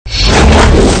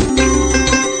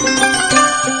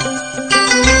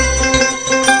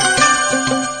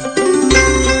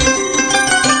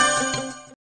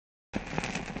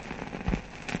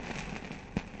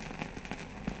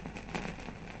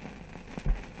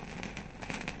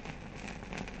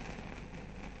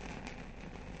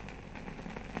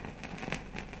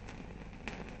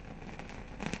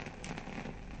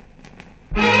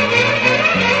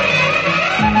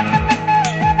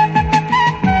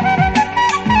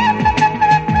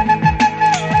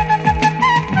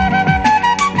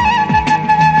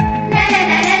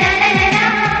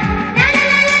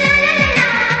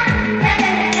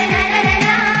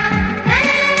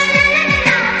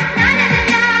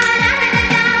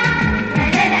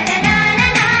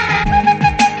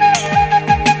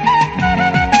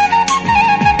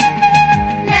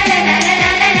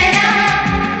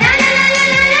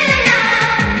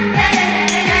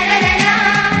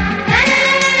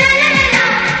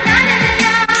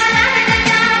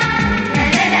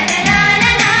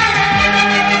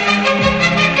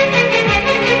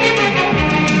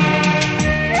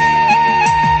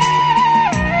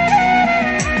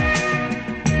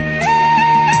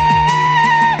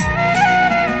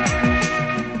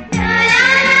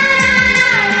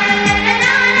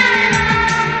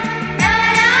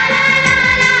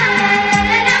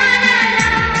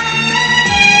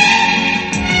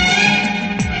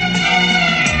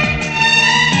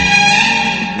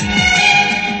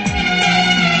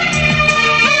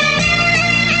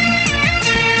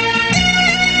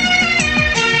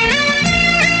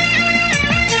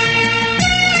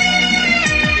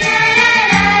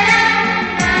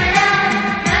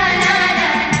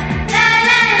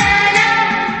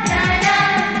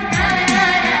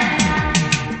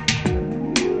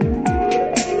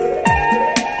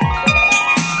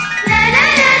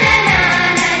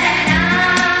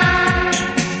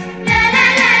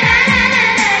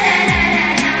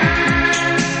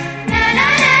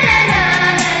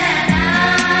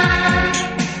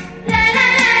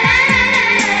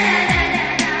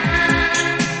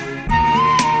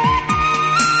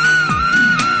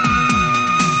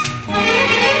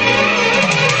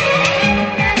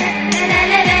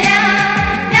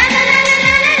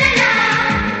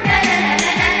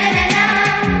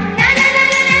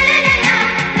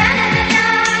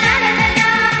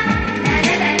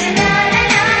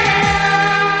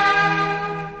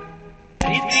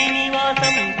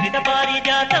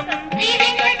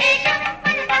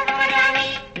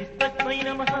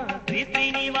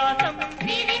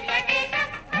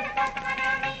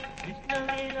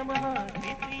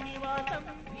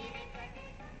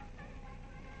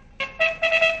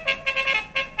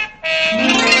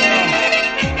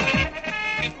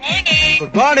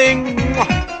Good morning.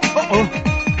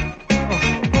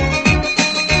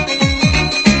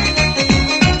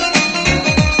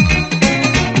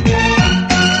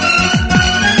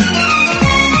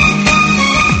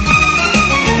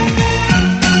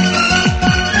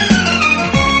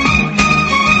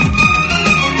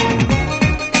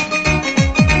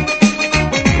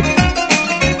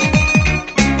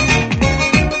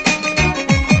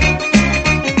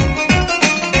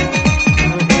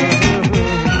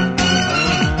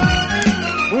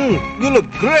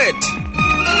 Great.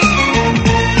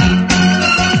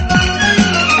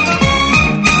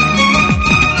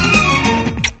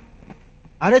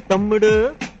 అరే తమ్ముడు,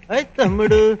 అరే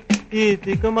తమ్ముడు, ఈ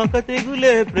తికమక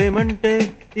తెగులే ప్రేమంటే,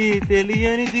 ఈ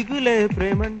తెలియని దిగులే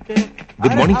ప్రేమంటే.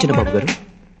 గుడ్ మార్నింగ్ చిన్నబాబు గారు.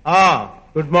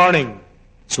 Good morning.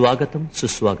 స్వాగతం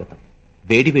సుస్వాగతం.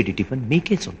 వేడి వేడి టిఫిన్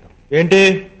మీకే సొంతం. ఏంటి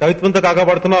కవిత్వంతో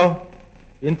కాకపడుతున్నావు?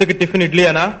 ఇంతకి టిఫిన్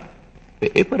ఇడ్లీనా?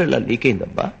 పేపర్ ఎలా లీక్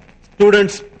అయిందబ్బా?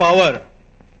 Students power.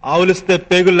 ఆవులిస్తే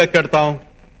పేగులు లెక్కెడతాం,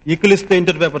 ఇక్కులిస్తే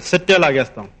ఇంటర్ పేపర్ సెట్టే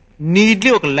లాగేస్తాం. నీ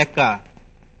ఇడ్లీ ఒక లెక్క.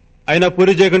 అయినా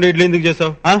పూరి చేయకుండా ఇడ్లీ ఎందుకు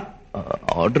చేసావు?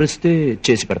 ఆర్డర్ ఇస్తే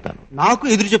చేసి పెడతాను. నాకు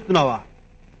ఎదురు చెప్తున్నావా?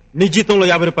 నీ జీతంలో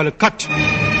 50 రూపాయలు కట్.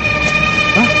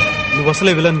 నువ్వు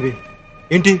అసలే విలన్వి.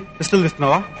 ఏంటి పిస్టల్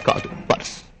ఇస్తున్నావా? కాదు,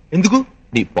 పర్స్. ఎందుకు?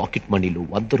 నీ పాకెట్ మనీలో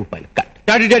 100 రూపాయలు cut.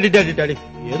 Daddy daddy daddy daddy,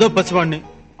 ఏదో పసివాడిని.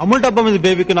 అమ్ముల డబ్బా మీద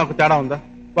బేబీకి నాకు తేడా ఉందా?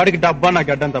 వాడికి డబ్బా నాకు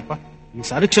గడ్డం తప్ప.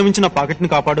 ఈసారి క్షమించి నా పాకెట్ ని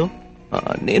కాపాడు.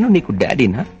 నేను నీకు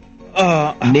డాడీనా?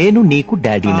 నేను నీకు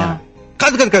డాడీనా?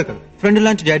 కాదు కాదు కాదు కాదు, ఫ్రెండ్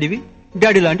లాంటి డాడీవి,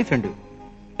 డాడీ లాంటి ఫ్రెండ్.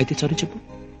 అయితే సారీ చెప్పు.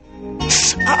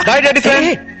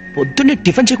 డాడీ పొద్దున్నే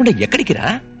టిఫిన్ చేయకుండా ఎక్కడికి రా?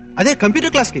 అదే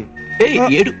కంప్యూటర్ క్లాస్ కి.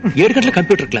 7 గంటల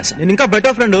కంప్యూటర్ క్లాస్. నేను ఇంకా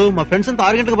బెటర్ ఫ్రెండ్. మా ఫ్రెండ్స్ అంతా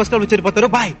 6 గంటలకు bus stop చేరిపోతారు.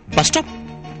 Bye. Bus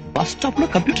stop లో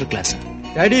కంప్యూటర్ క్లాస్?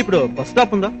 డాడీ ఇప్పుడు బస్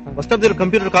స్టాప్ ఉందా? బస్ స్టాప్ దగ్గర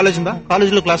కంప్యూటర్ కాలేజ్ ఉందా?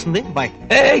 కాలేజ్ లో క్లాస్ ఉంది. బాయ్.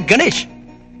 గణేష్.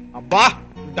 అబ్బా,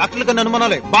 డాక్టర్ల కన్నా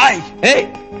అనుమానాలే. బాయ్.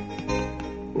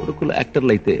 కొడుకులు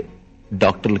యాక్టర్లు అయితే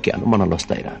డాక్టర్లకి అనుమానాలు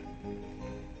వస్తాయిరా.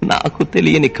 నాకు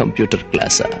తెలియని కంప్యూటర్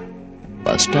క్లాసా?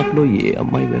 బస్ స్టాప్ లో ఏ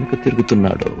అమ్మాయి వెనుక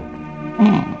తిరుగుతున్నాడో.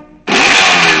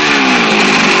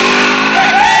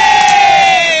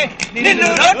 నిన్ను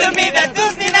రోడ్డు మీద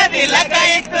చూసినది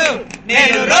లగాయత్తు,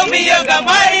 నేను రోమియోగా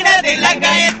మారినది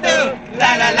లగాయత్తు.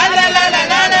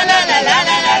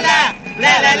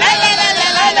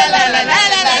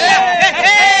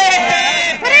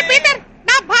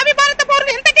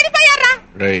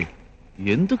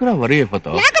 ఎందుకురా వరి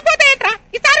అయిపోతావు? లేకపోతే ఏంట్రా,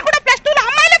 ఈసారి కూడా +2 లో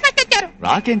అమ్మాయిలే ఫస్ట్ వచ్చారు.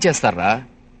 రాకేం చేస్తారా?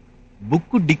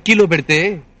 బుక్ డిక్కీలో పెడితే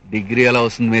డిగ్రీ ఎలా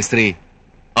వస్తుంది మేస్త్రి?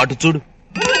 అటు చూడు.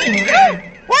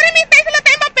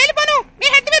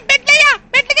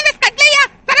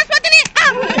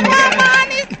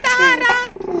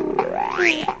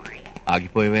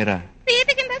 ఆగిపోయేవేరా?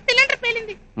 సిలిండర్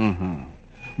పేలింది.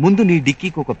 ముందు నీ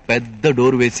డిక్కీకి ఒక పెద్ద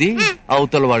డోర్ వేసి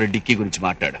అవతల వాడి డిక్కీ గురించి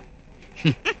మాట్లాడు.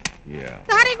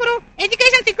 సారీ గురు,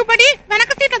 ఎడ్యుకేషన్ సిగ్గుపడి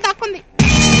వెనక సీట్ల దాక్కుంది.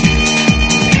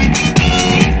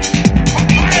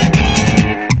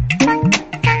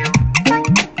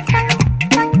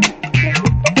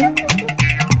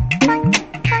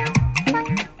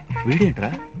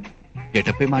 వీడేంట్రా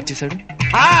గెటప్పే మార్చేశాడు?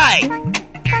 Hi,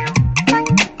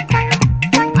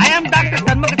 I am doctor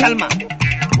తన్ముఖ Thelma.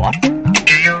 What?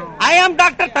 I am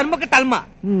doctor తన్ముఖ Thelma.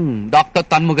 Doctor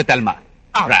తన్ముఖ Thelma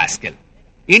rascal.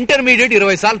 Intermediate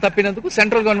 20 సార్లు తప్పినందుకు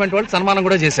సెంట్రల్ గవర్నమెంట్ వాళ్ళు సన్మానం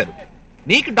కూడా చేశారు.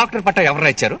 నీకు డాక్టర్ పట్టా ఎవరు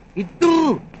ఇచ్చారు? ఇద్దు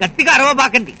గట్టిగా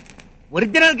అరవబాకండి.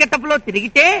 ఒరిజినల్ గెటప్ లో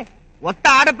తిరిగితే ఒక్క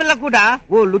ఆడపిల్ల కూడా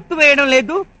ఓ లుత్తు వేయడం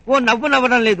లేదు, ఓ నవ్వు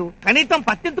నవ్వడం లేదు, కనీసం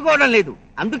పట్టించుకోవడం లేదు.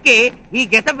 అందుకే ఈ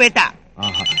గెటప్ వేట.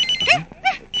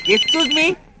 Excuse me.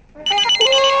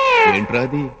 ఏంట్రా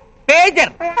అది?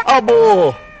 పేజర్. అబ్బో,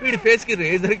 వీడి ఫేస్ కి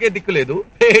రేజర్ కే దిక్కు లేదు,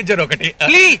 పేజర్ ఒకటి.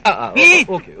 Please please.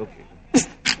 Okay okay.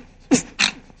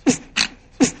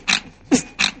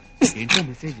 ఏంట్రా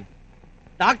మెసేజ్?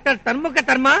 డాక్టర్ తన్ముఖ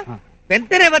తర్మ,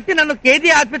 వెంటనే వచ్చి నన్ను కేజీ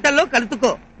హాస్పిటల్లో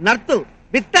కలుసుకో. నర్సు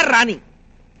బిత్తర్ రాణి.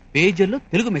 పేజర్ లో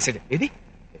తెలుగు మెసేజ్ ఏది?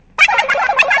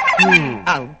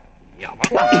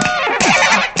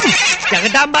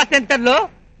 జగదాంబ సెంటర్ లో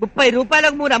 30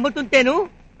 రూపాయలకు 3 అమ్ముతుంటేను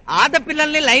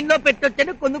ఆడపిల్లల్ని లైన్ లో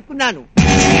పెట్టొచ్చని కొనుక్కున్నాను.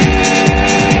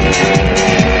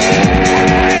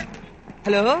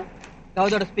 Hello,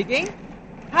 గౌదోడ speaking.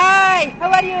 Hi,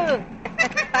 how are you?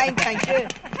 Fine, thank you.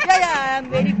 Yeah, I am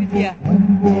very busy. I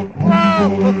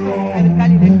will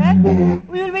call you later.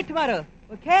 We will meet tomorrow.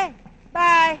 Okay,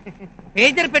 bye.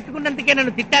 Pager పెట్టుకున్నందుకే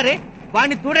నన్ను తిట్టారే,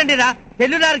 వాణ్ణి చూడండి రా.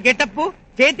 సెల్యులార్ గెటప్,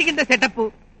 చేతి కింద setup.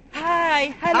 Hi,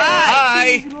 hello,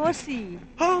 hi Rosy.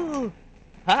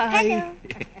 Hi,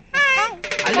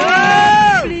 hello.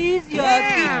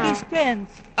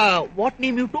 Distance. What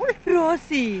name you told?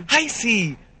 Rosie. I see.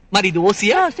 మరి ఇది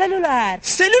ఓసియా? Cellular.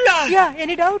 Cellular? Yeah,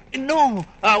 any doubt? No.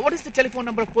 What is the telephone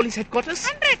number of police head quarters?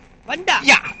 100.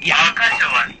 Yeah yeah.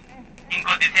 Akashvani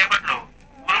ఇంకొద్దిసేపట్లో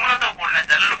ఉరుములతో కూడిన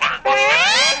జల్లులు పడతాయి.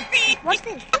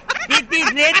 It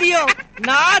is radio,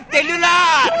 నా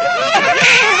cellular.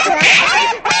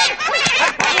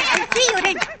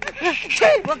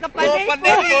 ఒక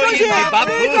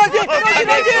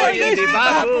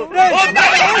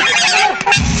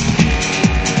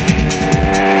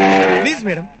please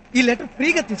madam, ఈ letter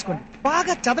ఫ్రీగా తీసుకోండి,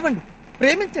 బాగా చదవండి,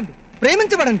 ప్రేమించండి,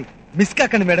 ప్రేమించబడండి, మిస్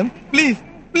కాకండి madam. Please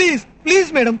please please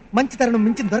madam, మంచి తరుణం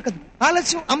మించిన దొరకదు.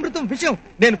 ఆలస్యం అమృతం విషయం.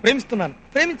 నేను ప్రేమిస్తున్నాను,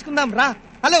 ప్రేమించుకుందాం రా.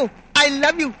 Hello, I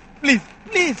love you. Please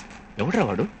please. ఎవడ్రా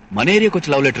వాడు మన ఏరియాకి వచ్చి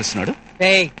లవ్ లెటర్ ఇస్తున్నాడు?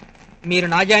 మీరు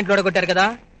నా జాయింట్ లో కొట్టారు కదా,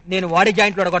 నేను వాడి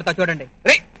జాయింట్ లో కొడతా చూడండి.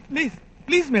 ప్లీజ్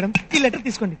ప్లీజ్ మేడం, ఈ లెటర్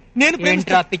తీసుకోండి. నేను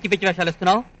ఏంట్రా పిచ్చి పిచ్చి వేషాలు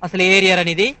ఇస్తున్నావు? అసలు ఏరియా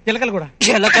అనేది చిలకలు కూడా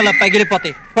చిలకల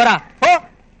పగిలిపోతాయి. పోరా.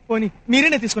 పోనీ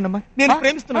మీరేనే తీసుకోండి అమ్మా, నేను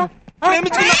ప్రేమిస్తున్నాను,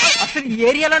 ప్రేమించుకున్నా. అసలు ఈ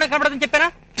ఏరియాలోనే కనబడదని చెప్పారా?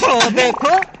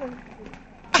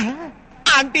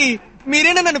 ఆంటీ,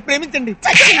 మీరేనా నన్ను ప్రేమించండి.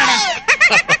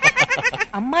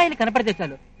 అమ్మాయిలు కనపడితే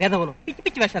చాలు వేదవులు పిచ్చి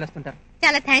పిచ్చి వేషాలు వేస్తుంటారు.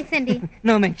 చాలా థ్యాంక్స్ అండి.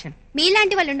 No mention.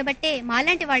 మీలాంటి వాళ్ళు ఉండబట్టే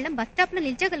మాలాంటి వాళ్ళం బస్ స్టాప్ లో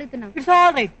నిల్చోగలుగుతున్నాం. It's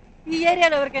all right. ఈ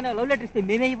ఏరియాలో ఎవరికైనా లవ్ లెటర్ ఇస్తే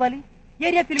మేమే ఇవ్వాలి.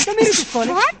 ఏరియా ఫీలింగ్ తో మీరు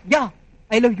తీసుకోవాలి. Yeah,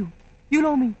 I love you, you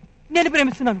love మీ. నేను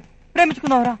ప్రేమిస్తున్నాను,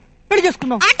 ప్రేమించుకుందాంరా, పెళ్లి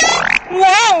చేసుకుందాం.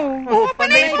 ఓ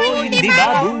పనైపోయింది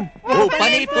బాబు, ఓ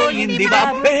పనైపోయింది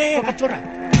బాబు. చూడరా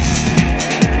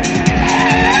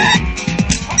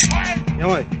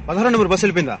ఏమో 12 నెంబర్ బస్సు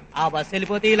వెళ్ళిపోయిందా? ఆ బస్సు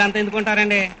వెళ్ళిపోతే వీళ్ళంతా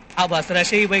ఎందుకుంటారండి? ఆ బస్సు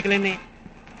రష్ ఈ బైకులన్నీ.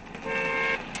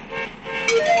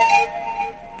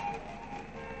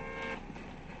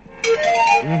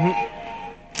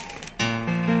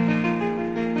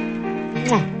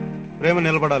 ప్రేమ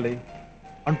నిలబడాలి,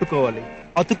 అంటుకోవాలి,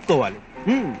 అతుక్కోవాలి.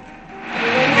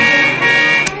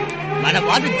 మన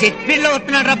వాడు జెట్ స్పీడ్ లో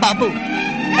వస్తున్నాడు రా బాబు.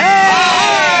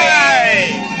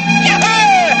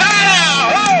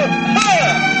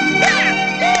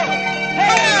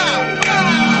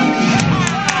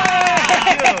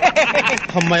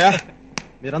 అమ్మయ్యా,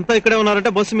 మీరంతా ఇక్కడే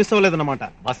ఉన్నారంటే బస్సు మిస్ అవ్వలేదు అన్నమాట.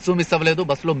 బస్సు మిస్ అవ్వలేదు,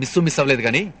 బస్సులో మిస్ అవ్వలేదు,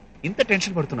 కానీ ఇంత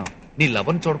టెన్షన్ పడుతున్నావు. నీ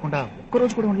లవర్ని చూడకుండా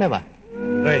ఒక్కరోజు కూడా ఉండలేవా?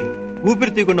 రేయ్,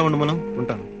 ఊపిరి తీయకుండా ఉండు, మనం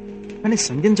ఉంటాను, కానీ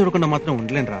సంధ్యను చూడకుండా మాత్రం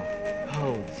ఉండలేనురా.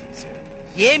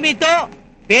 ఏమితో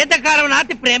పేదకాలం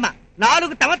నాటి ప్రేమ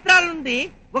 4 సంవత్సరాల నుండి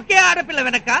ఒకే ఆడపిల్ల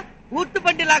వెనక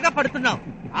ఊర్తుబండి లాగా పడుతున్నావు.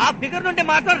 ఆ ఫిగర్ నుండి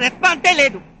మాత్రం రెస్పాన్సే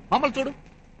లేదు. మమ్మల్ని చూడు,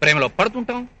 ప్రేమలో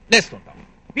పడుతుంటాం, లేస్తుంటాం.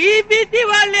 బీబీసీ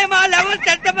వాళ్ళే మా లెవెల్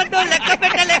ఎంతమందో లెక్క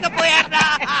పెట్టలేకపోయారా?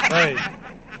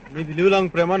 నీది లివ్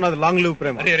లాంగ్ ప్రేమ, నాది లాంగ్ లివ్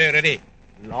ప్రేమ.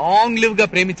 లాంగ్ లివ్ గా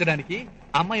ప్రేమించడానికి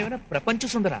అమ్మాయి ఏమైనా ప్రపంచ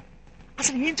సుందరా?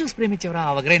 అసలు ఏం చూసి ప్రేమించేవరా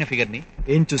ఆ వగరైన ఫిగర్ ని?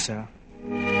 ఏం చూసా?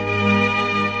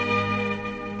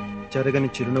 జరగని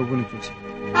చిరునవ్వును చూసి,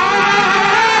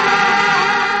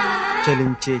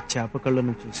 చలించే చేప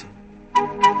కళ్ళను చూసి,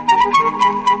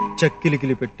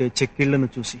 చక్కిలికిలి పెట్టే చెక్కిళ్లను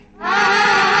చూసి,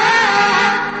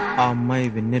 ఆ అమ్మాయి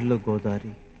వెన్నెల్లో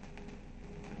గోదారి,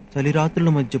 చలిరాత్రుల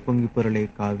మధ్య పొంగి పొరలే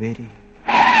కావేరి.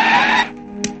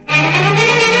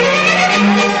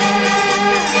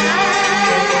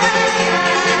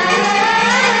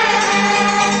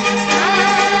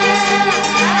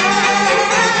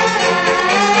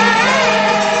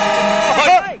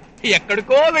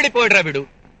 ఎక్కడికో వెళ్ళిపోయాడు రా వీడు.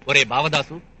 ఒరే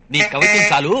భావదాసు, నీ కవిత్వం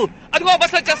చాలు. అదిగో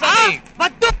బస్ వచ్చేస్తా.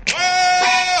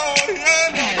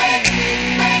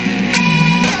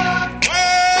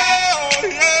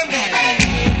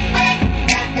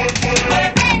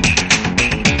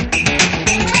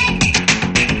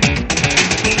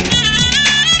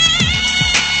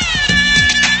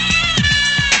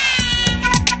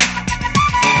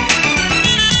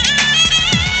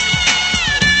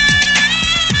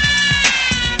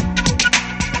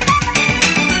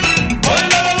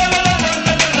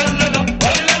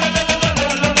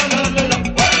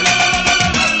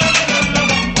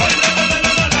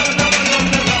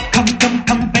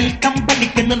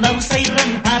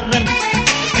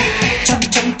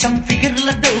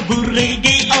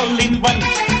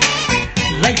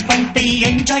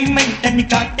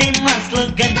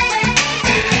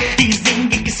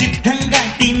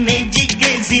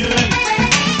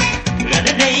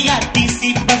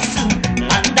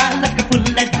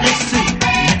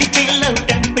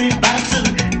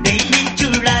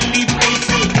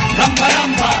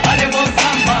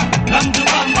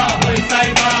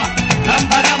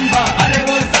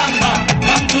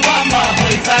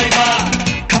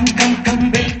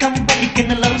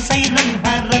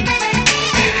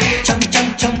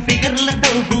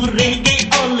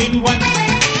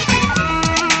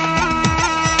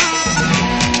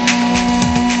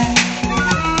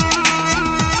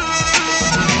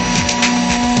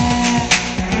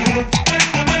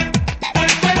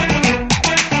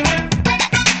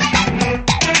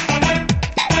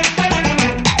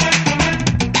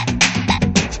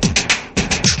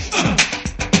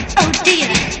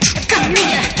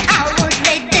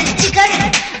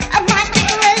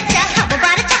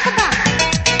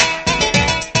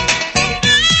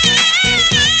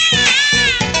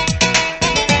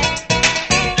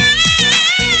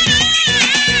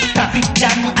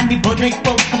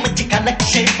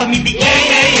 కాలక్షేపమిది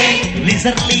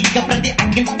లిజర్లీగా ప్రతి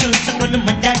అంగిల్ చూసుకొని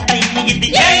మజా టైం ఇది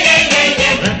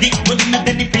రది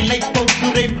ఉన్నదని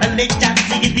పిల్లైపోకురే భలే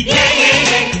ఛాన్స్ ఇది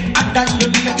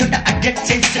అద్దాలున్న చోట అడ్జస్ట్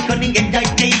చేసుకొని ఎంజాయ్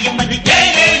చెయ్యి మరి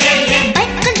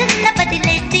బైకులున్న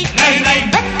బదిలేసి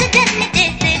బస్సు జర్నీ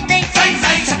చేసేసై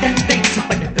సడన్ బ్రేక్స్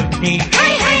పడుతుంటే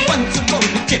పంచు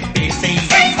మోడు చెప్పేసై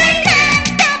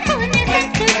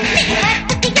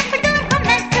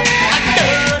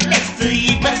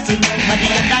ఈ బస్సు మరి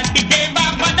అలాంటిదేవా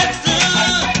మనస్సు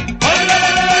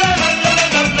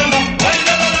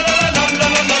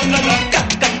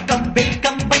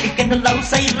కంపెనీ లవ్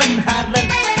సైరన్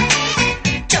హారన్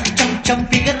చం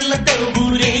ఫిగర్లతో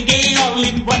ఊరేగే ఆల్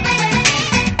ఇన్ వన్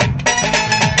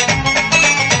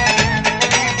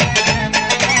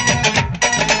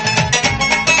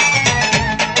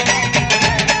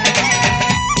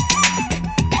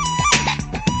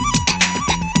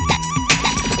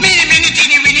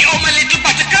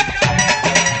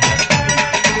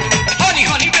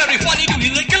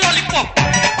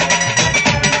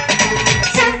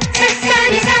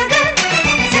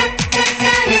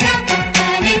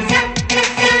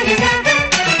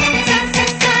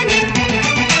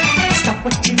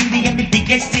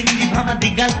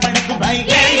పడకు బాయ్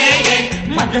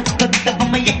మరో కొత్త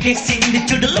బొమ్మ ఎక్కేసింది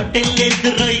చూడు లొట్టెలేదు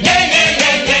రోయ్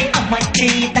అమ్మాయి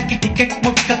చేయి తక్కి టికెట్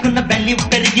ముక్కకున్న వాల్యూ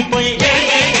పెరిగిపోయి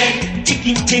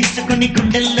చికిన్ చేసుకుని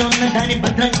గుండెల్లో ఉన్న దాని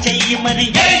భద్రం చెయ్యి మరి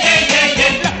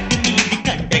నీది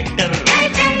కండక్టర్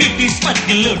బ్యూటీస్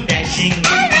మధ్యలో డాషింగ్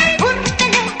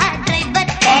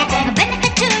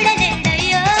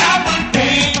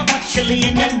ప్రేమ పక్షులు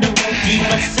ఎన్నో ఈ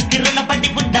బస్సుకి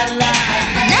రుణపడి ఉండాలా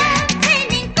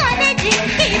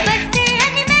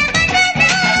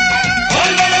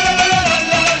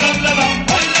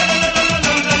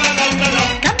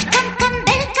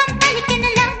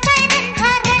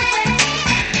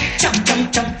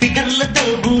ఫిగర్లతో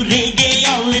ఊరేగే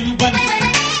ఆల్ ఇన్ వన్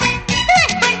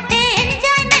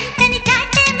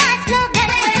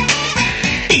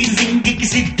టీజింగ్ కి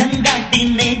సిద్ధంగా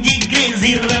టీనేజీ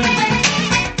crazy run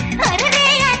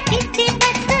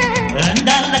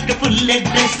అందాలకు full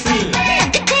dress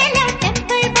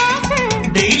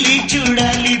daily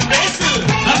చూడాలి ప్రెస్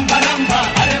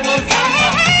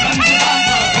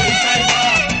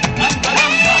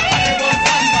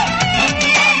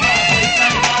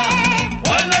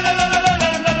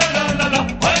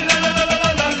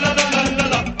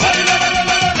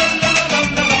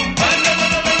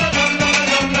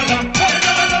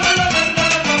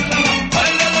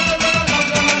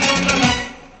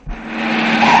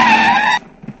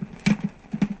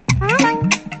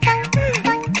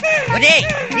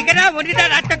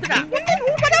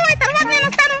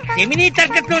జమినీ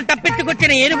తరగతిలో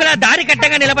తప్పించుకొచ్చిన ఏనుగులా దారి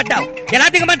కట్టగా నిలబడ్డావు. ఎలా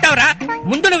దిగమంటావురా?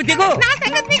 ముందు నువ్వు దిగు.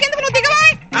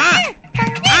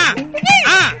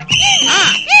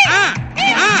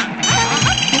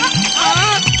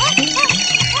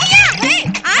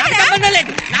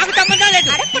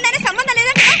 నాకు సంబంధం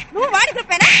లేదు. నువ్వు వాడి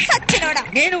గ్రూపేనా? సచ్చినోడా.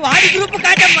 నేను వాడి గ్రూప్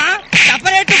కాదమ్మా,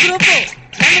 సపరేట్ గ్రూపు.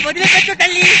 నన్ను వదిలిపెట్టు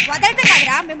తల్లి. వదలటం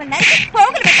కాదురా, మిమ్మల్ని నరికి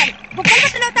పోగులు పెట్టాలి. బుగ్గలు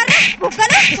పెట్టినవుతారా?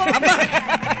 బుగ్గలు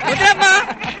వదలమ్మా.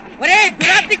 ఒరే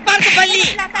దురాత్మిక్ పార్క్ బల్లి,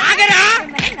 ఆగరా.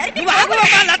 నువ్వు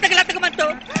ఆగువమ్మా, లతకమంతో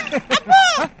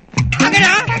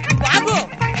ఆగరా. ఆగు,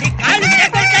 నీ కాళ్ళు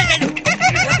చేకొడతాను నేను.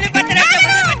 వదిలిపెట్టరంటే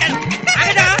వదిలిపెట్టాను.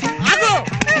 ఆగరా, ఆగు.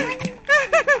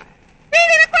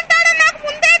 నాకు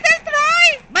ముందే తెలుసు.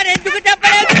 మరి ఎందుకు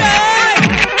చెప్పలేదు?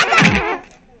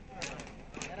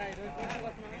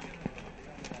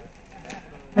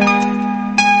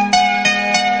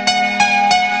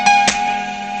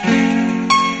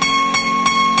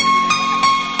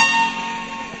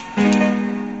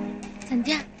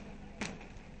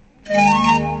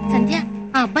 సంధ్య,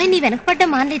 ఆ అబ్బాయి నీ వెనకపడ్డా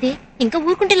మానలేదే. ఇంకా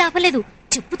ఊరుకుంటే లాభలేదు.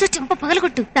 చెప్పుతో చెంప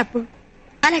పగలగొట్టు. తప్పు.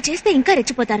 అలా చేస్తే ఇంకా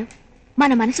రెచ్చిపోతారు.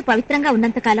 మన మనసు పవిత్రంగా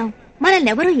ఉన్నంతకాలం మనల్ని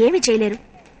ఎవరూ ఏమీ చేయలేరు.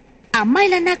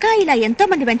 అమ్మాయిలన్నాక ఇలా ఎంతో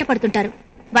మంది వెంట పడుతుంటారు.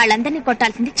 వాళ్ళందరినీ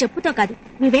కొట్టాల్సింది చెప్పుతో కాదు,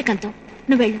 వివేకంతో.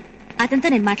 నువ్వెళ్ళు, అతనితో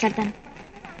నేను మాట్లాడతాను.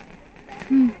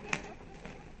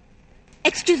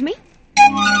 Excuse me.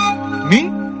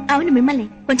 అవును, మిమ్మల్ని.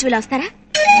 కొంచెం ఇలా వస్తారా?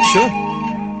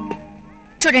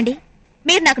 చూడండి,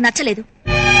 మీరు నాకు నచ్చలేదు,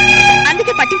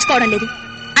 అందుకే పట్టించుకోవడం లేదు.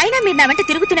 అయినా మీరు నా వెంట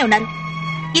తిరుగుతూనే ఉన్నారు.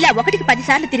 ఇలా 1కి 10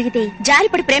 సార్లు తిరిగితే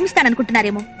జారిపడి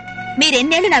ప్రేమిస్తాననుకుంటున్నారేమో.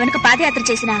 మీరెన్నేళ్లు నా వెనుక పాదయాత్ర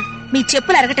చేసినా మీ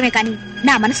చెప్పులు అరగటమే కాని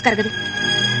నా మనసు కరగదు.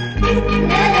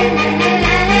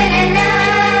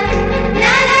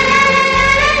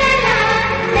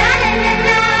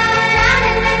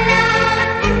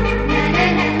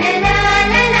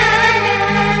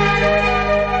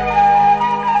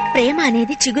 ప్రేమ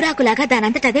అనేది చిగురాకులాగా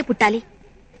దానంతటదే పుట్టాలి.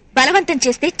 బలవంతం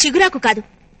చేస్తే చిగురాకు కాదు,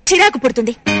 చిరాకు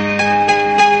పుడుతుంది.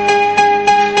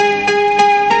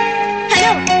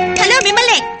 హలో హలో,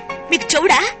 మిమ్మల్ని. మీకు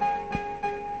చెవుడా?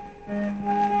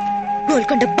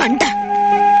 గోల్కొండ బండ.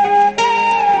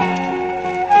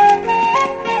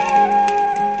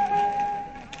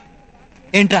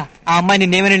 ఏంట్రా ఆ అమ్మాయి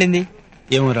నిన్నేమని వెళ్ళింది?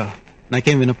 ఏమోరా,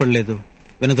 నాకేం వినపడలేదు,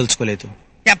 వినదలుచుకోలేదు.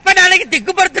 చెప్పడానికి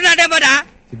దిగ్గుపడుతున్నాడేమోరా.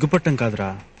 సిగ్గుపట్టం కాదురా,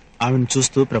 ఆమెను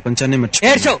చూస్తూ ప్రపంచాన్ని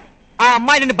ఏడ్చో. ఆ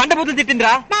అమ్మాయి నిన్ను బండ బూతులు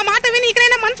తిట్టిందిరా. మా మాట విని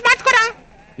ఇకనైనా మనసు మార్చుకోరా.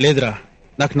 లేదురా,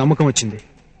 నాకు నమ్మకం వచ్చింది.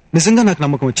 నిజంగా నాకు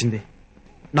నమ్మకం వచ్చింది.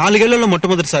 4 ఏళ్లలో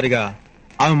మొట్టమొదటిసారిగా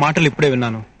ఆమె మాటలు ఇప్పుడే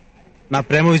విన్నాను. నా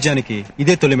ప్రేమ విజయానికి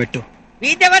ఇదే తొలిమెట్టు.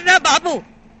 వీటెవర్రా బాబు,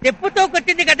 తెప్పుతో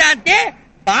కొట్టింది కదా అంటే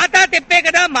బాతా తెప్పే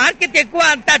కదా మార్కెట్ ఎక్కువ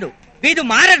అంటాడు. వీడు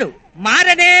మారడు,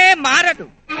 మారనే మారడు.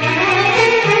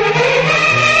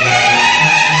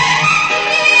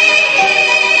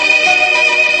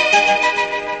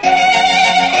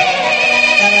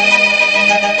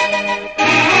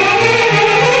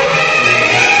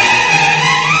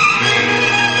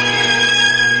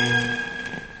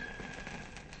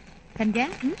 సంధ్య,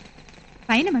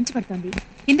 పైన మంచు పడుతోంది,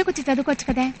 కిందకొచ్చి చదువుకోవచ్చు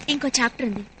కదా. ఇంకో చాప్టర్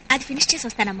ఉంది, అది ఫినిష్ చేసి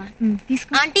వస్తానమ్మా.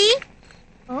 తీసుకో. ఆంటీ,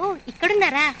 ఓ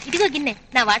ఇక్కడున్నారా? ఇదిగో గిన్నె,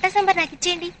 నా వాటా సాంబార్ నాకు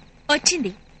ఇచ్చేయండి.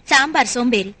 వచ్చింది సాంబార్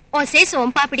సోంబేరి. ఓసే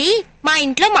సోంపాపిడి, మా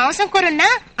ఇంట్లో మాంసం కూరున్నా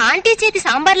ఆంటీ చేతి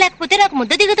సాంబార్ లేకపోతే నాకు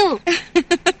ముద్ద దిగదు.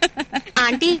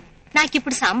 ఆంటీ,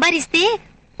 నాకిప్పుడు సాంబార్ ఇస్తే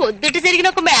పొద్దుట జరిగిన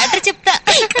ఒక మ్యాటర్ చెప్తా.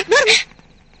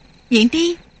 ఏంటి,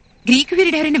 గ్రీకు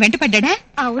వీరుడు ఎవరైనా వెంట పడ్డా?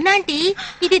 అవునాంటీ,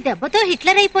 ఇది దెబ్బతో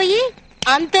హిట్లర్ అయిపోయి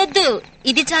అంతొద్దు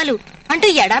ఇది చాలు అంటూ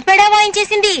ఎడాపెడా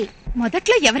వాయించేసింది.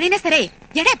 మొదట్లో ఎవరైనా సరే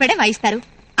ఎడాపెడా వాయిస్తారు.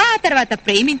 ఆ తర్వాత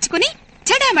ప్రేమించుకుని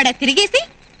చెడామడా తిరిగేసి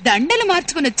దండలు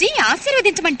మార్చుకుని వచ్చి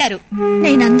ఆశీర్వదించమంటారు.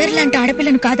 నేనందరిలాంటి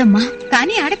ఆడపిల్లను కాదమ్మా.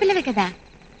 కానీ ఆడపిల్లవే కదా,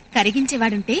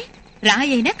 కరిగించేవాడుంటే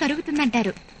రాయైనా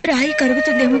కరుగుతుందంటారు. రాయి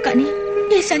కరుగుతుందేమో కానీ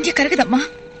ఈ సంధ్య కరగదమ్మా.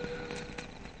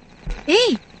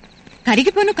 ఏయ్,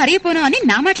 కరిగిపోను కరిగిపోను అని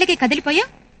నా మాటలకే కదిలిపోయా.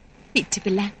 పిచ్చి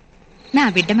పిల్ల, నా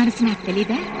బిడ్డ మనసు నాకు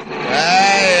తెలీదా?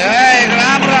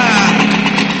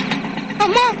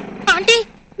 అమ్మా, ఆంటీ,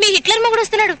 మీ హిట్లర్ మొగుడు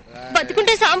వస్తున్నాడు.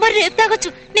 బతుకుంటే సాంబార్ రేపు తాగొచ్చు.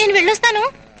 నేను వెళ్ళొస్తాను.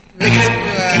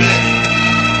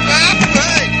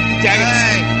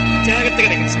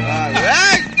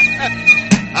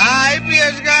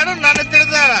 ఐపీఎస్ గారు నన్ను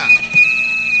తిడతారా?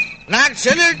 నాకు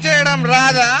సెల్యూట్ చేయడం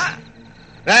రాదా?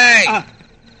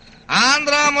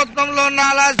 ఆంధ్ర మొత్తంలో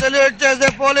నాలా సెల్యూట్ చేసే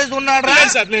పోలీసు ఉన్నాడు.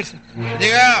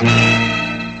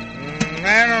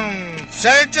 నేను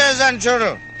సెల్యూట్ చేశాను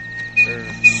చూడు.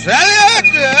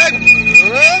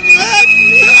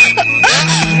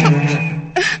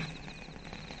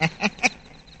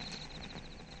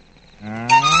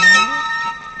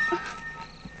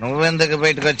 నువ్వెందుకు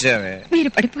బయటకు వచ్చావే? మీరు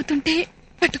పడిపోతుంటే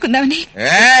పట్టుకుందామని.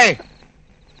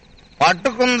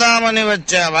 పట్టుకుందామని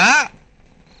వచ్చావా?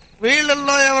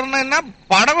 వీళ్ళల్లో ఎవరినైనా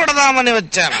పడగొడదామని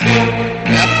వచ్చావా?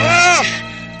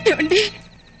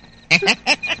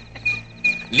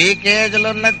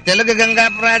 లీకేజ్లున్న తెలుగు గంగా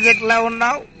ప్రాజెక్ట్ లా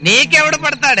ఉన్నావు. నీకెవడు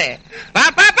పడతాడే?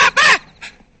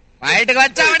 బయటకు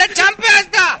వచ్చావంటే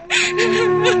చంపేస్తా.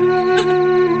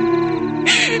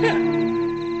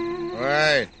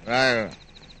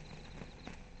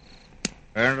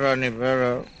 ఏంట్రా నీ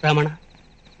పేరు? రమణ.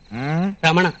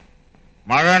 రమణ.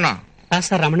 మరణ?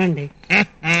 సార్ రమణ అండి.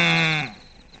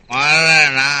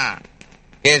 మరణ.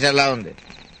 కేసు ఎలా ఉంది?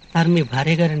 సార్ మీ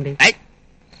భార్య గారండి.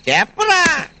 చెప్పరా,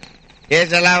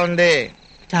 కేసు ఎలా ఉంది?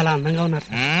 చాలా అందంగా ఉన్నారు.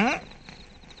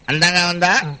 అందంగా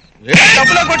ఉందా?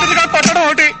 కొట్టడం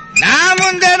ఒకటి. నా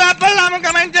ముందే నా పిల్లలు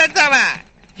కమెంట్ చేస్తావా?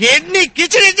 ఎన్ని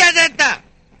కిచిడి చేసేస్తా.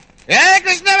 ఏ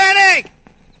కృష్ణవేణి,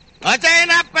 వచ్చాయి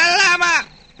నా పిల్లమా?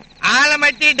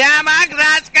 ఆలమట్టి డ్యామా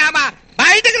గ్రాస్ కామా,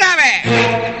 బయటకు రావే.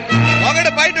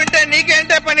 ఒకటి బయట ఉంటే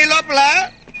నీకేంటే పని? లోపల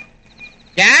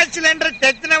గ్యాస్ సిలిండర్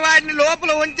తెచ్చిన వాడిని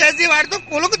లోపల ఉంచేసి వాడితో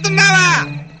కులుకుతున్నావా?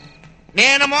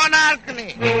 నేను మోనార్క్ ని,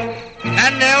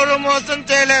 నన్ను ఎవరు మోసం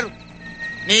చేయలేరు.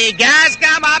 నీ గ్యాస్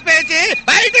కామ్ ఆపేసి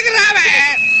బయటకు రావే.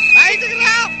 బయటకు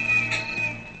రా.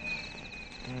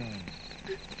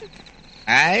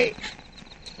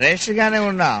 ఫ్రెష్ గానే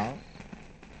ఉన్నావు.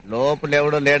 లోపల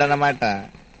ఎవడో లేడన్నమాట.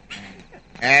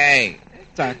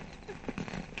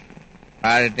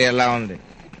 పార్టీ ఎలా ఉంది?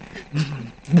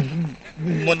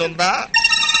 ముందుందా?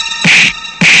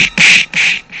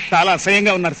 చాలా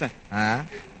అసహ్యంగా ఉన్నారు సార్.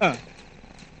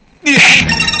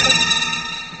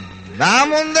 నా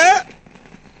ముందే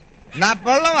నా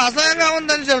పిల్లం అసహ్యంగా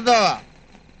ఉందని చెప్తావా?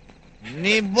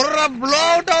 నీ బుర్ర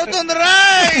బ్లోట్ అవుతుంది రా.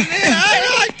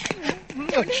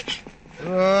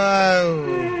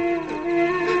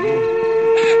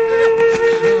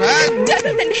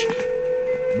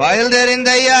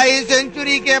 బయలుదేరిందయ్యా ఈ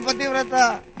సెంచురీకే పతివ్రత.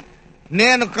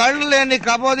 నేను కళ్ళు లేని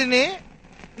కబోదిని,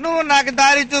 నువ్వు నాకు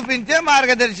దారి చూపించే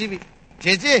మార్గదర్శివి.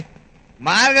 చేసి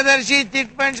మార్గదర్శి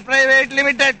చిట్ ఫండ్స్ ప్రైవేట్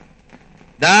లిమిటెడ్.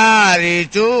 దారి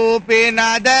చూపిన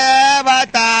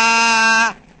దేవత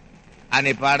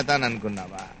అని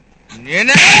పాడతాననుకున్నావా?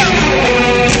 నేనే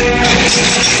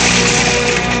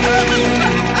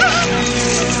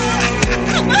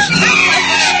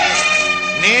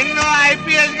నిన్ను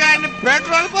ఐపీఎస్ గారిని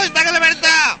పెట్రోల్ పోసి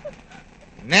తగలబెడతా.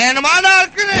 నేను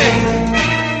మాట్లాడుకుని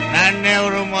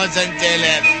నన్నెవరు మోసం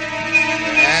చేయలేరు.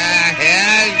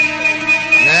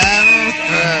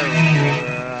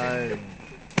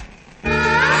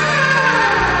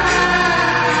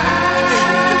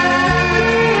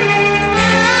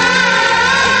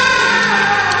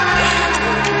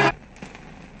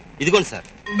 ఇదిగోండి సార్.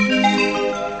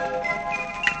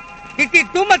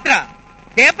 తూమత్ర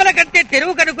చేపల కంటే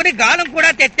తెరువు కనుక్కుని గాలం కూడా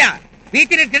తెచ్చా.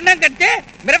 వీటిని తినడం కంటే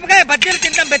మిరపకాయ బజ్జీలు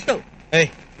తినడం పెట్టు.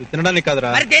 తినడానికి కాదురా,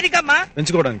 మరి దేనికమ్మా?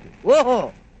 పెంచుకోవడానికి. ఓహో,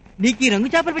 నీకు ఈ రంగు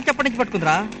చేపల పిచ్చి ఎప్పటి నుంచి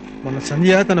పట్టుకుందిరా? మన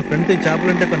సంధ్య తన ఫ్రెండ్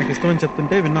చేపలంటే తనకి ఇష్టమని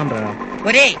చెప్తుంటే విన్నాను రా.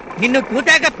 ఒరే, నిన్ను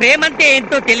చూశాక ప్రేమంటే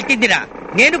ఏంటో తెలిసిందిరా.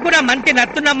 నేను కూడా మంచి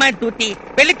నత్తున్న అమ్మాయిని తూటి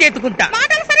పెళ్లి చేసుకుంటా.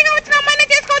 మాటలు సరిగా వచ్చిన అమ్మాయిని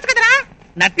చేసుకోవచ్చు కదరా.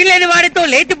 నత్తి లేని వాడితో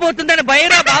లేచిపోతుందని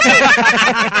భయరా బాబు.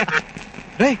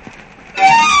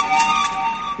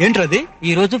 ఏంట్రది?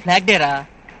 ఈ రోజు ఫ్లాగ్ డేరా.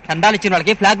 చందాలు ఇచ్చిన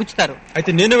వాళ్ళకి ఫ్లాగ్ ఉచ్చుతారు. అయితే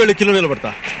నేను వెళ్ళి కిలో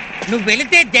నిలబడతా. నువ్వు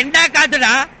వెళితే జెండా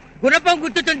కాదురా, గుణపం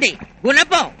గుర్తుతుంది.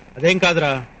 గుణపం. అదేం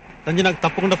కాదురా, సంజయ్ నాకు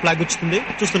తప్పకుండా ఫ్లాగ్ వచ్చుతుంది,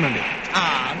 చూస్తున్నాండి.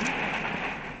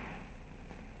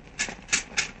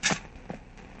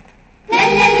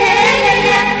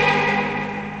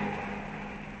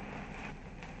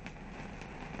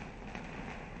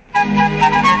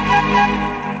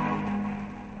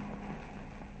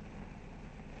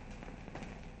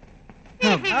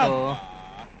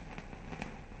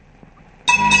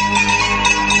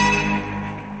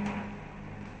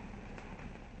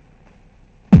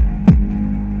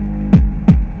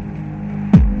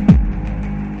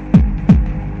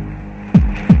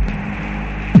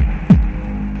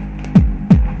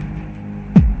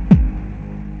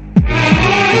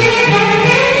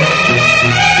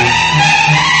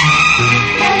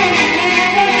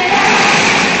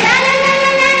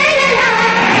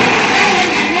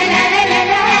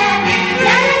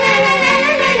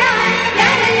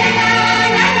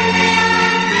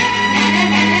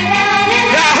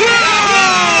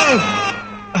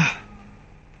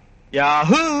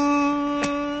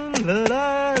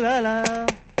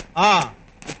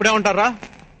 ఇప్పుడే ఉంటారా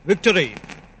విక్టరీ?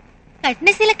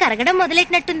 కట్నశీల కరగడం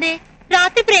మొదలెట్టినట్టుంది.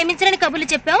 రాత్రి ప్రేమించరని కబుర్లు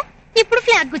చెప్పావు, ఇప్పుడు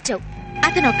ఫ్లాగ్ గుచ్చావు.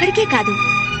 అతను ఒక్కడికే కాదు,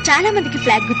 చాలా మందికి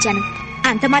ఫ్లాగ్ గుచ్చాను.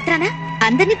 అంత మాత్రాన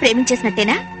అందరినీ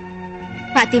ప్రేమించేసినట్టేనా?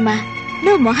 ఫాతిమా,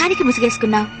 నువ్వు మొహానికి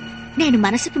ముసుగేసుకున్నావు, నేను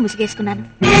మనసుకి ముసుగేసుకున్నాను.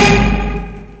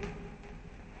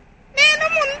 నేను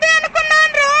ముందే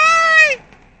అనుకున్నాను రోయ్.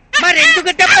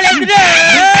 మరెందుకు చెప్పలేదు?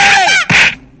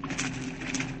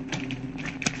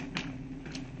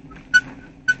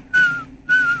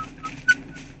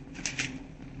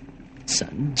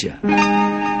 సంధ్య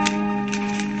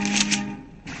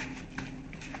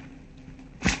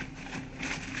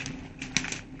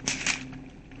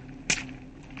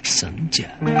సంధ్య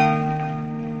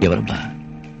ఎవరబ్బా?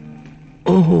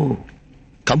 ఓహో,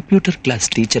 కంప్యూటర్ క్లాస్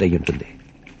టీచర్ అయి ఉంటుంది.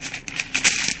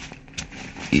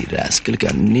 ఈ రాస్కల్కి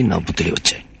అన్ని నవ్వుతులే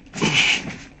వచ్చాయి.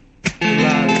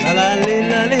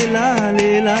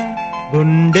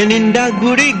 గుండె నిండా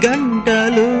గుడి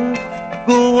గంటలు,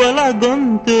 గువ్వల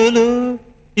గొంతులు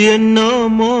ఎన్నో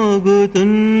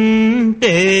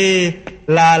మోగుతుంటే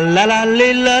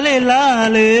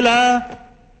లాలీలా.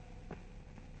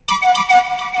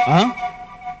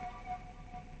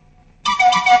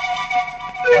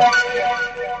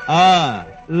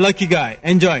 Lucky guy,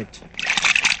 enjoy it.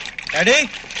 Daddy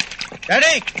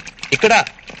daddy ఇక్కడ.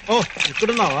 ఓ,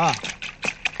 ఇక్కడున్నావా?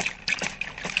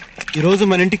 ఈరోజు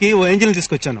మన ఇంటికి ఓ ఏంజల్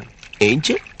తీసుకొచ్చాను.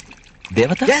 ఏంజల్?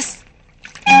 దేవత?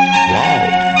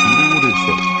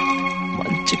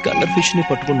 మంచి కలర్ ఫిష్ ని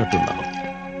పట్టుకున్నట్టున్నావు.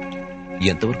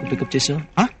 ఎంతవరకు పికప్ చేసావు?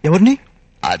 ఎవరిని?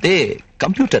 అదే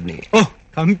కంప్యూటర్ ని. ఓ,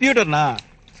 కంప్యూటర్ నా?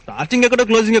 స్టార్టింగ్ ఎక్కడో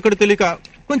క్లోజింగ్ ఎక్కడో తెలియక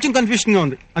కొంచెం కన్ఫ్యూషన్ గా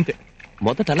ఉంది అంతే.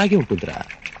 మొదట అలాగే ఉంటుందిరా.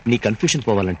 నీ కన్ఫ్యూషన్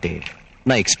పోవాలంటే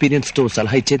నా ఎక్స్పీరియన్స్ తో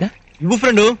సలహా ఇచ్చేదా? ఇవ్వు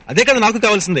ఫ్రెండ్, అదే కదా నాకు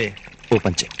కావాల్సిందే. ఓ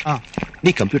పంచే,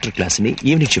 నీ కంప్యూటర్ క్లాస్ ని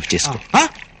ఈవినింగ్ షిఫ్ట్ చేసుకో.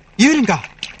 ఈవినింగ్?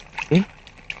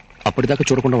 అప్పటిదాకా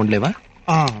చూడకుండా ఉండలేవా?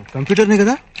 కంప్యూటర్నే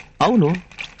కదా? అవును.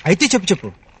 అయితే చెప్పు.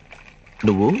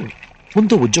 నువ్వు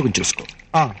ముందు ఉద్యోగం చూసుకో.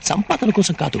 సంపాదన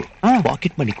కోసం కాదు,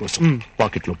 పాకెట్ మనీ కోసం.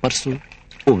 పాకెట్ లో పర్సు,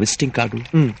 ఓ విజిటింగ్ కార్డు,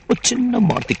 ఓ చిన్న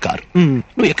మారుతి కారు.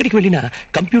 నువ్వు ఎక్కడికి వెళ్ళినా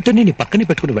కంప్యూటర్ ని నీ పక్కనే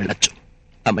పెట్టుకుని వెళ్ళొచ్చు.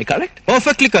 అమ్మాయి కరెక్ట్?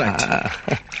 Perfectly correct.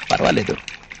 పర్వాలేదు,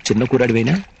 చిన్న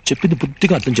కూరాడివైనా చెప్పింది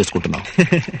బుద్ధిగా అర్థం చేసుకుంటున్నావు.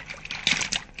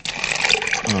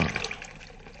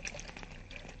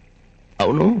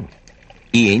 అవును,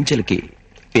 ఈ ఏంజల్ కి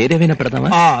పేరేమైనా పెడదామా?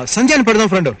 సంధ్య అని పెడదాం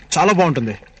ఫ్రెండ్, చాలా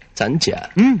బాగుంటుంది. సంధ్య?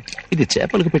 ఇది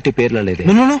చేపలకు పెట్టే పేర్లా లేదే.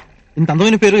 ఇంత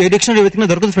అందమైన పేరు ఏ డిక్షనరీ వెతికినా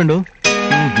దొరకదు ఫ్రెండ్.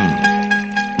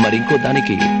 మరి ఇంకో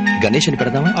దానికి గణేష్ అని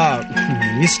పెడదామా?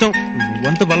 ఇష్టం,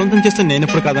 వంత బలవంతం చేస్తే నేను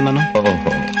ఎప్పుడు కాదన్నాను.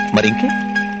 ఓహో, మరి ఇంకే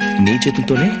నీ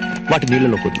చేతులతోనే వాటి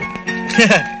నీళ్ళలో కుదురు.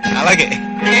 అలాగే.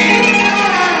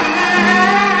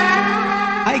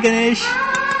 హాయ్ గణేష్.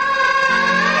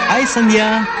 హాయ్ సంధ్య.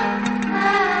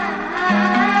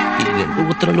 ఈ 2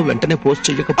 ఉత్తరాలు వెంటనే పోస్ట్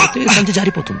చేయకపోతే సంధ్య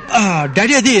జారిపోతుంది.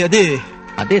 డాడీ అది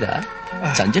అదేరా,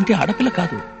 సంజంటి ఆడపిల్ల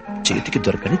కాదు, చేతికి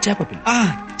దొరకని చేపపిల్ల.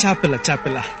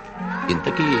 చేపపిల్ల.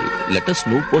 ఇంతకీ లెటర్స్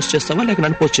నువ్వు పోస్ట్ చేస్తావా లేక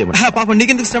నన్ను పోస్ట్ చేయమా? పాప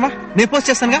నీకెందుకు శ్రమ, నేను పోస్ట్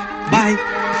చేస్తానుగా. బాయ్.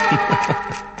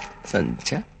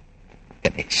 సంధ్య,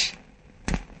 గణేష్,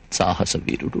 సాహస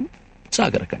వీరుడు,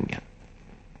 సాగర కన్య.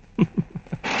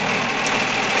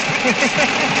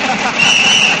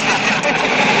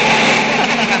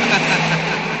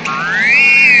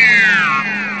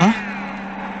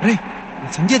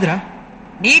 సంజయ్రా?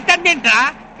 నీ తండ్రింట్రా,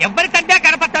 ఎవరి తండ్రి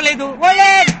కనపట్టలేదు.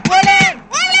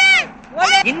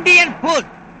 ఇండియన్ ఫుడ్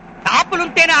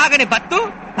తాపులుంటేనే ఆగని బత్తు,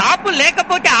 తాపులు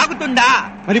లేకపోతే ఆగుతుందా?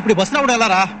 మరి ఇప్పుడు బస్ రావడం ఎలా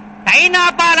రా? ట్రైన్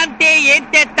ఆపాలంటే ఏం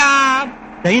చేస్తాం?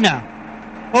 ట్రైనా?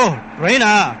 ఓ ట్రైనా,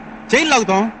 చైన్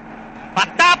లాగుతాం.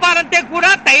 పత్తాపాలంటే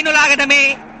కూడా ట్రైన్ లాగడమే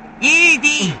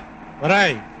ఈజీ.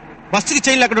 బస్సుకి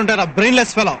చైన్లు ఎక్కడ ఉంటారా,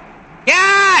 బ్రెయిన్లెస్ ఫెలో.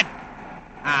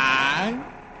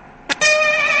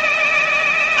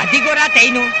 అది కూడా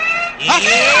ట్రైను.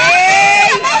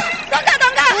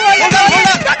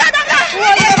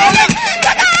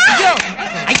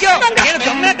 అయ్యో, నేను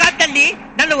దొంగ కాదు తల్లి,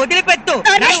 నన్ను వదిలిపెట్టు.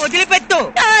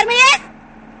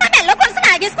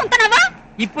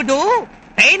 ఇప్పుడు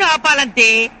ట్రైన్ ఆపాలంటే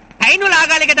ట్రైన్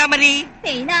లాగాలి కదా. మరి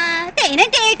ట్రైన్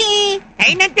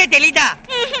అంటే తెలీదా?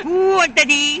 ఊ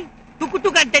అంటది,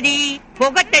 తుకుతుకు అంటది,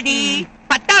 పొగట్టది,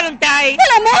 పట్టాలుంటాయి.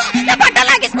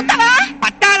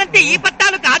 పట్టాలంటే ఈ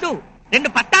పట్టాలు కాదు, 2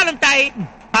 పట్టాలుంటాయి.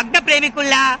 భగ్న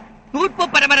ప్రేమికుల్లా, తూర్పు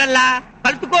పరమరల్లా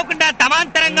కలుసుకోకుండా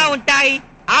సమాంతరంగా ఉంటాయి.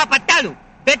 ఆ పట్టాలు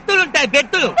బెత్తులుంటాయి.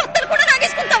 బెత్తులు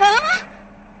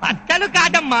పట్టాలు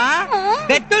కాదమ్మా,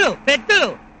 బెత్తులు.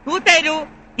 తూతేరు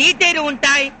తీతేరు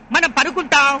ఉంటాయి. మనం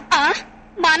పడుకుంటాం.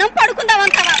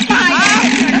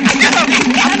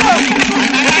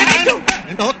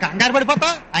 ఏంటో కంగారు పడిపోతా.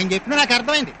 ఆయన చెప్పిన నాకు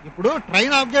అర్థమైంది. ఇప్పుడు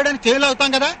ట్రైన్ ఆఫ్ చేయడానికి చైన్లు అవుతాం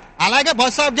కదా, అలాగే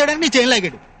బస్సు ఆఫ్ చేయడానికి నీ చైన్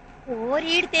లాగాడు.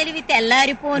 ఓరీడు తెలివి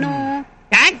తెల్లారిపోను.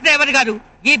 థ్యాంక్స్ డ్రైవర్ గారు,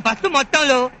 ఈ బస్సు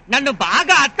మొత్తంలో నన్ను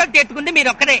బాగా అర్థం చేసుకుంది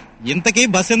మీరొక్కడే. ఇంతకీ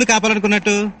బస్సు ఎందుకు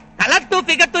ఆపాలనుకున్నట్టు? కలర్తూ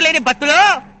ఫిగర్తూ లేని బస్సులో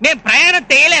మేం ప్రయాణం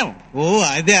చేయలేము. ఓ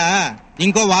అదే,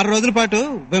 ఇంకో 6 రోజుల పాటు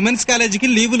విమెన్స్ కాలేజీకి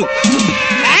లీవులు.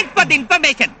 Thanks for the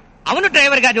information. అవును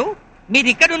డ్రైవర్ గారు, మీరు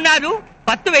ఇక్కడ ఉన్నారు,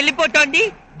 బస్సు వెళ్లిపోతోంది,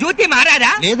 డ్యూటీ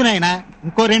మారారా? లేదు నాయన,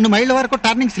 ఇంకో 2 మైళ్ళ వరకు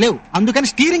టర్నింగ్స్ లేవు, అందుకని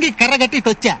స్టీరింగ్ కర్ర కట్టి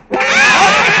వచ్చా.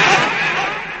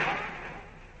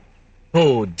 ఓ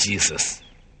జీసస్,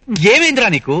 ఏమైందిరా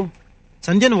నీకు?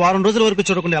 సంధ్యను 1 రోజుల వరకు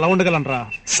చూడకుండా ఎలా ఉండగలనరా?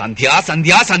 సంధ్య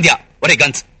ఒరే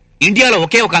గన్స్, ఇండియాలో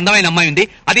ఒకే ఒక అందమైన అమ్మాయి ఉంది,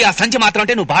 అది ఆ సంధ్య మాత్రం.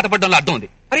 అంటే నువ్వు బాధపడడంలో అర్థం ఉంది.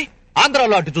 అరే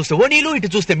ఆంధ్రాలో అటు చూస్తే ఓణీలు, ఇటు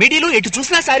చూస్తే మిడీలు, ఎటు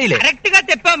చూసినా సారీలే. కరెక్ట్ గా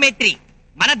చెప్పావు మేత్రి.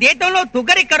 మన దేశంలో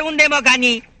తుగరి కరువు ఉందేమో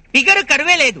గాని ఫిగరు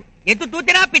కరువే లేదు. ఎటు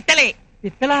తూతినా పిత్తలే.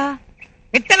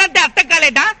 పిత్తలంటే అర్థం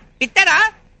కాలేదా? పిత్తరా,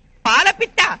 పాల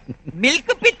పిత్త,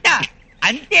 మిల్క్ పిత్త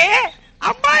అంటే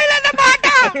అమ్మాయిలన్నమాట.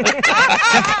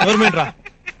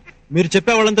 మీరు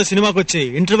చెప్పే వాళ్ళంతా సినిమాకి వచ్చి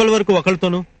ఇంటర్వెల్ వరకు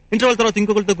ఒకరితోనూ, ఇంటర్వెల్ తర్వాత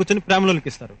ఇంకొకరితో కూర్చొని ప్రేమలోకి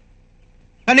ఇస్తారు.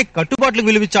 కానీ కట్టుబాట్లకు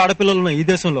విలువిచ్చే ఆడపిల్లలను ఈ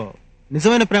దేశంలో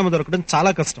నిజమైన ప్రేమ దొరకడం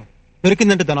చాలా కష్టం.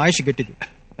 దొరికిందంటే దాని ఆయుష్ గట్టిది.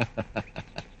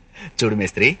 చూడు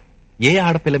మేస్త్రి, ఏ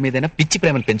ఆడపిల్ల మీదైనా పిచ్చి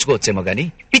ప్రేమను పెంచుకోవచ్చేమో గానీ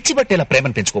పిచ్చి బట్టేలా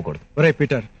ప్రేమను పెంచుకోకూడదు. ఒరే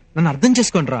పీటర్, నన్ను అర్థం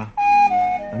చేసుకోండి రా.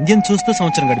 సంధ్యను చూస్తూ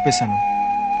సంవత్సరం గడిపేశాను.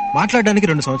 మాట్లాడడానికి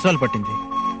 2 సంవత్సరాలు పట్టింది.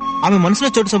 ఆమె మనసులో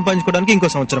చోటు సంపాదించుకోవడానికి ఇంకో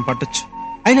సంవత్సరం పట్టొచ్చు.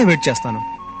 అయినా వెయిట్ చేస్తాను.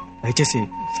 దయచేసి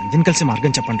సంధ్యను కలిసి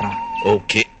మార్గం చెప్పండి రా.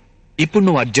 ఓకే, ఇప్పుడు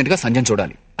నువ్వు అర్జెంట్ గా సంధ్యను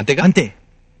చూడాలి, అంతేగా? అంతే.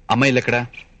 అమ్మాయిలు ఎక్కడా?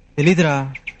 తెలీదురా.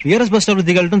 పిఆర్ఎస్ బస్ స్టాప్ లో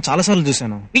దిగలటం చాలా సార్లు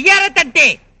చూశాను. పిఆర్ఎస్ అంటే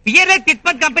పిఆర్ఎస్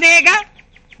తిప్పన్ కంపెనీగా.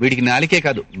 వీడికి నాలికే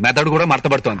కాదు, మెదడు కూడా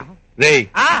మడతబడుతోంది. రే,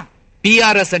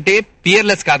 పిఆర్ఎస్ అంటే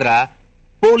పియర్లెస్ కాదురా,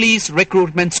 పోలీస్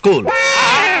రిక్రూట్మెంట్ స్కూల్.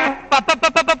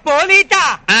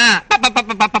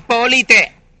 పోలీతే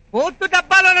పోతు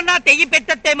డబ్బాలోనన్నా తెయ్యి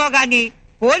పెట్టేమో గాని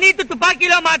పోలీసు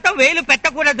తుపాకీలో మాత్రం వేలు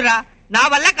పెట్టకూడదురా. నా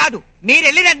వల్ల కాదు,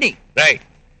 మీరెళ్ళిరండి. రైట్,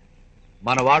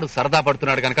 మన వాడు సరదా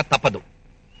పడుతున్నాడు కనుక తప్పదు.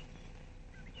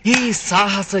 ఈ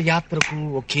సాహస యాత్రకు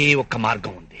ఒకే ఒక్క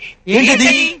మార్గం ఉంది.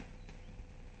 ఏంటది?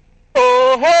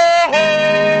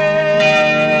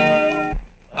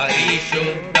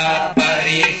 పరిశుద్ధ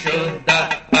పరిశుద్ధ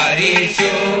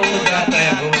పరిశుద్ధ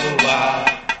ప్రభువా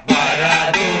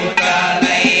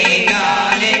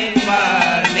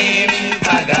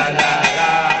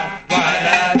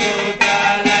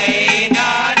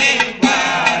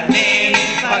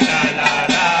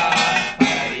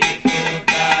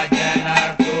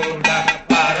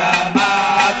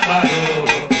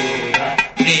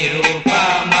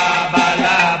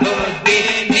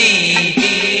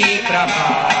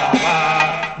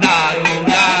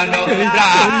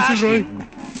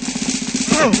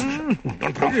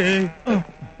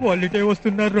వాళ్ళిటే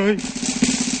వస్తున్నారు రోయ్.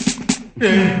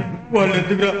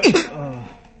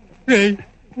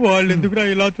 వాళ్ళెందుకురా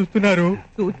ఇలా చూస్తున్నారు?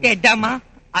 చూసేద్దామా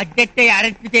అడ్డెట్టే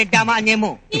అరెస్ట్ చేద్దామా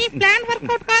అనేమో. ఈ ప్లాన్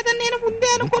వర్కౌట్ కాదని నేను ముందే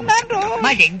అనుకున్నాను.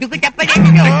 మరి ఎందుకు చెప్పలేదు?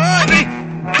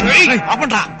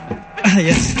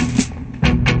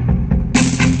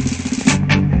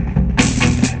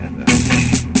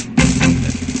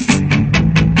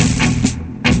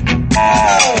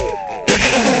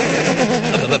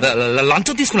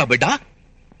 లంచం తీసుకున్నా బిడ్డ?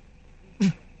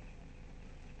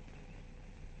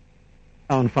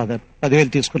 అవును ఫాదర్, 10,000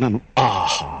 తీసుకున్నాను.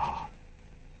 ఆహా,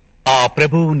 ఆ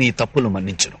ప్రభువు నీ తప్పులు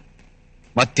మన్నించును.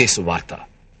 మత్తేసు వార్త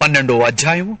 12వ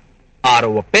అధ్యాయం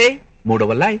 6వ పే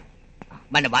 3వ లై.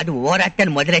 మన వాడు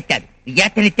ఓరాటను మొదలెట్టారు.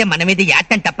 యాతనిస్తే మన మీద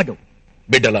యాతన తప్పదు.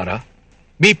 బిడ్డలారా,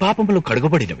 మీ పాపములు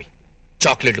కడుగబడినవి.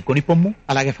 చాక్లెట్లు కొనిపొమ్ము.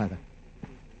 అలాగే ఫాదర్.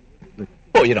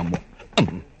 పోయిరమ్ము.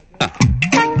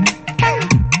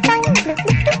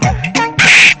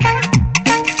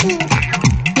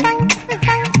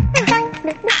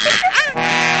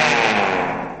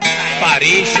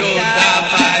 పరిశుద్ధ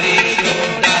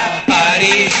పరిశుద్ధ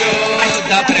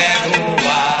పరిశుద్ధ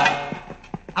ప్రభువా.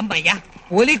 అమ్మయ్యా,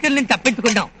 పోలీసుల్ని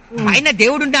తప్పించుకున్నాం. ఆయన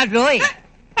దేవుడున్నాడు రోయ్.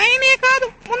 ఆయనే కాదు,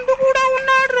 ముందు కూడా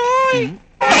ఉన్నాడు రోయ్.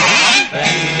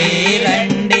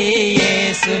 రండి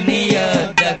యేసుని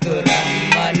యొద్దకు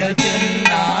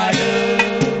రమ్మనుచున్నాడు.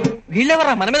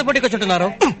 వీళ్ళెవరా మన మీద పోటీకొచ్చుంటున్నారు?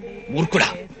 మూర్ఖుడా,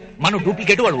 మన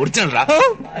డూప్లికేట్ వాడు ఒరిజినల్ రా.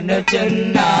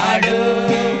 అనుచున్నాడు.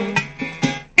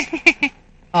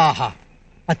 ఆహా,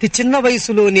 అతి చిన్న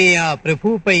వయసులోనే ఆ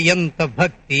ప్రభువుపై ఎంత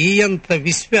భక్తి, ఎంత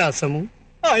విశ్వాసము.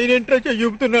 ఆయనేంట్రా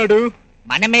చెయ్యుపుతున్నాడు?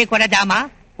 మనమే కొనదామా,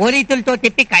 పోలీసులతో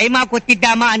చెప్పి కైమా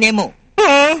కొట్టిద్దామా అనేమో.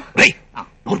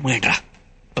 నోర్మోయండ్రా,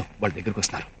 వాళ్ళ దగ్గరకు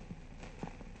వస్తున్నారు.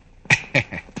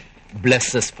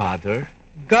 Blesses father.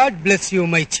 God bless you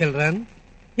my children.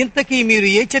 ఇంతకీ మీరు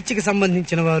ఏ చర్చికి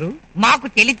సంబంధించిన వారు? మాకు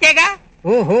తెలితేగా.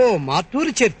 ఓహో,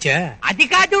 మాటూరు చర్చ. అది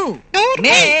కాదు.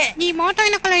 ఈ మాట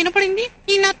ఆయన కల వినపడింది.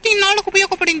 ఈ నత్తి నాళ్ళకు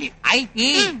ఉపయోగపడింది. అయితే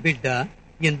బిడ్డ,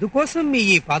 ఎందుకోసం మీ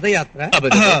ఈ పాదయాత్ర?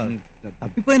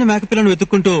 తప్పిపోయిన మేకపిల్లను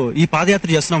వెతుక్కుంటూ ఈ పాదయాత్ర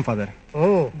చేస్తున్నాం father. Oh,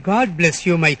 God bless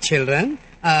you my children.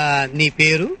 నీ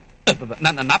పేరు?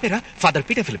 నా పేరా father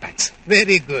Peter Philippines.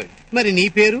 Very good. మరి నీ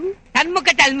పేరు? తన్ముఖ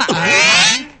తల్మ.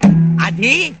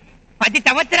 అది 10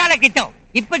 సంవత్సరాల క్రితం.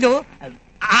 ఇప్పుడు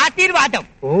ఆశీర్వాదం.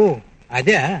 ఓ,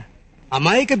 అదే.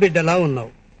 అమాయక బిడ్డలా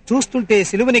ఉన్నావు. చూస్తుంటే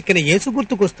సిలువనెక్కిన యేసు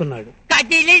గుర్తుకొస్తున్నాడు.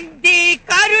 కదిలింది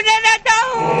కరుణరథం,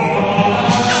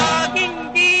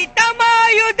 సాగింది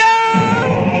తమాయుధం,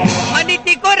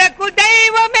 మనిషి కొరకు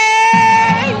దైవమే.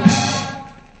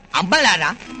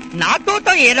 అమ్మలారా, నా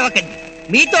తోటం ఏడవకండి,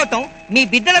 మీ తోటం మీ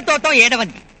బిడ్డల తోటం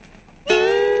ఏడవండి.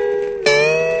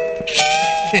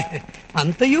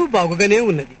 అంతయూ బాగుగానే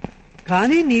ఉన్నది,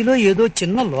 కానీ నీలో ఏదో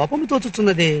చిన్న లోపము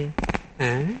తోచుతున్నదే.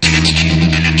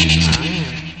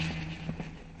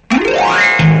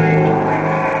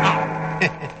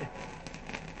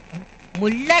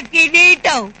 ముళ్ళ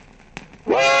కిరీటం.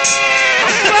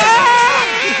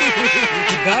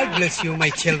 God bless you my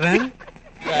children.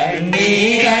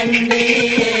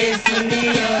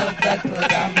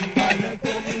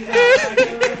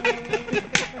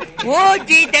 Oh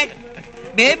Jesus,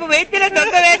 మేము వేసిన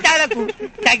దొంగ వేషాలకు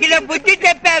తగిన బుద్ధి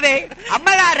చెప్పావే.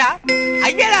 అమ్మలారా,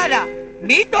 అయ్యలారా,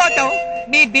 మీ తోటం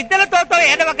మీ బిడ్డల తోటం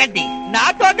ఏడవకండి, నా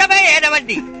తోటమే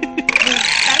ఏడవండి.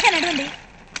 నడవండి.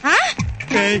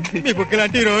 మీ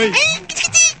బుక్కలాంటి రోయ్.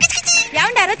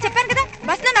 ఏమంటారో చెప్పాను కదా,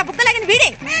 బస్ లో నా బుక్క లాగిన వీడే.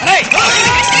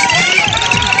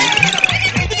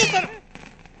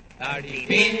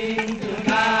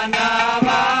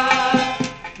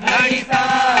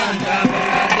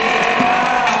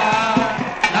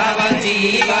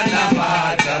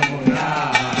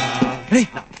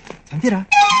 సంధ్యరా,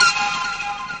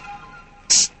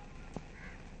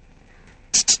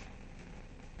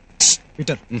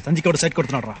 పీటర్, సంధ్యకి కూడా సైట్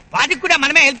కొడుతున్నాడు రా. వాడికి కూడా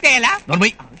మనమే హెల్ప్ చేయాలా?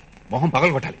 నోర్మై, మొహం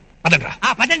పగలు కొట్టాలి. పదండ్రా.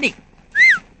 పదండి.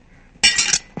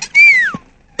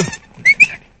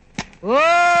 ఓ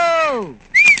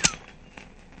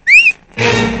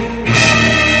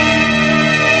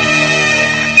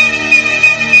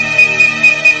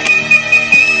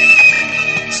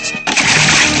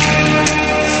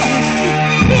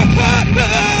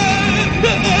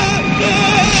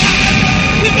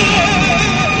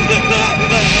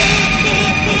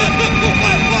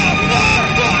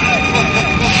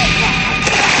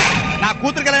నా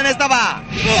కూతురికి ఎలా నేస్తావా?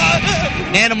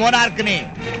 నేను మోనార్క్ని,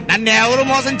 నన్ను ఎవరు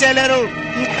మోసం చేయలేరు.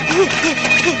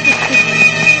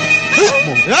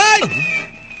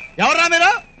 ఎవరా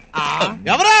మీరు?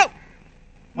 ఎవరు?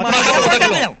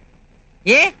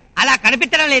 ఏ అలా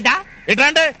కనిపించడం లేదా?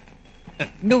 ఎట్లంటే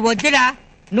నువ్వు వద్దురా,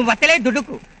 నువ్వు అసలే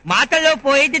దుడ్డుకు మాటల్లో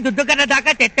పోయేది దుడ్డు కన్నా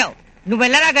దాకా తెచ్చావు. నువ్వు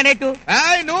వెళ్ళరా గణేటు.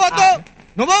 నువ్వు వద్దు,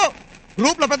 నువ్వు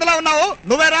గ్రూప్ లో పెద్దలా ఉన్నావు,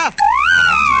 నువ్వేరా.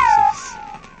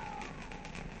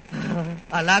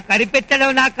 అలా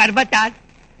కనిపెట్టడం నా కర్మట.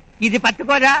 ఇది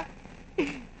పట్టుకోరా.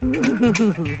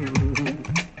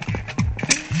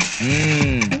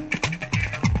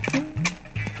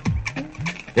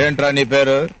 ఏంట్రా నీ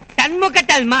పేరు? తన్ముఖ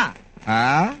తల్మా.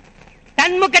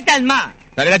 తన్ముఖ తల్మా.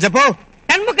 సరిగా చెప్పు.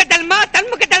 తన్ముఖ తల్మా,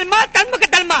 తన్ముఖ తల్మా, తన్ముఖ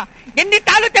తల్మా. ఎన్ని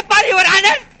తాళ్ళు చెప్పాలి యువర్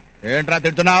ఆనర్? ఏంట్రా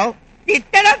తిడుతున్నావు?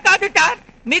 తిట్టడం కాదు సార్,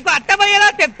 మీకు అర్థమయ్యేలా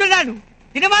చెప్తున్నాను.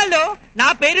 సినిమాల్లో నా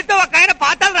పేరుతో ఒక ఆయన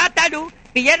పాటలు రాస్తాడు.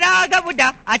 పియరాగవుడ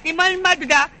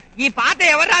అతిమల్మదుడ. ఈ పాట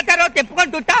ఎవరు రాస్తారో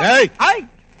చెప్పుకుంటుంటా.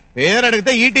 పేరు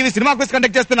అడిగితే ఈటీవీ సినిమా క్విజ్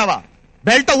కండక్ట్ చేస్తున్నావా?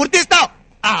 బెల్ట్ తో ఉరితీస్తావు.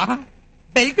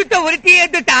 బెల్ట్ తో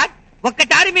ఉరితీయద్దు సార్.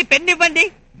 ఒక్కసారి మీ పెన్ను ఇవ్వండి.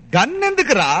 గన్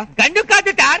ఎందుకురా? గన్ను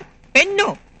కాదు సార్, పెన్ను.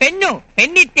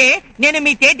 పెన్నిస్తే నేను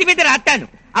మీ చేతి మీద రాస్తాను.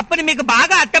 అప్పుడు మీకు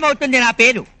బాగా అర్థమవుతుంది నా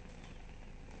పేరు.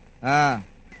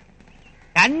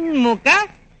 తన్ముఖ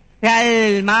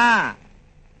తల్మా.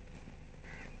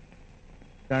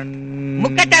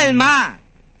 ముక్కతల్మా.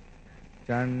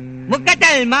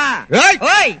 ముక్కతల్మా.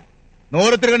 ఓయ్,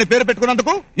 నోరు తిరగని పేరు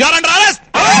పెట్టుకున్నందుకు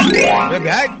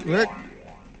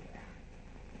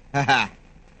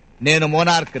నేను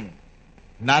మోనార్క్ని,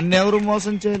 నన్నెవరు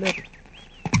మోసం చేయలేరు.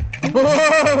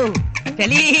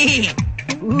 చలి.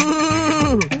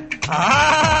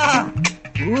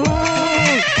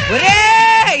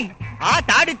 ఆ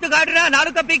తాడిత్తుగాడురా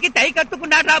నాలుక పీకి తై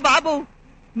కట్టుకున్నాడ్రా బాబు.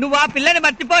 నువ్వు ఆ పిల్లని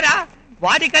మర్చిపోరా.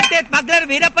 వాడికంటే స్మగ్లర్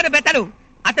వీరప్పని బెతరు.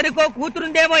 అతనికో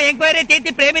కూతురుందేమో ఎంక్వైరీ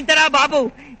చేసి ప్రేమించరా బాబు.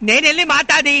 నేనెళ్ళి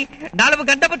మాట్లాడి 4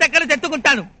 గంటపు చక్కలు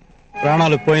తెచ్చుకుంటాను.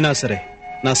 ప్రాణాలు పోయినా సరే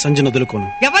నా సంజయ్ వదులుకోను.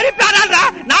 ఎవరి ప్రాణాలు రా?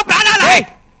 నా ప్రాణాలు.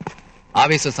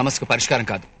 ఆవేశ సమస్యకు పరిష్కారం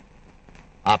కాదు.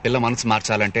 ఆ పిల్ల మనసు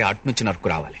మార్చాలంటే అట్నుంచి నరుకు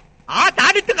రావాలి. ఆ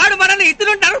తాడిత్తుగాడు మనల్ని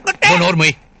ఇతను నరుకుంటే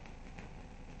నోర్మోయ్.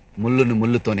 ముళ్ళును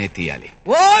ముళ్ళుతోనే తీయాలి.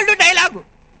 Old dialogue.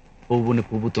 పువ్వును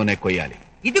పువ్వుతోనే కొయ్యాలి.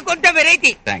 ఇది కొంచెం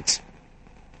వెరైటీ. థ్యాంక్స్.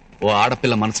 ఓ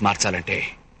ఆడపిల్ల మనసు మార్చాలంటే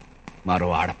మరో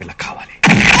ఆడపిల్ల కావాలి.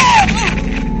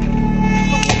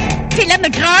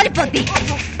 ఫిలమెంట్ రాలిపోద్ది.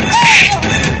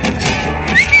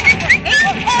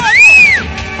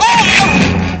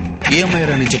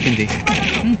 ఏమయ్యారా నేను చెప్పింది?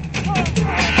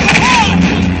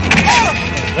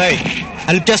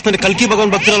 హెల్ప్ చేస్తాను కల్కి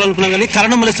భగవాన్ భక్తులు అనుకున్నాం కానీ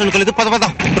కరణం మలేసి అనుకోలేదు. పద పద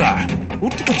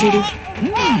పూర్తిగా చూడు.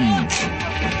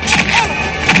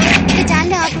 ఇది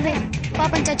చాలే, ఆపువే.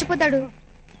 పాపం చచ్చిపోతాడు.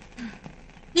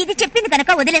 ఇది చెప్పింది కనుక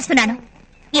వదిలేస్తున్నాను.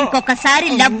 ఇంకొకసారి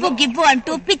లవ్వు గివ్వు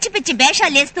అంటూ పిచ్చి పిచ్చి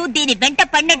వేషాలు వేస్తూ దీని వెంట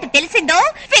పడినట్టు తెలిసిందో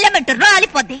ఫిలమెంట్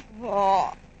రాలిపోద్ది.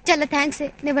 చాలా థ్యాంక్స్,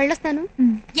 నేను వెళ్ళొస్తాను.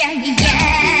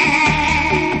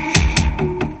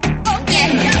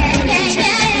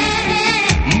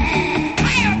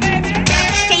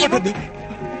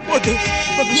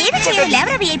 ఏమి చేయవు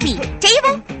లేవరా విఐపి.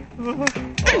 చెయ్యవు.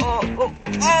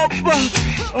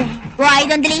 ఓ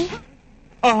 500.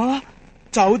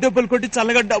 చావు దెబ్బలు కొట్టి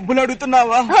చల్లగా డబ్బులు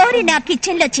అడుగుతున్నావా? ఓరి నా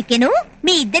కిచెన్ లో చికెను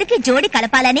మీ ఇద్దరికి జోడి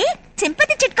కలపాలని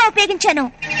సింపతి చిట్కా ఉపయోగించాను.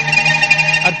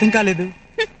 అర్థం కాలేదు.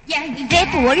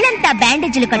 రేపు ఒళ్ళంతా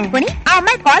బ్యాండేజీలు కట్టుకుని ఆ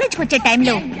అమ్మాయి కాలేజ్ కు వచ్చే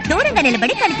టైంలో దూరంగా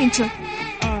నిలబడి కనిపించు.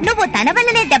 నువ్వు తన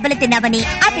వల్లనే దెబ్బలు తిన్నావని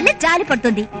ఆ పిల్ల జాలి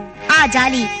పడుతుంది. ఆ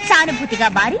జాలి సానుభూతిగా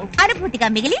మారి అనుభూతిగా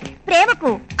మిగిలి ప్రేమకు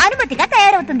అనుమతిగా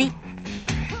తయారవుతుంది.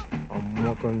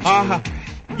 ఆహా,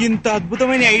 ఇంత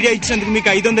అద్భుతమైన ఐడియా ఇచ్చినందుకు మీకు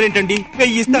 500 ఏంటండి?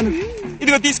 1000 ఇస్తాను.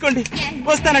 ఇదిగో తీసుకోండి.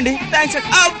 వస్తానండి. థ్యాంక్స్.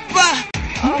 అబ్బా,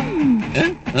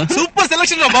 సూపర్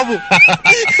సెలక్షన్ రా బాబు.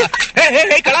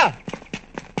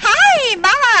 హాయ్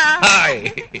మావా.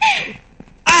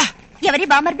 ఎవరి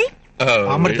బామర్ది?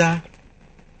 బామర్దా?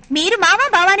 మీరు మావా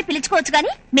బావా అని పిలుచుకోవచ్చు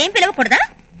గాని మేం పిలవకూడదా?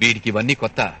 వీడికి ఇవన్నీ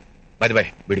కొత్త. బై బై,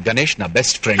 వీడు గణేష్ నా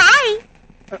బెస్ట్ ఫ్రెండ్. హాయ్.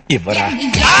 ఇవ్వరా?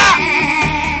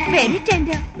 Very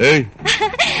tender.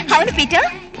 అవును పీటర్,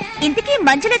 ఇంతకీ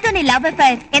మంజులతో నీ లవ్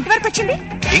అఫైర్ ఎంతవరకు వచ్చింది?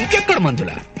 ఇంకెక్కడ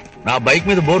మంజుల? నా బైక్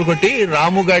మీద బోర్ కొట్టి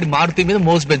రాము గాడి మారుతి మీద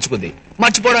మోసు పెంచుకుంది.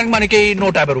 మర్చిపోవడానికి మనకి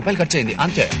 150 రూపాయలు ఖర్చు అయింది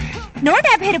అంతే.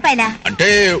 150 రూపాయలా? అంటే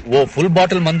ఓ ఫుల్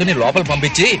బాటిల్ మందుని లోపల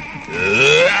పంపించి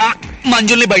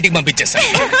మంజుల్ని బయటికి పంపించేస్తాను.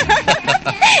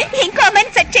 ఇంకో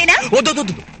అమ్మాయిని సెట్ చేయనా? వద్దు,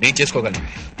 నేను చేసుకోగలను.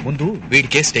 ముందు వీడి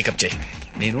కేసు టేకప్ చేయి.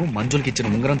 నేను మంజులకి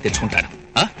ఇచ్చిన ఉంగరం తెచ్చుకుంటాను.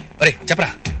 అరే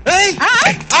చెప్పరా?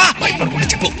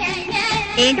 చెప్పు.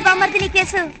 ఏంటి బామర్ది నీ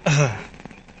కేసు?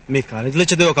 మీ కాలేజీలో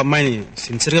చదివే ఒక అమ్మాయిని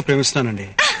సిన్సియర్ గా ప్రేమిస్తున్నానండి.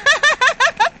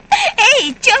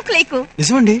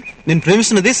 నిజమండి, నేను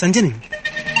ప్రేమిస్తున్నది సంజని.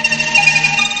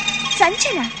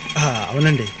 సంజన?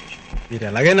 అవునండి. మీరు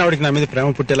ఎలాగైనా ఆవిడకి నా మీద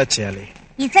ప్రేమ పుట్టేలా చేయాలి.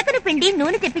 ఇసకను పిండి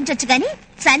నూనె తెప్పించొచ్చు గాని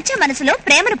సంచ మనసులో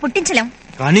ప్రేమను పుట్టించలేం.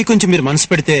 కానీ కొంచెం మీరు మనసు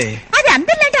పెడితే. అది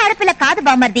అందరిలాంటి ఆడపిల్ల కాదు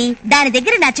బామర్ది. దాని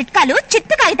దగ్గర నా చిట్కాలు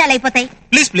చిత్తు కాగితాలైపోతాయి.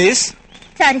 ప్లీజ్.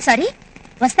 సారీ సారీ,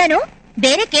 వస్తాను.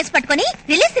 వేరే కేసు పట్టుకుని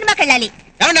రిలీజ్ సినిమాకి వెళ్ళాలి.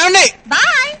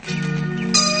 బాయ్.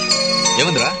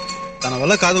 ఏముందిరా? తన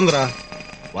వల్ల కాదుందిరా.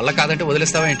 వల్ల కాదంటే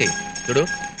వదిలేస్తావా ఏంటి? చూడు,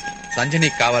 సంజయ్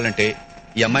నీకు కావాలంటే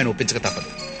ఈ అమ్మాయిని ఒప్పించక తప్పదు.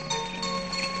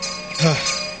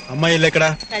 అమ్మాయి ఇల్లు ఎక్కడ?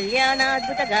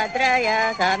 కళ్యాణాద్భుత గాత్రాయ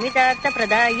కామితార్థ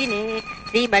ప్రదాయినే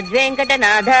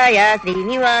శ్రీమద్వేంకటనాథాయ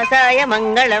శ్రీనివాసాయ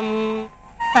మంగళం.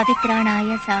 పవిత్రాణాయ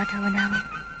సాధూనాం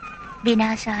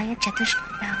వినాశాయ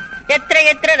చతుష్కృతాం ఎత్ర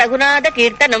ఎత్ర రఘునాథ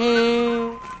కీర్తనం.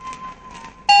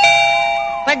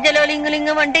 మధ్యలో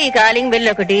లింగులింగం అంటే ఈ కాలింగ్ బెల్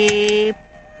ఒకటి.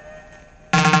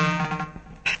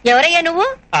 ఎవరయ్యా నువ్వు?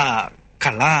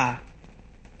 కళ.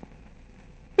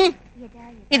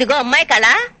 ఇదిగో అమ్మాయి కళ,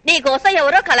 నీకోసం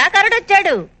ఎవరో కళాకారుడు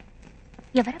వచ్చాడు.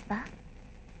 ఎవరబ్బా?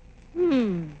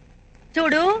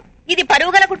 చూడు, ఇది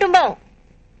పరువుగల కుటుంబం.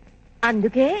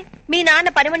 అందుకే మీ నాన్న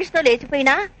పని మనిషితో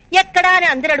లేచిపోయినా ఎక్కడా అని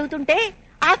అందరు అడుగుతుంటే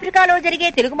ఆఫ్రికాలో జరిగే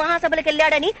తెలుగు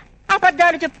మహాసభలకెళ్ళాడని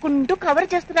అబద్ధాలు చెప్పుకుంటూ కవర్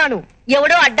చేస్తున్నాను.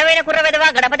 ఎవడో అడ్డమైన కుర్రవెదవా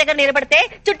గడప దగ్గర నిలబడితే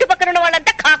చుట్టుపక్కల ఉన్న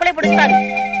వాళ్ళంతా కాకులే పుడుస్తారు.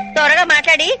 త్వరగా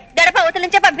మాట్లాడి గడప అవతల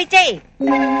నుంచే పంపించేయి.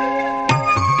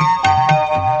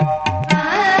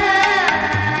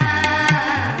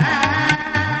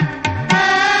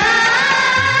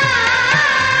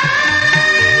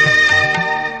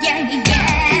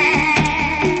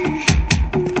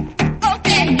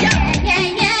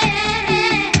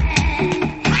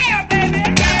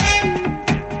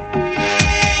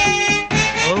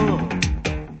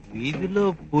 వీధిలో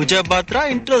పూజా పాత్ర,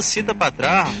 ఇంట్లో సీత పాత్ర.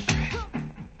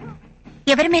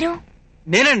 ఎవరు మీరు?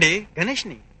 నేనండి, గణేష్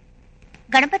ని.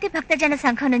 గణపతి భక్తజన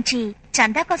సంఘం నుంచి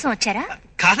చందా కోసం వచ్చారా?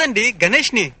 కాదండి,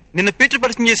 గణేష్ ని. నిన్న పీటర్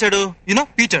పరిచయం చేశాడు. You know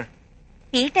Peter.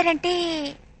 పీటర్ అంటే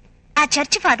ఆ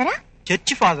చర్చి ఫాదరా?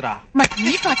 చర్చి ఫాదరా? మరి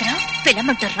నీ ఫాదరా?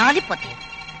 పిల్లమంటూ రాలిపోతే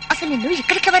అసలు నిన్ను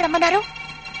ఇక్కడికి ఎవరు రమ్మన్నారు?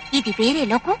 ఇది వేరే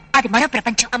లోకం, అది మరో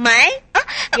ప్రపంచం. అమ్మాయి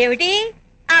ఏమిటి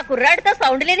ఆ కుర్రాడితో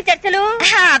సౌండ్ లేని చర్చలు?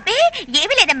 అబ్బే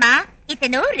ఏమి లేదమ్మా,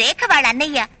 ఇతను రేఖ వాళ్ళ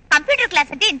అన్నయ్య. కంప్యూటర్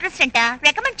క్లాస్ అంటే ఇంట్రెస్ట్ అంట,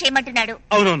 రికమెండ్ చేయమంటున్నాడు.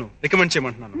 అవునవును, రికమెండ్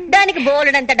చేయమంటున్నాను. దానికి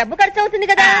బోలెడంత డబ్బు ఖర్చు అవుతుంది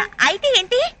కదా. అయితే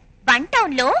ఏంటి, వన్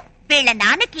టౌన్ లో వీళ్ళ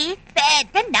నాన్నకి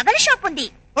పెద్ద నగల షాప్ ఉంది.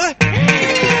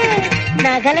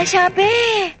 నగల షాపే?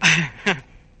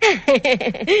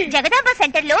 జగదాంబ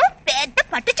సెంటర్ లో పెద్ద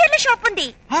పట్టుచీరల షాప్ ఉంది.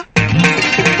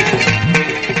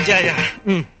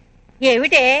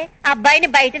 ఏమిటే అబ్బాయిని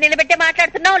బయట నిలబెట్టే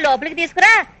మాట్లాడుతున్నావు? లోపలికి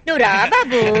తీసుకురా. నువ్వు రా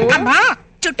బాబు. అమ్మా,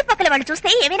 చుట్టుపక్కల వాళ్ళు చూస్తే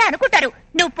ఏమైనా అనుకుంటారు,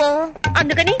 నువ్వు పో.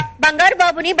 అందుకని బంగారు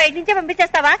బాబుని బయట నుంచే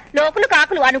పంపించేస్తావా? లోకులు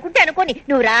కాకులు అనుకుంటే అనుకోని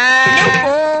నువ్వు రా.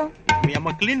 మీ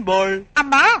అమ్మ క్లీన్ బాల్.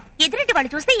 అమ్మా, ఎదురింటి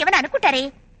వాళ్ళు చూస్తే ఏమైనా అనుకుంటారే,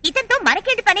 ఇతనితో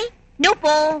మనకేంటి పని, నువ్వు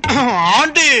పో.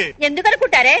 ఎందుకు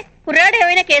అనుకుంటారే? కుర్రాడు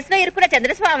ఏమైనా కేసులో ఇరుక్కున్న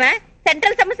చంద్రస్వామి,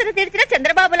 సెంట్రల్ సమస్యలు తీర్చిన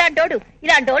చంద్రబాబు లాంటోడు.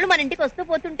 ఇలాంటోళ్ళు మన ఇంటికి వస్తూ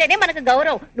పోతుంటేనే మనకు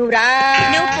గౌరవం. నువ్వురా,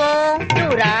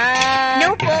 నువ్వురా,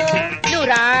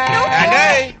 నువ్వురా.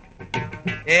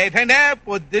 ఏంటంటే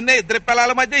పొద్దున్నే ఇద్దరు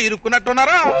పిల్లల మధ్య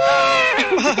ఇరుక్కున్నట్టున్నారా?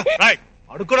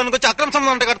 అడుక్కోడానికి వచ్చి అక్రమ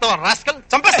సంబంధం కడతావా? రాస్కల్,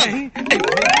 చంపేస్తాను.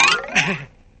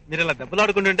 మీరు ఇలా దెబ్బలు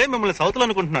ఆడుకుంటుంటే మిమ్మల్ని సౌతులు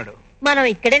అనుకుంటున్నాడు. మనం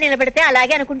ఇక్కడే నిలబెడితే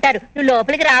అలాగే అనుకుంటారు. నువ్వు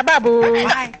లోపలికి రా బాబు.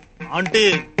 ఆంటీ,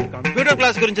 కంప్యూటర్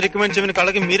క్లాస్ గురించి రికమెండ్ చేయమని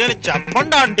కళ్ళకి మీరేని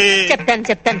చెప్పండి ఆంటీ.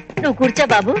 చెప్తాను. నువ్వు కూర్చో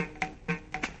బాబు.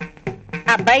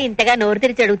 అబ్బాయి ఇంతగా నోరు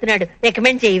తెరిచి అడుగుతున్నాడు,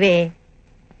 రికమెండ్ చేయవే.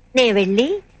 నే వెళ్ళి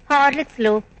హార్లిక్స్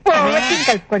లో ఓవర్టీన్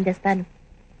కలుపుకొని తెస్తాను.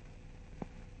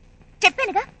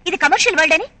 చెప్పానుగా ఇది కమర్షియల్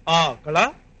వరల్డ్ అని. కళా,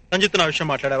 సంజిత్ నా విషయం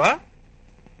మాట్లాడావా?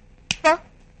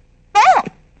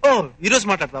 ఓ, ఈ రోజు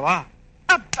మాట్లాడతావా?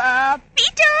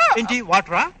 ఏంటి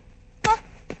వాటరా?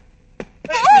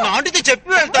 నేను ఆంటీతో చెప్పి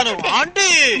వెళ్తాను. ఆంటీ,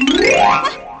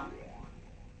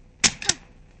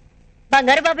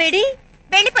 బంగారు బాబేడి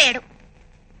వెళ్ళిపోయాడు.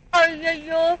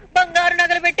 అయ్యయ్యో, బంగారు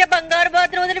నగలు పెట్టే బంగారు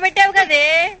బాతులు వదిలిపెట్టావు కదే.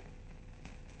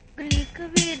 గ్రీకు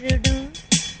వీరుడు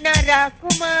నా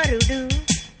రాకుమారుడు,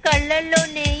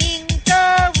 కళ్ళల్లోనే ఇంకా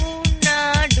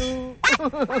ఉన్నాడు.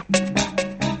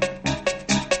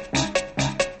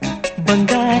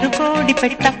 బంగారు కోడి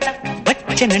పెట్ట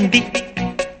వచ్చనండి,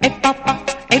 ఏ పాప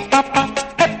ఏ పాప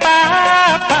ఏ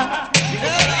పాప.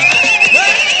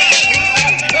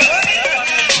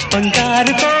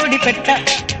 బంగారు కోడి పెట్ట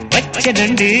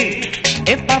వచ్చనండి,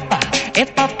 ఏ పాప ఏ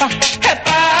పాప ఏ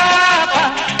పాప.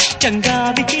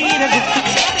 చంగావి చీర గుర్తు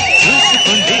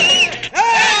చూసుకోండి.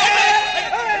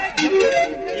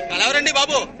 కలవరండి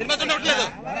బాబు, సినిమా చూడట్లేదు.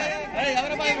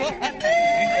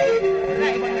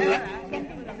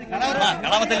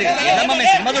 కళావతల్లి,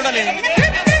 సినిమా చూడాలి.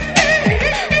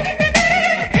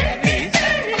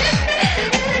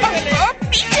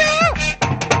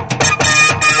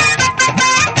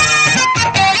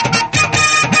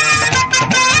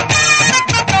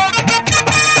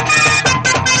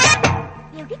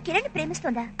 కిరణ్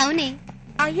ప్రేమిస్తుందా? అవునే.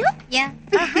 Are you? Yeah.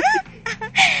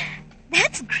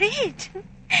 That's great.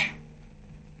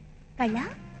 Kala,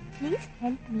 please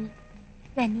help me.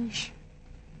 Ganesh.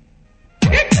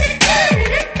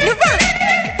 Nuva!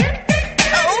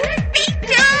 Oh,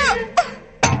 Peter!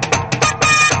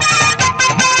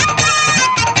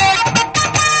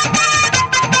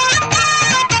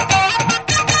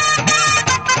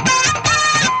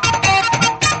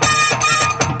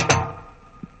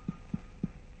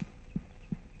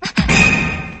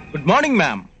 Good morning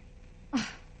ma'am.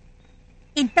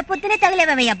 ఇంత పొద్దునే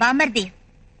తగలేవయ్యా బామర్ది.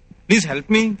 Please help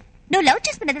me. నువ్వు లవ్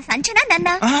చేస్తున్నది సంజనా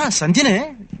నన్నా? సంజనే.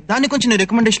 దాన్ని కొంచెం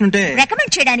రికమెండేషన్ ఉంటే.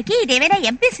 రికమెండ్ చేయడానికి ఇదేమైనా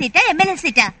ఎంపీ సీటా ఎమ్మెల్యే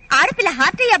సీటా? ఆడపిల్ల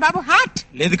హార్ట్ అయ్యా బాబు, హార్ట్.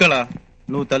 లేదు కళ,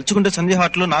 నువ్వు తలుచుకుంటే సంధ్య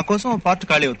హార్ట్ లో నా కోసం పార్ట్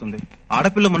ఖాళీ అవుతుంది.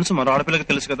 ఆడపిల్ల మనసు మరో ఆడపిల్లకి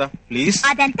తెలుసు కదా, ప్లీజ్.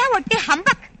 అదంతా ఒట్టి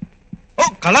హంబక్. ఓ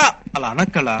కళ, అలా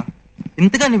అనక్ కళ.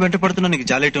 ఇంతగా నీ వెంట పడుతున్నా నీకు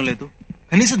జాలేయటం లేదు,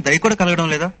 కనీసం దయ కూడా కలగడం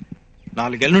లేదా?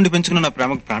 4 ఏళ్ల నుండి పెంచుకున్న నా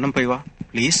ప్రేమకు ప్రాణం పైవా,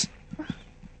 ప్లీజ్.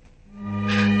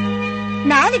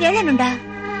 4 ఏళ్ల నుండా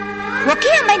ఒకే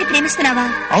అమ్మాయిని ప్రేమిస్తున్నావా?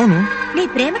 అవును. నీ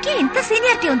ప్రేమకి ఇంత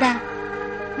సీనియారిటీ ఉందా?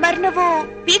 మరి నువ్వు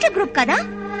పీటర్ గ్రూప్ కదా?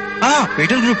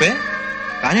 పీటర్ గ్రూపే,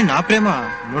 కానీ నా ప్రేమ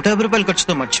 150 రూపాయల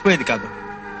ఖర్చుతో మర్చిపోయేది కాదు.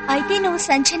 అయితే నువ్వు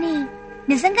సంచని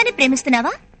నిజంగానే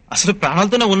ప్రేమిస్తున్నావా? అసలు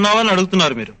ప్రాణాలతోనే ఉన్నావా అని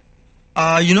అడుగుతున్నారు మీరు.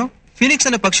 యునో ఫీనిక్స్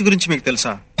అనే పక్షి గురించి మీకు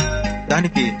తెలుసా?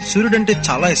 దానికి సూర్యుడంటే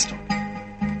చాలా ఇష్టం.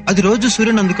 అది రోజు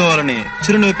సూర్యుని అందుకోవాలని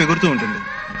సూర్యుని వైపు ఎగురుతూ ఉంటుంది.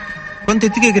 కొంత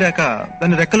ఎత్తుకు ఎగిరాక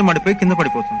దాని రెక్కలు మడిపోయి కింద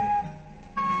పడిపోతుంది.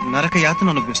 నరక యాతన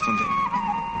అనుభవిస్తుంది.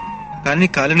 కానీ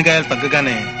కాలిన గాయాలు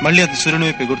తగ్గగానే మళ్ళీ అది సూర్యుని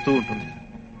వైపు ఎగురుతూ ఉంటుంది.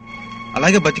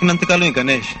 అలాగే బతికినంతకాలం ఈ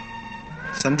గణేష్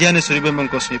సంధ్య అనే సూర్యబింబం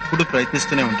కోసం ఎప్పుడూ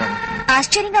ప్రయత్నిస్తూనే ఉంటాడు.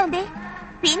 ఆశ్చర్యంగా ఉంది.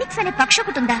 ఫీనిక్స్ అనే పక్షి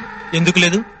ఒకటి ఉందా? ఎందుకు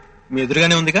లేదు, మీ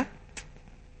ఎదురుగానే ఉందిగా.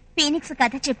 ఫీనిక్స్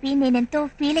కథ చెప్పి నేనెంతో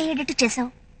ఫీల్ అయ్యేటట్టు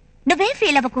చేశావు. నువ్వేం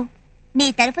ఫీల్ అవ్వకు. నీ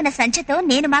తరఫున సంచతో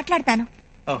నేను మాట్లాడతాను.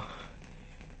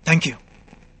 Thank you.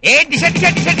 A డిష డిష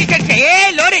డిష డిష డిష A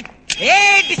load it. A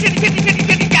డిష డిష డిష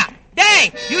డిష డిష day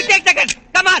you take the gun.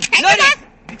 Come on load it.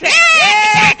 A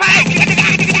fire డిష డిష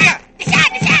డిష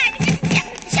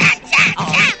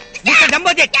Mr.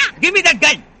 Dumbojet, give me that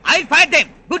gun. I'll fire them.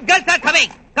 Good girls are coming.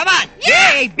 Come on.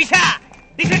 Hey, Bisha.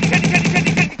 Disha, disha, disha, disha,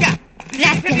 disha, disha.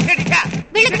 Disha, disha, disha.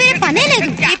 వీళ్ళకి వేరే పనే లేదు.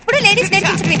 ఎప్పుడు ladies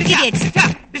నేర్పించిన idiots. Bisha,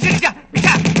 disha, disha,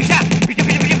 Bisha, Bisha, Bisha,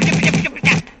 Bisha, Bisha, Bisha, Bisha,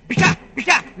 Bisha, Bisha,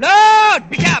 Bisha, load,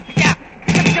 Bisha, Bisha,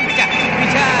 Bisha, Bisha, Bisha,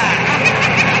 Bisha.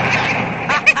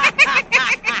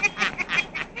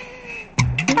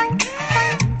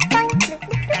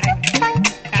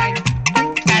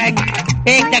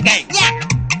 Take the gun. Yeah.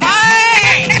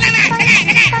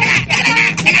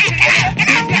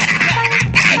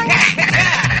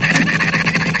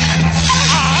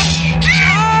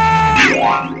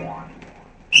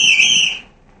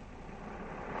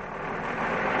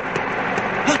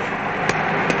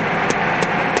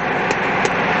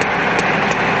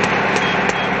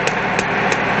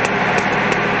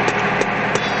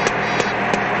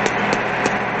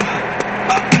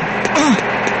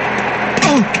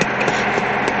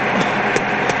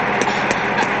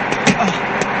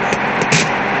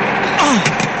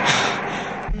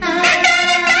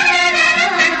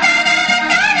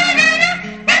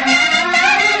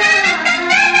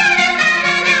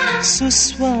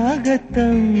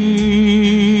 సుస్వాగతం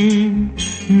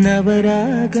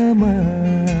నవరాగమా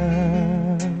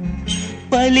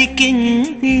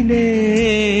పలికిందిలే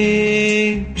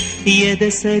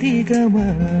యదసరిగమా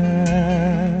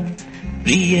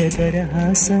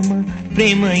ప్రియదరహాసమా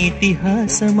ప్రేమ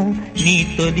ఇతిహాసమా నీ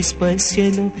తొలి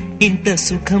స్పర్శలో ఇంత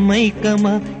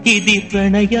సుఖమైకమా ఇది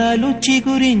ప్రణయాలు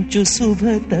చిగురించు శుభ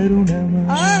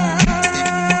తరుణమా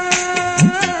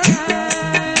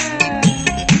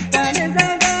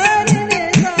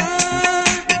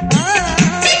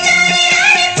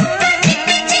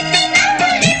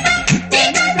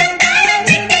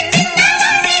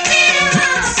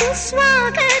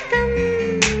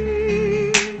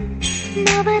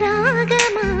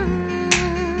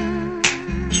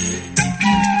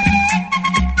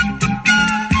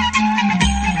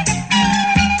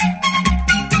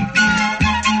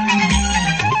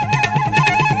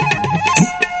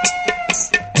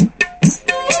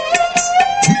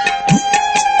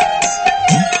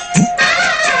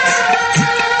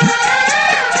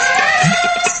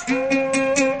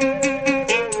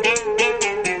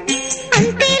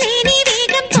అంతేలేని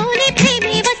వేగంతోనే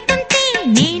ప్రేమే వస్తుంటే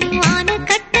నేను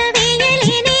ఆనకట్ట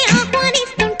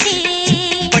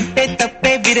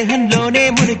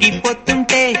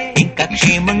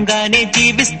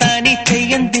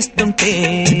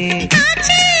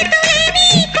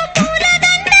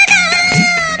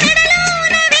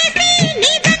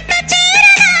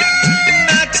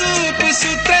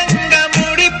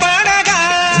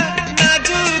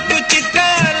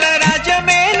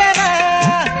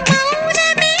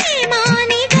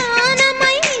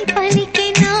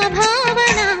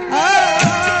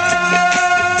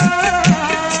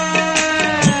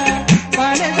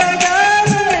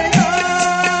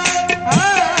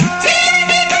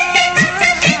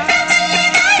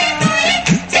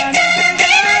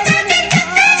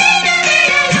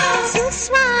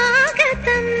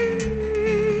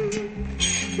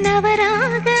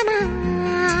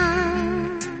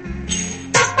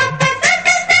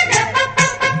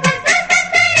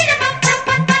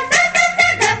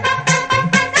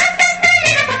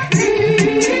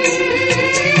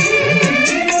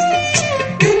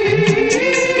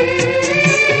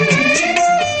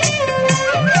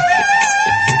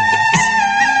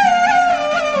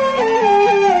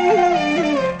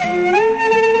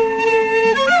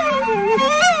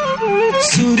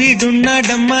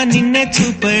ఈడున్నాడమ్మా నిన్నే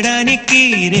చూపడానికి,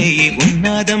 రేయి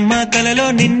ఉన్నాదమ్మా కలలో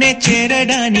నిన్నే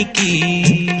చేరడానికి.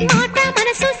 మాట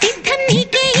మనసు సిద్ధం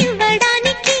నీకే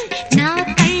ఇవ్వడానికి, నా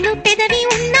కళ్ళు పెదవి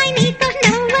ఉన్నాయి నీతో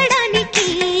నవ్వడానికి.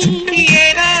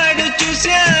 ఏనాడు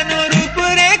చూశాను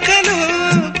రూపురేఖలు,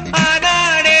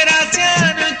 ఆనాడే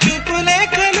రాశాను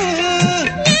చూపులేఖలు.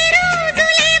 ఏ రోజు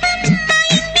లేవమ్మా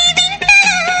ఇన్ని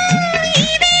వింతలు, ఈ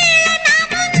వేళ నా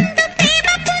ముందు ప్రేమ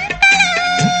పుంతలు.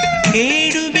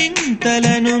 ఏడు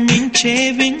వింతలను మించే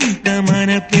వింత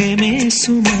మన ప్రేమే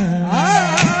సుమా.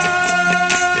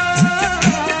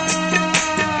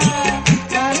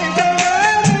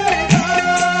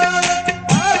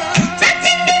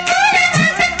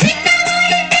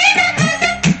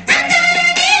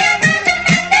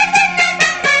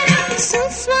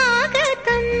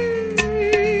 సుస్వాగతం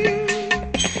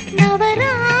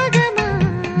నవరాగమా,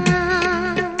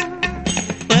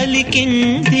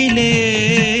 పలికిందిలే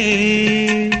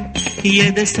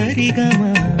ఎద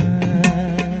సరిగమా.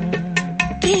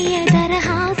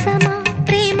 ప్రియదరహాసమా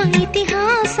ప్రేమ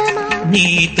ఇతిహాసమా, నీ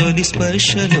తొలి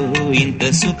స్పర్శలో ఇంత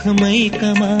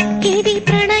సుఖమైకమా. ఇది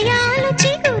ప్రణయాలు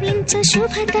చిగురించు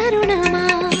శుభ తరుణమా.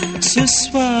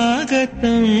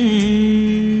 సుస్వాగతం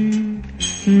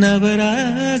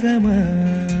నవరాగమా.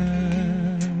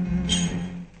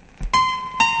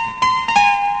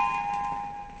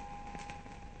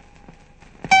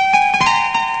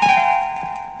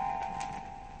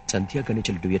 సంధ్య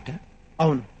గణేశులు డ్యూయట్టా?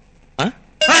 అవును.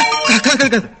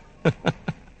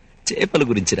 చేపల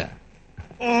గురించిరా.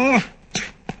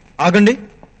 ఆగండి,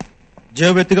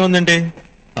 జేబు ఎత్తుగా ఉందండి.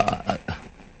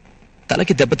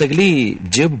 తలకి దెబ్బ తగిలి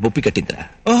జేబు బొప్పి కట్టిందిరా.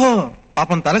 ఓహో,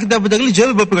 పాపం తలకి దెబ్బ తగిలి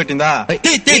జేబు బొప్పి కట్టిందా?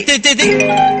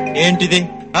 ఏంటిది?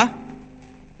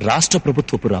 రాష్ట్ర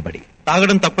ప్రభుత్వపు రాబడి.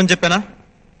 తాగడం తప్పని చెప్పానా?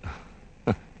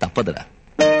 తప్పదురా.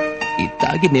 ఈ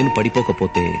తాగి నేను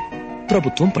పడిపోకపోతే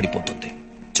ప్రభుత్వం పడిపోతుంది.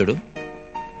 చూడు,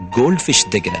 గోల్డ్ ఫిష్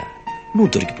దగ్గర నువ్వు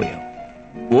దొరికిపోయావు,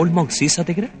 ఓల్డ్ మాంక్ సీసా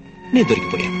దగ్గర నేను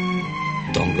దొరికిపోయాను.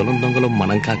 దొంగలం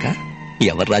మనం కాక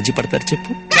ఎవరు రాజీ పడతారు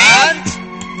చెప్పు?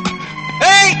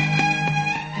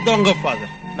 దొంగ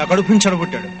ఫాదర్ నా కడుపుని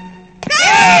చెడగొట్టాడు.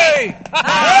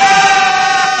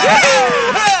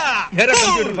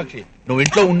 పక్షి, నువ్వు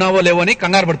ఇంట్లో ఉన్నావో లేవో అని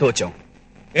కంగారు పడుతూ వచ్చావు.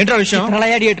 ఏంట్రా విషయం?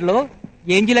 థియేటర్ లో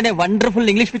ఏంజిల్ అనే వండర్ఫుల్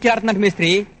ఇంగ్లీష్ పిచ్చి ఆడుతున్నట్టు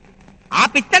మేస్త్రి. ఆ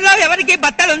పిత్తల్లో ఎవరికి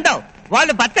బట్టలు ఉండవు,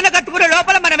 వాళ్ళు బట్టలు కట్టుకునే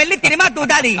లోపల మనం వెళ్ళి తిరిమా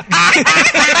తూటాలి.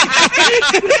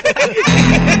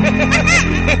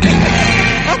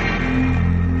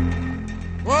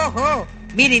 ఓహో,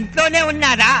 మీరు ఇంట్లోనే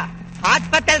ఉన్నారా?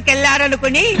 హాస్పిటల్కి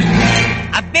వెళ్ళారనుకుని.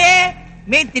 అబ్బే,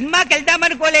 మేము సినిమాకి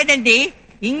వెళ్దామనుకోలేదండి,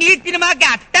 ఇంగ్లీష్ సినిమాకి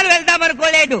అట్టలు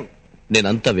వెళ్దామనుకోలేదు.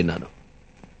 నేనంతా విన్నాను,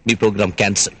 మీ ప్రోగ్రామ్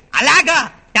క్యాన్సిల్. అలాగా,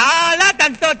 చాలా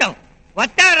సంతోషం.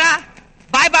 వస్తారా?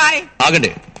 Bye bye.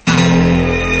 ఆగండి.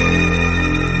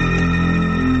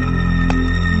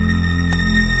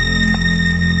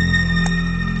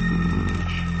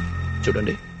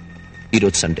 చూడండి,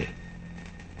 ఈరోజు సండే,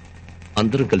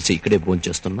 అందరం కలిసి ఇక్కడే భోజనం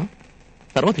చేస్తున్నాం.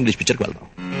 తర్వాత ఇంగ్లీష్ పిక్చర్కి వెళ్దాం.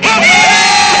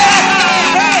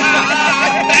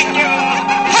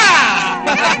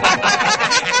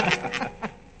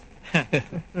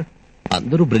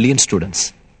 అందరూ బ్రిలియంట్ స్టూడెంట్స్,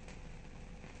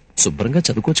 శుభ్రంగా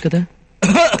చదువుకోవచ్చు కదా?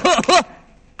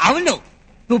 అవును,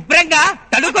 శుభ్రంగా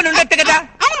చదువుకొని ఉండొచ్చు కదా?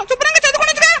 అవును, శుభ్రంగా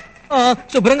చదువుకోవచ్చుగా.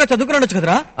 శుభ్రంగా చదువుకుని ఉండొచ్చు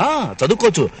కదరా?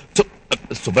 చదువుకోవచ్చు,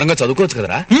 శుభ్రంగా చదువుకోవచ్చు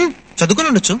కదరా? చదువుకుని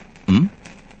ఉండొచ్చు.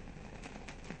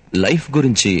 లైఫ్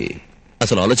గురించి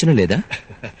అసలు ఆలోచన లేదా?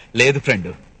 లేదు ఫ్రెండ్.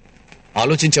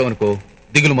 ఆలోచించావనుకో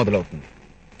దిగులు మొదలవుతుంది.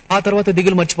 ఆ తర్వాత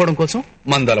దిగులు మర్చిపోవడం కోసం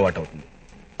మందు అలవాటు అవుతుంది.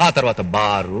 ఆ తర్వాత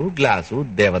బారు, గ్లాసు,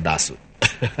 దేవదాసు.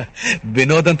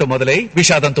 వినోదంతో మొదలై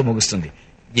విషాదంతో ముగుస్తుంది.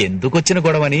 ఎందుకొచ్చిన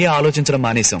గొడవని ఆలోచించడం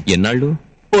మానేశాం. ఎన్నాళ్ళు?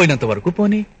 పోయినంత వరకు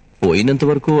పోనీ. పోయినంత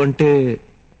వరకు అంటే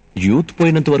యూత్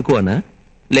పోయినంత వరకు అనా,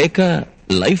 లేక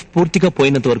లైఫ్ పూర్తిగా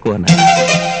పోయినంత వరకు అనా?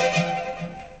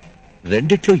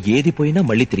 రెండిట్లో ఏది పోయినా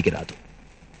మళ్ళీ తిరిగి రాదు.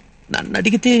 నన్ను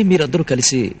అడిగితే మీరందరూ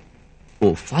కలిసి ఓ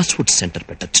ఫాస్ట్ ఫుడ్ సెంటర్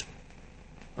పెట్టచ్చు.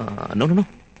 నో,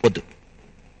 వద్దు,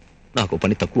 నాకు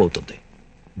పని తక్కువ అవుతుంది.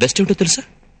 బెస్ట్ ఏమిటో తెలుసా?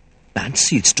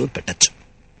 ఫ్యాన్సీ స్టోర్ పెట్టచ్చు.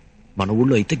 మన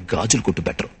ఊళ్ళో అయితే గాజులు కొట్టు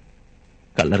బెటరు.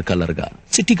 కలర్గా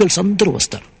సిటీ గర్ల్స్ అందరూ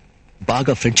వస్తారు,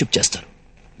 బాగా ఫ్రెండ్షిప్ చేస్తారు,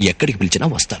 ఎక్కడికి పిలిచినా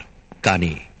వస్తారు.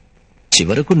 కానీ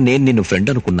చివరకు నేను నిన్ను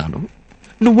ఫ్రెండ్ అనుకున్నాను,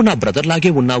 నువ్వు నా బ్రదర్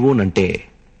లాగే ఉన్నావు అంటే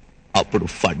అప్పుడు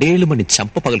ఫడేలు మని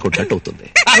చంప పగలకొట్టినట్టు అవుతుంది.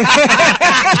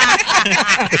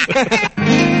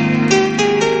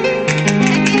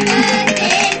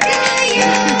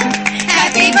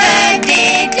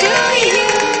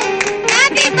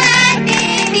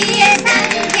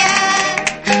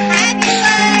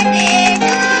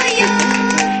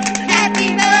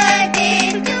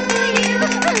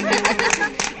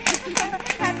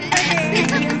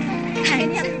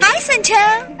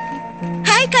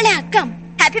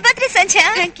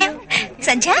 సంధ్య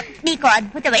సంధ్య నీకు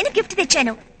అద్భుతమైన గిఫ్ట్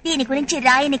తెచ్చాను. దీని గురించి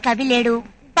రాయని కవి లేడు,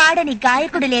 పాడని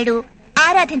గాయకుడు లేడు,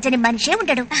 ఆరాధించని మనిషే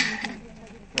ఉండడు.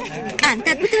 అంత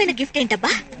అద్భుతమైన గిఫ్ట్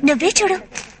ఏంటబ్బా? నువ్వే చూడు.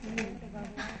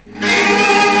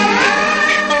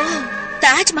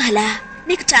 తాజ్ మహలా.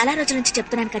 నీకు చాలా రోజుల నుంచి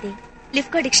చెప్తున్నాను కదే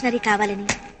లిఫ్కో డిక్షనరీ కావాలని.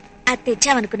 అది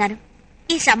తెచ్చావనుకున్నాను.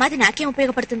 ఈ సమాధి నాకేం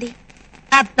ఉపయోగపడుతుంది?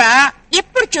 అబ్బా,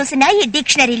 ఎప్పుడు చూసినా ఈ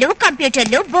డిక్షనరీలు,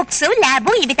 కంప్యూటర్లు, బుక్స్, ల్యాబ్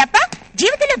ఇవి తప్ప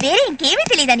జీవితంలో వేరే ఇంకేమీ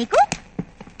తెలియదా నీకు?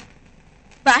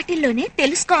 వాటిల్లోనే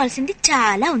తెలుసుకోవాల్సింది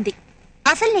చాలా ఉంది.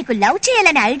 అసలు నీకు లవ్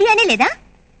చేయాలనే ఐడియానే లేదా?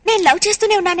 నేను లవ్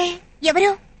చేస్తూనే ఉన్నానే.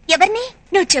 ఎవరిని?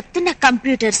 నువ్వు చెప్తున్న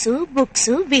కంప్యూటర్స్,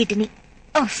 బుక్స్, వీటిని.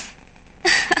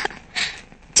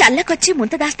 చల్లకొచ్చి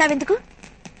ముంత దాస్తావెందుకు?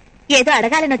 ఏదో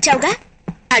అడగాలని వచ్చావుగా,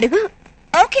 అడుగు.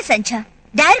 ఓకే సంధ్య,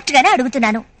 డైరెక్ట్ గానే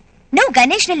అడుగుతున్నాను. నువ్వు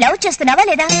గణేష్ ని లవ్ చేస్తున్నావా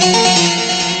లేదా?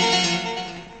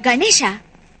 గణేషా?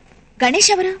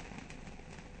 గణేష్ ఎవరు?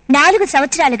 4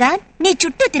 సంవత్సరాలుగా నీ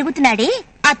చుట్టూ తిరుగుతున్నాడే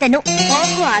అతను.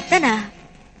 ఓహో, అతనా?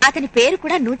 అతని పేరు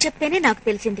కూడా నువ్వు చెప్తేనే నాకు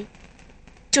తెలిసింది.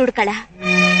 చూడు కళ,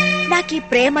 నాకీ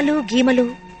ప్రేమలు గీమలు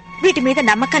వీటి మీద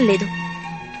నమ్మకం లేదు.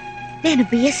 నేను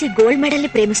బిఎస్సి గోల్డ్ మెడల్ ని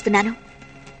ప్రేమిస్తున్నాను.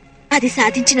 అది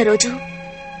సాధించిన రోజు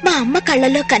మా అమ్మ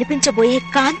కళ్ళల్లో కనిపించబోయే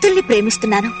కాంతుల్ని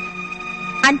ప్రేమిస్తున్నాను.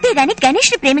 అంతేగాని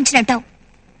గణేష్ ని ప్రేమించినంటావు.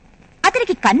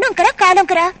 అతనికి కన్నుంకరా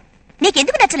కాలొంకరా?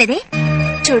 నీకెందుకు నచ్చలేదే?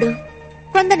 చూడు,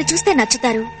 కొందరిని చూస్తే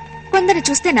నచ్చుతారు, కొందరిని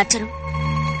చూస్తే నచ్చరు.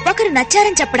 ఒకరు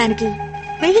నచ్చారని చెప్పడానికి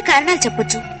 1000 కారణాలు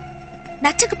చెప్పొచ్చు.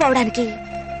 నచ్చకపోవడానికి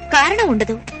కారణం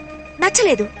ఉండదు.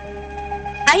 నచ్చలేదు.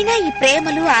 అయినా ఈ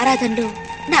ప్రేమలు, ఆరాధనలు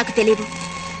నాకు తెలియవు.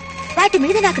 వాటి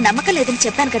మీద నాకు నమ్మకం లేదని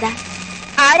చెప్పాను కదా.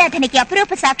 ఆరాధనకి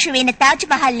అపురూప సాక్షివైన తాజ్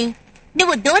మహల్ ని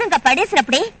నువ్వు దూరంగా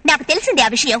పడేసినప్పుడే నాకు తెలిసింది ఆ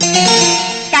విషయం.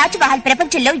 తాజ్ మహల్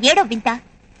ప్రపంచంలో 7వ వింత.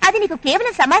 అది నీకు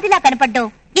కేవలం సమాధిలా కనపడ్డం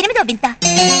 8వ వింత.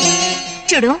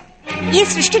 చూడు, ఈ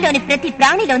సృష్టిలోని ప్రతి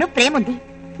ప్రాణిలోనూ ప్రేముంది.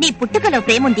 నీ పుట్టుకలో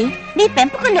ప్రేముంది, నీ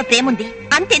పెంపకంలో ప్రేముంది.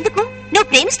 అంతెందుకు, నువ్వు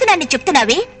ప్రేమిస్తున్నానని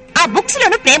చెప్తున్నావే, ఆ బుక్స్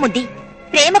లోనూ ప్రేముంది.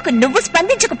 ప్రేమకు నువ్వు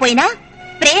స్పందించకపోయినా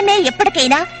ప్రేమే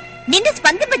ఎప్పటికైనా నిన్ను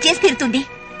స్పందింపజేసి తీరుతుంది.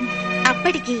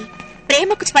 అప్పటికి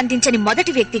ప్రేమకు స్పందించని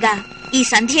మొదటి వ్యక్తిగా ఈ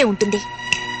సంధ్యే ఉంటుంది.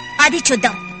 అది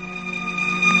చూద్దాం.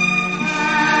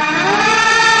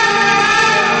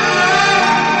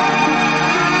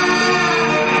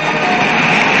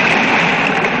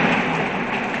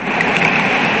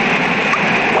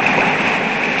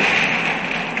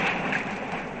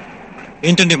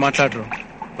 ఏంటండి మాట్లాడరు?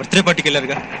 బర్త్డే పార్టీకి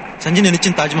వెళ్ళారుగా. సంజయ్ నేను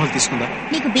ఇచ్చిన తాజ్మహల్ తీసుకుందా?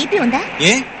 నీకు బీపీ ఉందా?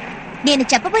 ఏ, నేను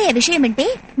చెప్పబోయే విషయం వింటే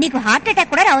నీకు హార్ట్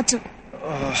అటాక్ కూడా రావచ్చు.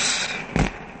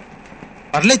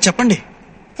 పర్లేదు చెప్పండి.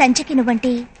 సంజయ్కి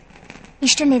నువ్వంటే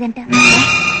ఇష్టం లేదంట.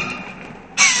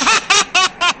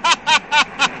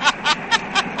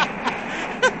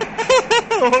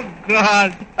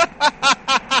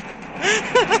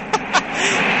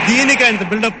 దీనికి ఆయన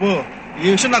బిల్డప్. ఈ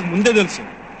విషయం నాకు ముందే తెలుసు.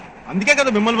 అందుకే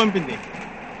కదా మిమ్మల్ని పంపింది.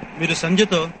 మీరు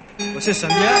సంజయ్తో, వసే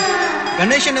సంధ్య,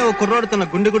 గణేష్ అనే ఓ కుర్రాడు తన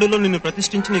గుండె గుడిలో నిన్ను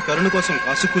ప్రతిష్ఠించి నీ కరుణ కోసం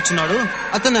కాసు కూర్చున్నాడు,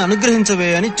 అతన్ని అనుగ్రహించవే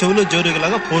అని చెవులో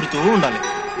జోరుగలాగా పోరుతూ ఉండాలి.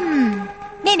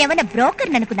 నేనేమన్నా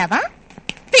బ్రోకర్ అనుకున్నావా?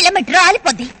 ఫిలమెంట్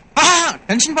రాలిపోద్ది.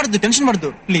 టెన్షన్ పడద్దు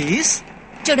ప్లీజ్.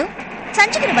 చూడు,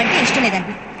 సంజయ్కి నువ్వంటే ఇష్టం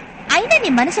లేదండి. అయినా నీ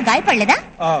మనసు గాయపడలేదా?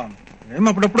 ప్రేమ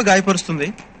అప్పుడప్పుడు గాయపరుస్తుంది.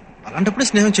 అలాంటప్పుడు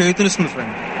స్నేహం చేయుతూస్తుంది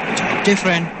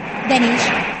ఫ్రెండ్. గణేష్,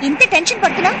 ఇంత టెన్షన్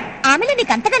పడుతున్నా ఆమెలో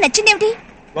నీకు అంతగా నచ్చిందేమిటి?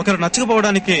 ఒకరు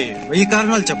నచ్చకపోవడానికి 1000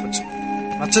 కారణాలు చెప్పొచ్చు.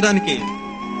 నచ్చడానికి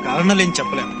కారణాలేం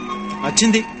చెప్పలేము.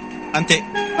 నచ్చింది అంతే.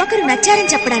 ఒకరు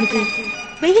నచ్చారని చెప్పడానికి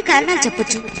 1000 కారణాలు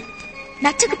చెప్పొచ్చు.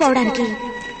 నచ్చకపోవడానికి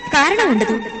కారణం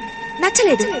ఉండదు.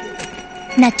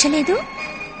 నచ్చలేదు,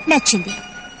 నచ్చింది.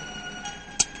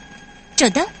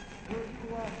 చూద్దాం.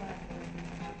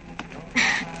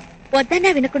 వద్దన్నా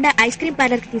వినకుండా ఐస్ క్రీమ్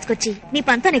పార్లర్ కి తీసుకొచ్చి నీ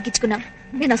పంతో నెగ్గించుకున్నాం.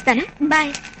 నేను వస్తాను.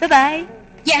 Bye bye.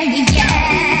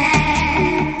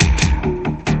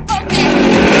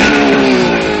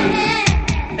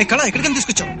 ఎక్కడ ఎక్కడికని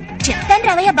తీసుకొచ్చావు? చెప్తాను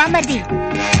రావయ్య బామ్మర్ది.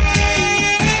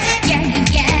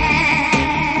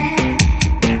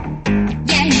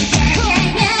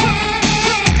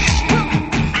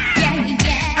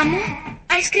 అమ్మో,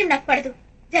 ఐస్ క్రీమ్ నాకు పడదు,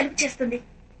 జలుబు చేస్తుంది.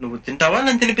 నువ్వు తింటావా,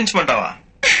 నేను తినిపించమంటావా?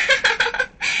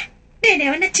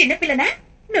 నేనేమన్నా చిన్నపిల్లనా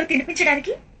నువ్వు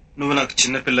తినిపించడానికి? నువ్వు నాకు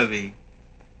చిన్న పిల్లవి,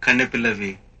 కన్నె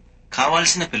పిల్లవి,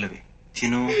 కావాల్సిన పిల్లవి.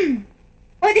 తిను.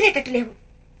 వదిలేటట్టు లేవు.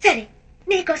 సరే,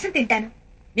 నీకోసం తింటాను.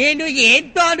 నేను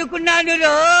ఏంతో అనుకున్నాను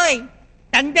రోయ్.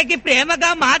 తండ్రికి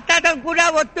ప్రేమగా మాట్లాడడం కూడా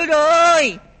వద్దు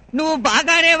రోయ్. నువ్వు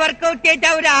బాగానే వర్కౌట్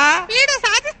చేసావురా. వీడు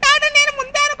సాధిస్తాడు నేను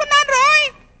ముందే అనుకున్నాను రోయ్.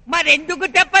 మరెందుకు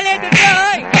చెప్పలేదు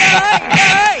రోయ్?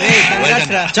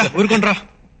 ఊరుకుంట్రా.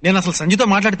 నేను అసలు సంజయ్తో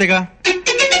మాట్లాడితేగా.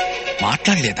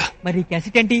 మాట్లాడలేదా? మరి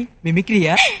క్యాసెట్ ఏంటి?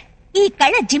 మిమిక్రియా? ఈ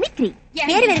కళ్ళ జిమిక్రీ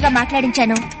వేరువేరుగా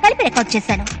మాట్లాడించాను, కలిపి రికార్డ్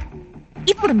చేశాను.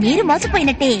 ఇప్పుడు మీరు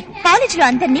మోసపోయినట్టే కాలేజీలో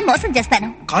అందరినీ మోసం చేస్తాను.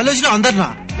 కాలేజీలో అందరినా?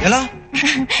 ఎలా?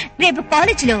 రేపు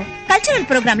కాలేజీలో కల్చరల్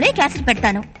ప్రోగ్రామ్ లో క్లాసులు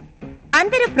పెడతాను.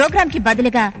 అందరూ ప్రోగ్రామ్ కి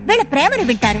బదులుగా వీళ్ళ ప్రేమను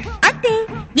వింటారు. అంతే.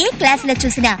 ఏ క్లాస్ లో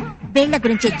చూసినా వీళ్ల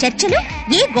గురించి చర్చలు,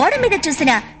 ఏ గోడ మీద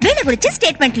చూసినా వీళ్ల గురించి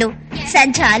స్టేట్మెంట్లు.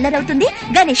 సంధ్య అల్లరవుతుంది,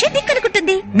 గణేష్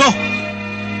దిక్కనుకుంటుంది. నో,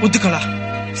 వద్దు కళ.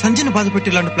 సంధ్యను బాధ పెట్టి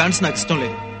ఇలాంటి ప్లాన్స్ నాకు ఇష్టం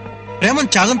లేదు. ప్రేమను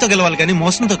త్యాగంతో గెలవాలి కానీ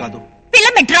మోసంతో కాదు.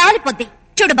 ఫిలమెంట్ రాలిపోద్ది.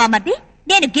 చూడు బామర్ది,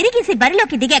 నేను గిరిగీసి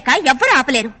బరిలోకి దిగాక ఎవ్వరూ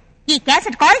ఆపలేరు. ఈ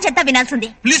క్యాసెట్ కాలేజ్ అంతా వినాల్సింది.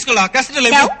 ప్లీజ్ కళ, క్యాసెట్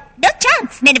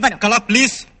ఛాన్స్ నేను ఇవ్వను. కళ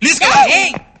ప్లీజ్ ప్లీజ్.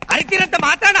 అరిచినంత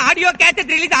మాత్రాన audio cassette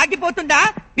release ఆగిపోతుందా?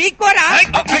 పీక్కోరా.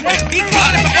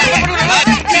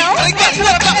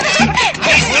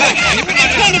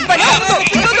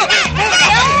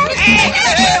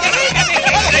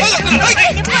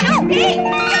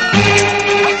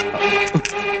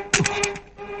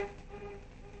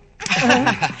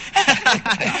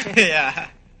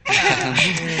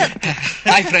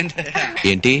 Hi friend.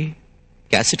 ఏంటి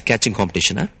క్యాసెట్ క్యాచింగ్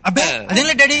కాంపిటీషనా?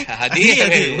 అదేలే డాడీ. అది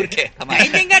ఊరికే.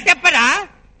 ధైర్యంగా చెప్పరా?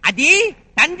 అది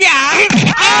సంధ్య.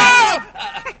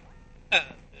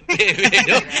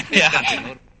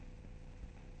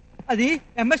 అది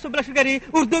ఎంఎస్ సుబ్బలక్ష్మి గారి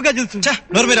ఉర్దూగా తెలుసు.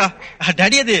 నోర్మీరా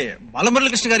డాడీ, అది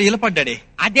బాలమురళీకృష్ణ గారి ఈలపాటు డాడీ.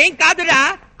 అదేం కాదురా,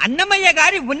 అన్నమయ్య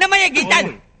గారి ఉన్నమయ్య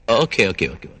గీతాలు. Okay okay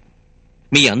okay.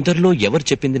 మీ అందరిలో ఎవరు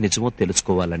చెప్పింది నిజమో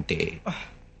తెలుసుకోవాలంటే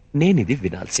నేనిది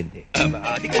వినాల్సిందే.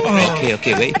 Okay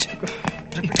okay wait.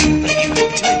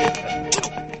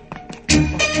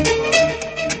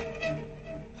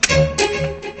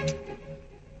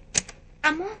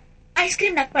 అమ్మో, ఐస్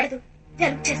క్రీమ్ నాకు పడదు,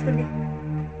 జలుబు చేస్తుంది.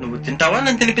 నువ్వు తింటావా,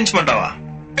 నేను తినిపించమంటావా?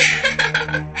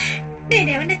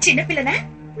 నేనేమన్నా చిన్నపిల్లనా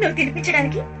నువ్వు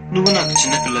తినిపించడానికి? నువ్వు నాకు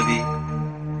చిన్న పిల్లవి,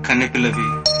 కన్నె పిల్లవి,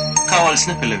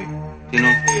 కావాల్సిన పిల్లవి.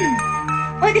 తిను.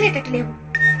 వదిలేటట్టు లేవు.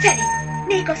 సరే,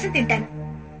 నీకోసం తింటాను.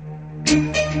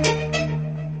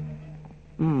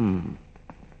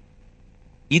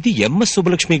 ఇది ఎంఎస్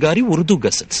సుబ్బలక్ష్మి గారి ఉర్దూ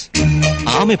గజల్స్.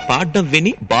 ఆమె పాడ్డం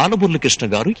విని బాలమురళీకృష్ణ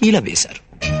గారు ఈల వేశారు.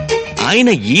 ఆయన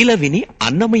ఈల విని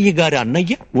అన్నమయ్య గారి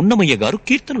అన్నయ్య ఉన్నమయ్య గారు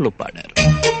కీర్తనలో పాడారు.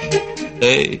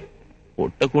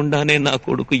 పుట్టకుండానే నా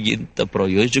కొడుకు ఇంత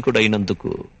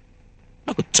ప్రయోజకుడైనందుకు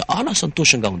నాకు చాలా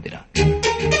సంతోషంగా ఉందిరా.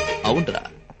 అవునరా,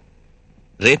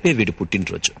 రేపే వీడి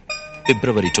పుట్టినరోజు,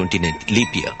 ఫిబ్రవరి 29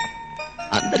 లీప్ ఇయర్.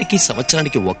 అందరికీ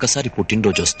సంవత్సరానికి ఒక్కసారి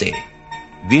పుట్టినరోజు వస్తే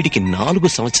వీడికి 4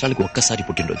 సంవత్సరాలకు ఒక్కసారి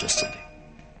పుట్టినరోజు వస్తుంది.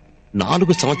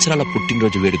 4 సంవత్సరాల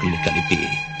పుట్టినరోజు వేడుకల్ని కలిపి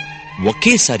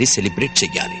ఒకేసారి సెలబ్రేట్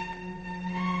చెయ్యాలి,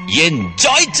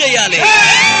 ఎంజాయ్ చేయాలి.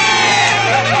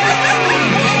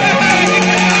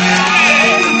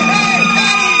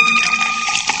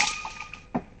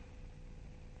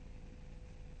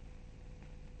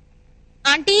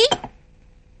 Aunty,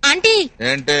 aunty.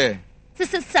 ఏంటి?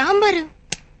 సాంబారు.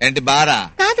 ఏంటి బారా?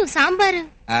 కాదు, సాంబారు.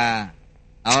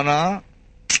 అవును,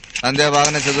 సంధ్య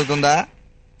బాగానే చదువుతుందా?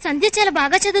 సంధ్య చాలా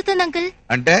బాగా చదువుతుంది అంకుల్.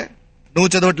 అంటే నువ్వు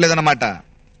చదవట్లేదన్నమాట.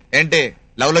 ఏంటి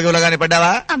లవ్ లో గివ్వగానే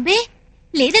పడ్డావా? అబ్బే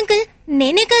లేదంకుల్,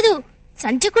 నేనే కాదు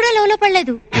సంధ్య కూడా లవ్ లో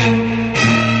పడలేదు.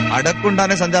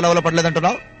 అడగకుండానే సంధ్య లవ్ లో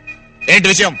పడలేదంటున్నావు, ఏంటి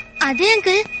విషయం? అదే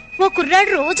అంకుల్, ఓ కుర్రాడు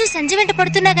రోజు సంధ్య వెంట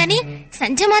పడుతున్నా గానీ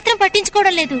సంధ్య మాత్రం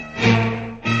పట్టించుకోవడం లేదు.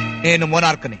 నేను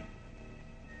మోనార్క్ని,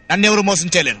 నన్నెవరు మోసం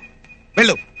చేయలేరు.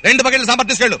 వెళ్ళు, 2 బకెట్లు సాంబార్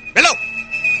తీసుకెళ్ళు, వెళ్ళు.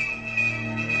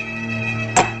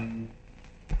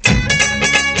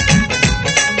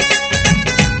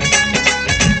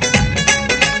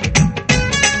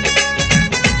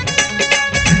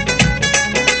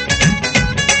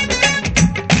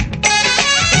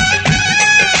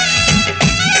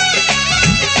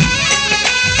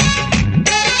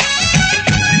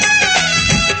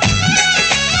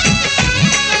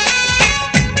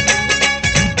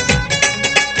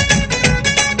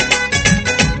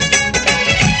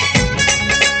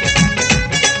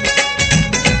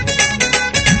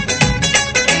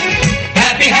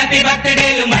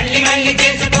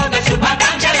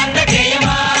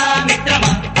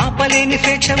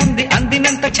 ఉంది,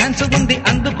 అందినంత ఛాన్స్ ఉంది,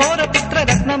 అందుకోర పుత్ర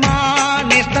రత్నమా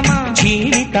నేస్తమా.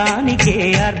 జీవితానికే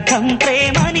అర్థం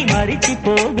ప్రేమని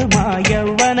మరిచిపోదు మా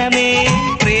యవ్వనమే.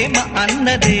 ప్రేమ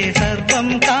అన్నదే సర్వం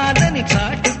కాదని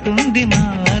చాటుతుంది మా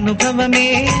అనుభవమే.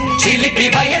 చిలిపి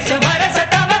వయసు వరస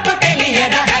తమకు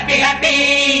తెలియదా. హ్యాపీ హ్యాపీ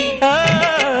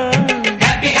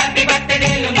హ్యాపీ హ్యాపీ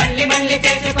బర్త్డేలు మళ్ళీ మళ్ళీ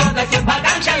చేసుకోక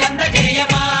శుభాకాంక్షలు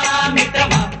అందజేయమా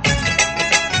మిత్రమా.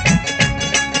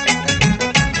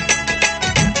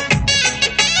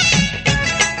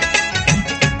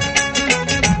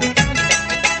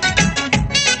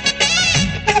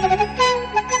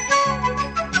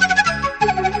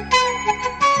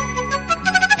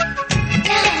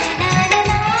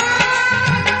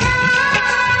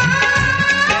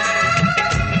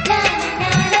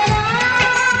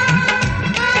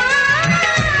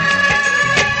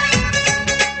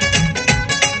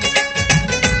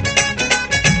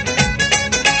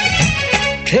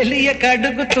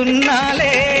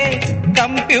 కడుగుతున్నాలే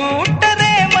కంప్యూటర్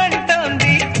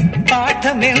ఏమంటోంది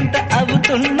పాఠమెంత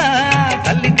అవుతున్నా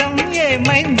ఫలితం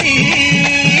ఏమైంది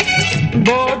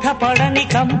బోధపడని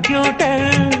కంప్యూటర్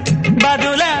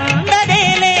బదులందరే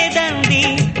లేదండి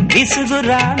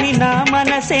విసుగురాని నా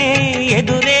మనసే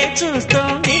ఎదురే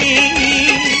చూస్తోంది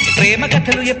ప్రేమ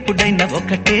కథలు ఎప్పుడైనా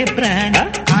ఒకటే బ్రాండ్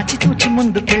ఆచితూచి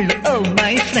ముందుకెళ్ళు ఓ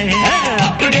మై ఫ్రెండ్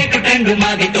అప్పుడేకు ట్రెండ్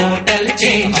మాది టోటల్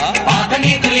చేంజ్ పాత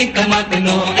నీతులు ఇంకా మాకు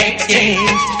నో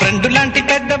ఎక్స్చేంజ్ ఫ్రెండ్ లాంటి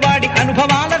పెద్దవాడి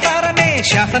అనుభవాల సారమే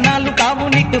శాసనాలు కావు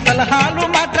నీకు సలహాలు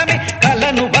మాత్రమే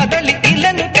కలను బదలి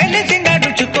ఇళ్ళను తెలిసి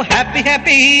నడుచుకో హ్యాపీ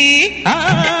హ్యాపీ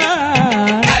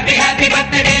హ్యాపీ హ్యాపీ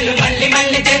బర్త్డేలు మళ్ళీ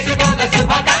మళ్ళీ చేసుకోక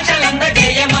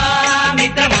శుభాకాంక్షలందజేయమా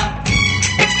మిత్రమా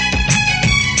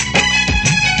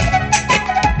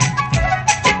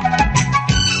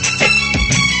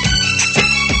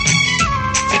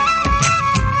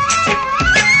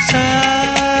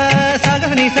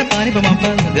పాని గమప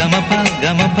గమప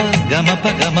గమప గమప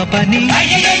గమపని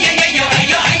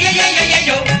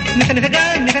నిసనిసగా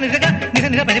నిసనిసగా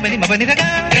నిసనిస పని పని మపనిసగా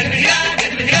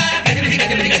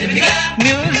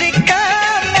మ్యూజిక్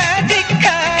మ్యాజిక్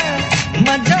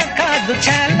మజా కాదు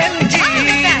ఛాలెంజ్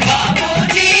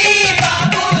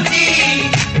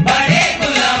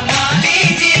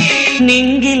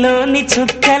నింగిలోని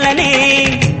చుక్కలనే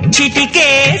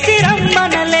చిటికేసి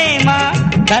రమ్మనలేమా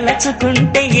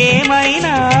తలచుకుంటే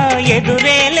ఏమైనా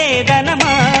ఎదురే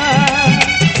లేదనమా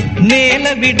నేల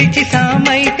విడిచి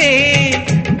సామైతే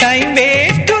టైం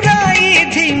వేస్ట్ రాయి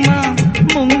ధీమా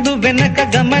ముందు వెనక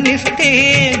గమనిస్తే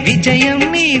విజయం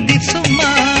మీది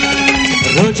సుమా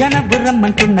రోజన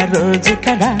బుర్రమ్మంటున్న రోజు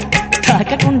కదా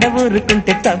తాకకుండా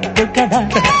ఊరుకుంటే తప్పు కదా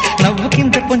నవ్వు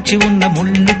కింద పొంచి ఉన్న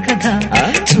ముళ్ళు కదా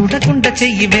చూడకుండా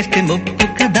చెయ్యి వేస్తే ముప్పు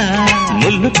కదా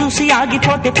ముళ్ళు చూసి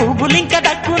ఆగిపోతే పువ్వులింక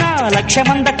దక్కునా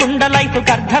లక్ష్యమందకుండా లైఫ్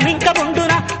అర్థం ఇంక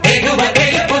ఉండునా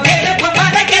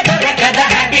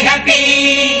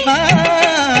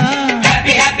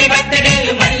హ్యాపీ హ్యాపీ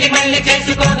బర్త్డేలు మళ్ళీ మళ్ళీ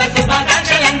చేసుకోగా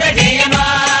శుభాకాంక్షలందజేయమా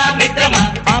మిత్రమా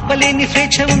ఆపలేని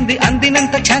స్వేచ్ఛ ఉంది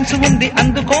అందినంత ఛాన్స్ ఉంది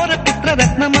అందుకోర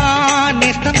పుత్రరత్నమా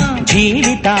నేస్తమా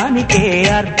జీవితానికే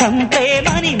అర్థం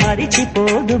ప్రేమని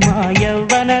మరిచిపోదు మా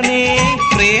యవ్వనమే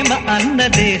ప్రేమ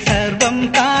అన్నదే సర్వం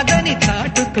కాదని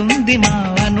చాటుతుంది మా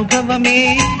అనుభవమే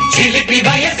చిలిపి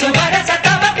వయసు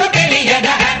వరసతమకు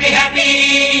తెలియదా హ్యాపీ హ్యాపీ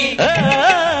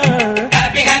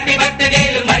హ్యాపీ హ్యాపీ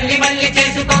బర్త్డేలు మళ్ళీ మళ్ళీ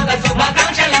చేసుకోగా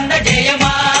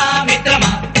శుభాకాంక్షలందజేయమా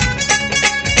మిత్రమా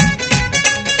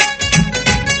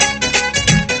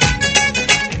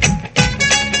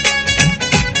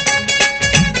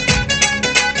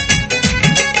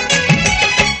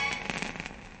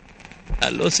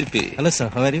hello CP hello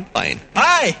sir how are you fine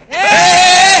hi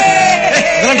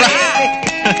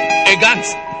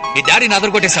గాన్స్ మీ డాడీని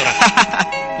అదరు కొట్టేశావరా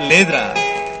లేదురా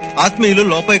ఆత్మీయులు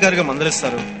లోపాయికారిగా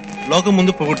మందలిస్తారు లోకం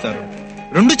ముందు పొగుడతారు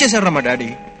రెండు చేశారా మా డాడీ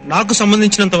నాకు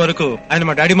సంబంధించినంత వరకు ఆయన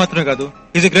మా డాడీ మాత్రమే కాదు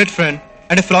is a great friend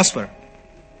and a philosopher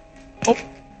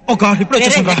oh God ఇప్పుడు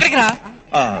వచ్చేసారా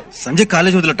సంజయ్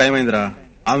కాలేజ్ వదిలే టైం అయిందిరా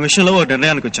ఆ విషయంలో ఒక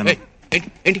నిర్ణయానికి వచ్చాను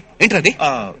ఏంటది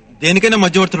దేనికైనా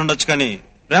మధ్యవర్తులు ఉండొచ్చు కానీ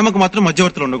ప్రేమకు మాత్రం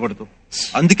మధ్యవర్తులు ఉండకూడదు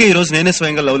అందుకే ఈ రోజు నేనే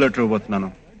స్వయంగా లవ్ లెటర్ ఇవ్వబోతున్నాను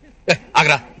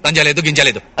ఆగ్రా తంజలేదు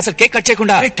గింజలేదు అసలు కేక్ కట్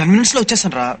చేయకుండా 10 minutes లో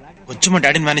వచ్చేసాను రా కొంచెం మా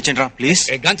డాడీని మేనేజ్ చేయండి రా ప్లీజ్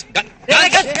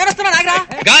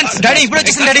డాడీ ఇప్పుడు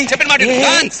వచ్చేసాను డాడీ చెప్పండి మాట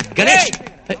గాన్స్ గణేష్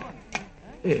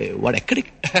వాడు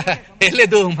ఎక్కడికి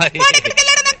లేదు మరి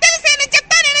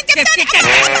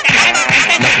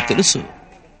నాకు తెలుసు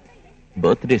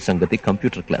బర్త్డే సంగతి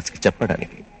కంప్యూటర్ క్లాస్ కి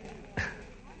చెప్పడానికి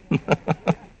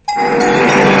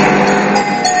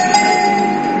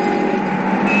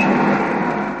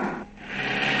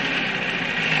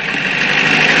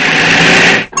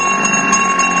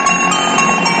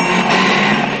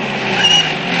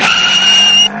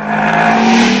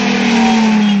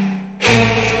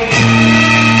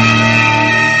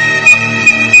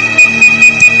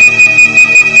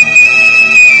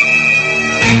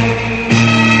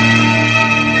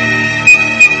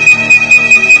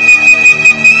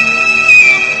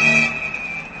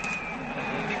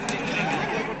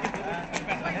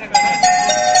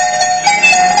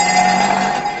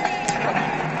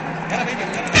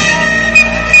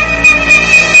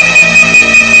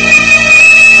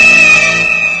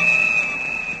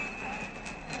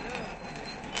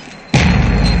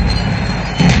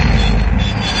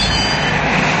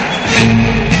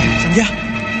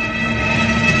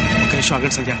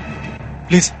ఆగండి సంధ్య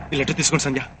ప్లీజ్ ఈ లెటర్ తీసుకోండి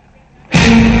సంధ్య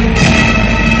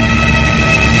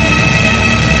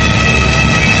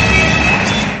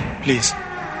ప్లీజ్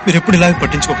మీరు ఎప్పుడు ఇలాగ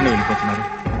పట్టించుకోకుండా వెళ్ళిపోతున్నారు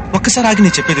ఒక్కసారి ఆగి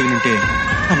నేను చెప్పేది వింటే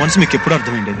నా మనసు మీకు ఎప్పుడు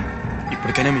అర్థమైండేది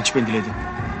ఇప్పటికైనా మించిపోయింది లేదు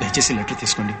దయచేసి లెటర్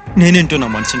తీసుకోండి. నేనేంటో నా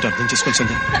మనసుంటే అర్థం చేసుకోండి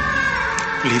సంధ్య.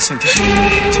 ప్లీజ్ సంధ్య.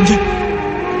 సంధ్య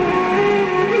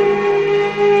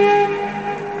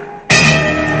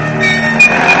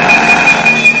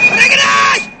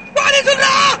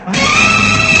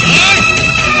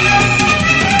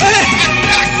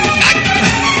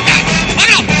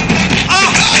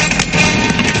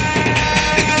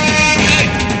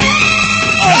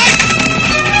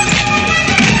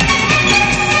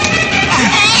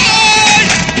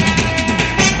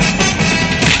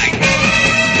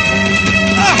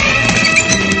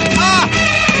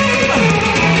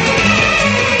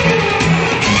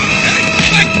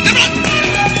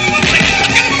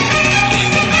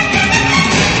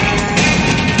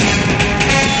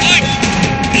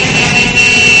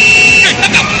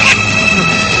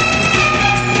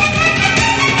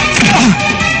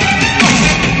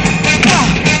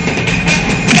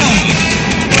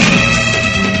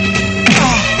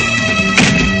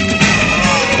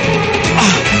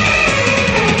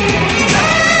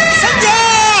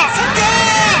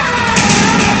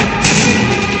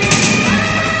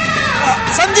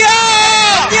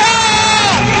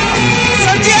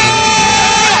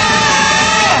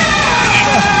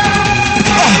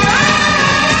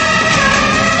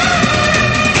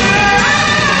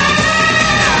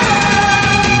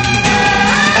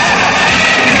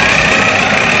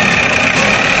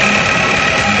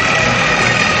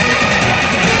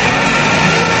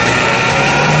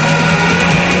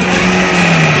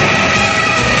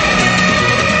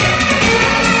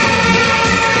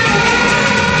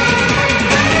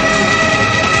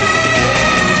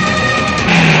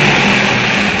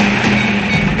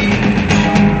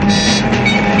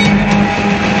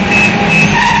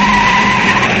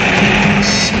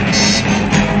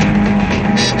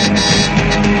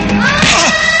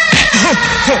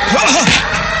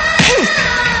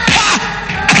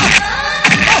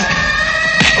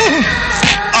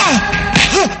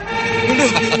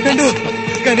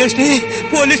గణేష్ ని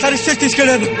పోలీస్ అరెస్ట్ చేసి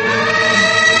తీసుకెళ్లారు.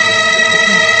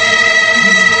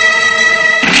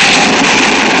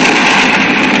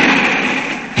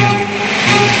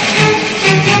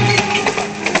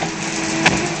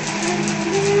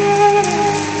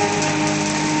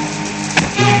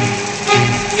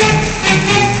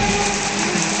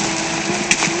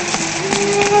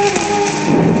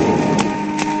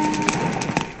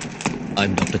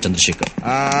 I'm doctor Chandrasekhar.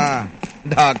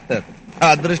 Doctor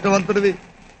అదృష్టవంతుడివి.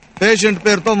 Patient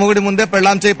పేరుతో మొగుడి ముందే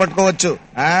పెళ్ళాం చేయి పట్టుకోవచ్చు.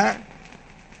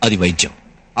 అది వైద్యం.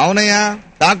 అవునయ్యా,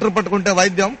 డాక్టర్ పట్టుకుంటే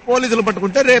వైద్యం, పోలీసులు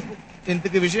పట్టుకుంటే రేపు.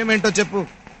 ఇంతకి విషయం ఏంటో చెప్పు.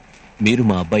 మీరు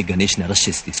మా అబ్బాయి గణేష్ ని అరెస్ట్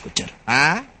చేసి తీసుకొచ్చారు.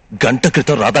 గంట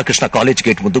క్రితం రాధాకృష్ణ కాలేజ్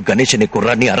గేట్ ముందు గణేష్ అనే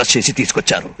కుర్రాన్ని అరెస్ట్ చేసి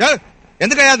తీసుకొచ్చారు.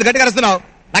 ఎందుకయ్యా అది గట్టిగా అరుస్తున్నావు?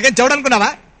 నాకేం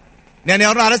చూడనుకున్నావా? నేను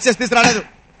ఎవరిని అరెస్ట్ చేసి తీసుకురాలేదు.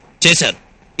 చేశారు.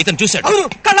 ఇతను చూశాడు. అవును,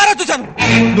 కళ్ళారా చూశాను.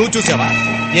 నువ్వు చూసావా?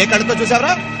 ఏ కళ్ళతో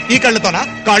చూసావరా? ఈ కళ్ళతోనా?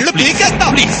 కళ్ళు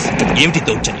పీకేస్తావు. ప్లీజ్, ఏమిటి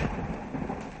దౌర్జన్యం?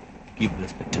 Give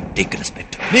respect, take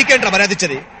respect. నీకేంట్రా మర్యాద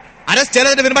ఇచ్చేది? అరెస్ట్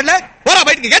చేయలేదని వినబడలే? పోరా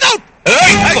బయటికి, గెట్ అవుట్.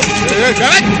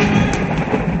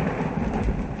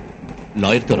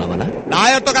 లాయర్ తో రావాలా?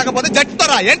 లాయర్ తో కాకపోతే జడ్జితో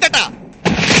రా. ఏంటట?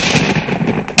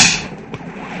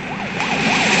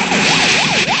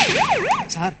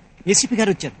 సార్, ఏసీపీ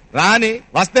గారు వచ్చారు. రాని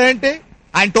వస్తే ఏంటి?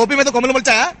 ఆయన టోపీ మీద కొమ్ములు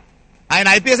మొలిచాయా? ఆయన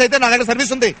ఐపీఎస్ అయితే నా దగ్గర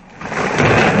సర్వీస్ ఉంది.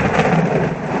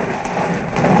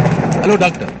 హలో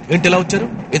డాక్టర్, ఏంటి ఎలా వచ్చారు?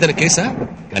 ఏదైనా కేసా?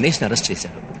 గణేష్ ని అరెస్ట్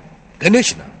చేశారు.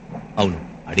 గణేష్ నా? అవును,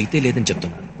 అడిగితే లేదని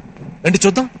చెప్తున్నాను. రండి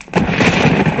చూద్దాం.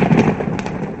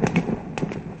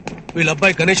 వీళ్ళ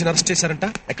అబ్బాయి గణేష్ ని అరెస్ట్ చేశారంట.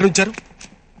 ఎక్కడ ఉంచారు?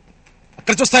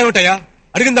 అక్కడ చూస్తాయేమిటయ్యా?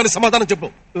 అడిగిన దానికి సమాధానం చెప్పు.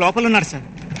 లోపల ఉన్నారు సార్.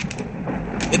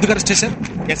 ఎందుకు అరెస్ట్ చేశారు?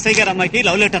 ఎస్ఐ గారు అమ్మాయికి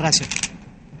లవ్ లెటర్ రాశారు.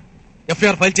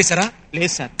 ఎఫ్ఐఆర్ ఫైల్ చేశారా?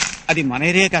 లేదు సార్, అది మన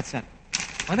ఏరియా కాదు సార్.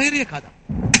 మన ఏరియా కాదా?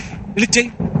 రిలీజ్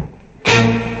చేయి.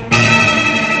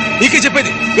 నీకే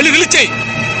చెప్పేది, వెళ్ళి రిలీజ్ చేయి.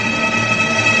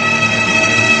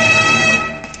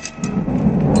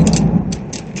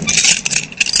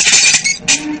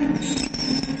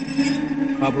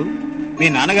 బాబు, మీ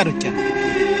నాన్నగారు వచ్చారు.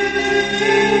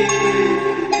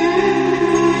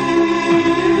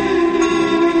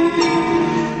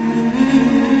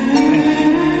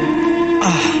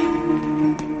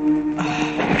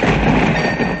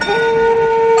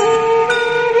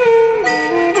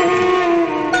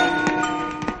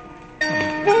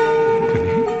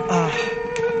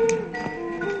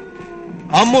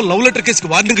 అమ్మో, లవ్ లెటర్ కేసుకి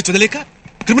వార్నింగ్ చదలేక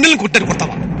క్రిమినల్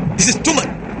కొట్టావా? This is too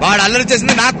much. వాడు అల్లరి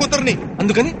చేసింది నా కూతుర్ని.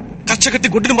 అందుకని కక్ష కట్టి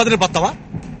గుడ్డిని మొదలు పోతావా?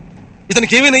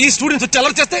 ఇతనికి ఏమైనా ఈ స్టూడెంట్స్ వచ్చి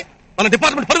అల్లరి చేస్తే మన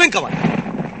డిపార్ట్మెంట్ పరువేం కావాలి?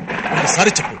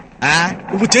 సారీ చెప్పు.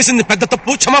 నువ్వు చేసింది పెద్ద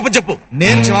తప్పు, క్షమాపణ చెప్పు.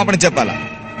 నేను క్షమాపణ చెప్పాలా?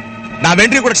 నా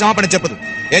వెంట్రీ కూడా క్షమాపణ చెప్పదు.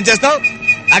 ఏం చేస్తావు?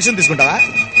 యాక్షన్ తీసుకుంటావా?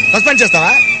 సస్పెండ్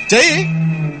చేస్తావా? చెయ్యి.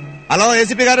 హలో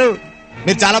ఏసీపీ గారు,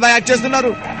 మీరు చాలా బాగా యాక్ట్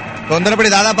చేస్తున్నారు. తొందరపడి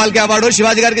దాదాపాలకి అవార్డు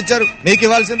శివాజీ గారికి ఇచ్చారు, మీకు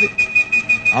ఇవ్వాల్సింది.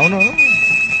 అవును,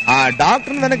 ఆ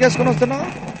డాక్టర్ని వెనకేసుకుని వస్తున్నావు.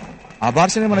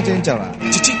 అబార్షన్ ఏమైనా చేయించావా?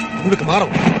 చిచి, నువ్వు మారం.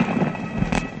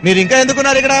 మీరు ఇంకా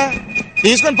ఎందుకున్నారు ఇక్కడ?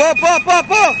 తీసుకొని పో పో పో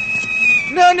పో.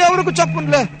 నేను ఎవరికి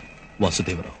చెప్పులే.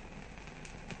 వాసుదేవరావు,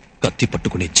 కత్తి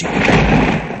పట్టుకునేచ్చి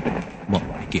మా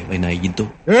వాడికి ఏమైనా అయ్యిందో.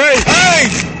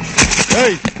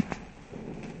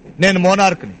 నేను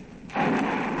మోనార్క్ని,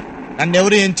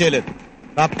 నన్నెవరు ఏం చేయలేదు.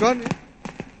 తప్పుకోండి.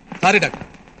 సారీ డాక్టర్,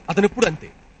 అతను ఎప్పుడు అంతే.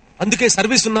 అందుకే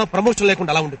సర్వీస్ ఉన్నా ప్రమోషన్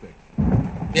లేకుండా అలా ఉండిపోయాడు.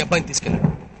 మీ అబ్బాయిని తీసుకెళ్ళండి.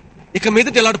 ఇక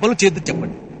మీదట ఎలాంటి పనులు చేయొద్దని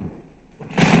చెప్పండి.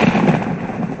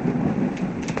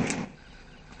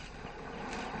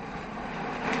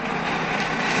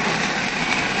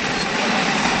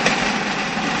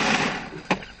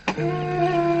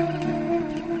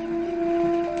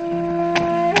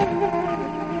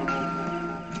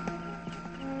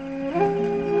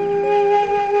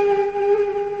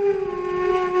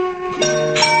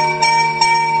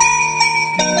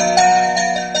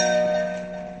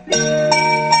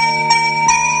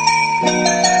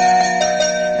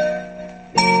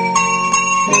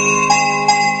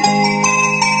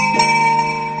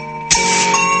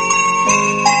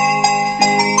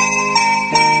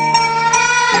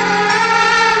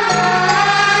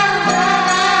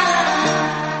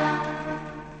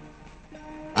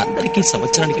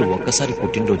 సంవత్సరానికి ఒక్కసారి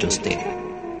పుట్టినరోజు వస్తే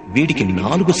వీడికి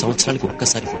 4 సంవత్సరాలకు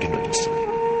ఒక్కసారి పుట్టినరోజు వస్తుంది.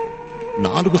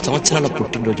 4 సంవత్సరాల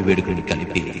పుట్టినరోజు వేడుకని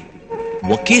కలిపి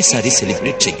ఒకేసారి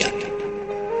సెలబ్రేట్ చెయ్యాలి.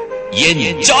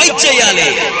 ఎంజాయ్ చేయాలి.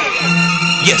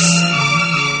 ఎస్,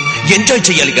 ఎంజాయ్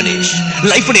చేయాలి గణేష్.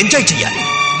 లైఫ్ ని ఎంజాయ్ చేయాలి.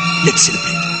 Let's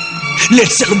celebrate,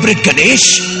 let's celebrate Ganesh,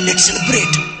 let's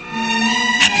celebrate.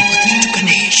 Happy birthday to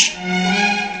Ganesh.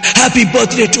 Happy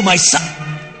birthday to my son.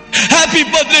 Happy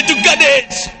birthday to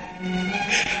Ganesh.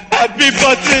 Happy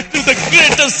birthday to the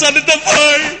greatest son in the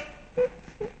world.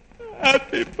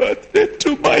 Happy birthday to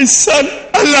my son.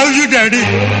 I love you, Daddy.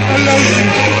 I love you.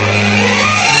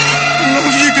 I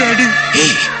love you, Daddy.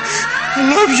 Hey, I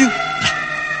love you.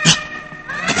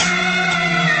 Come on.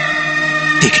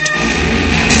 Take it.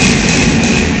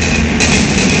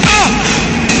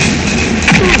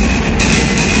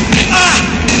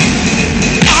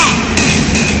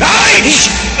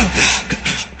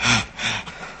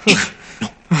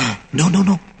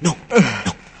 No.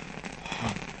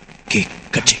 Cake,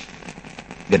 cut it.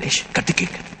 Ganesh, cut the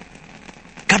cake.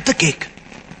 Cut the cake.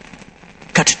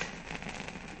 Cut it.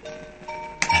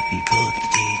 Happy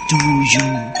birthday to you.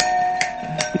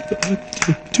 Happy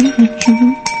birthday to you.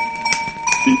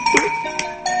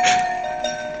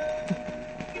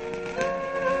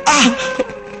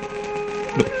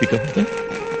 నొప్పిగా ఉందా?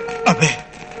 అబ్బే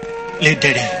లేదు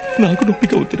daddy. నాకు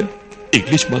నొప్పిగా ఉందిరా.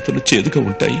 English మాత్రలు చేదుగా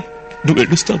ఉంటాయి, నువ్వు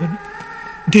ఏడుస్తావని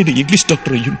నేను ఇంగ్లీష్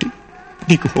డాక్టర్ అయ్యుంటే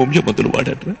నీకు హోమియో మందులు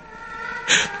వాడాడ్రా.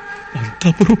 అంత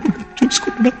అపురూపంగా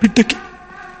చూసుకున్న బిడ్డకి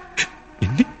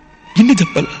ఇన్ని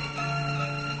చెప్పాలా?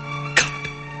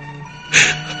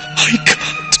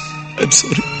 I'm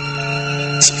sorry.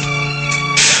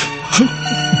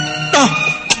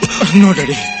 No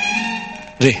daddy.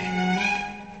 రే,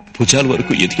 భుజాల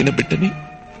వరకు ఎదిగిన బిడ్డని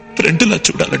ఫ్రెండ్లా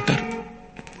చూడాలంటారు,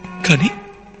 కానీ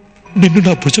నిన్ను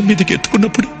నా భుజం మీదకి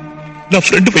ఎత్తుకున్నప్పుడు నా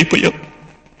ఫ్రెండ్ అయిపోయావు.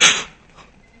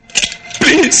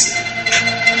 ప్లీజ్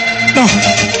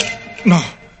నో,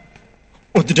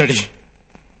 వద్దు డాడీ.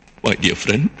 మై డియర్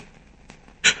ఫ్రెండ్,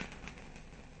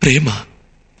 ప్రేమ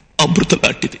అమృత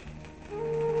లాంటిది.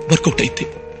 వర్కౌట్ అయితే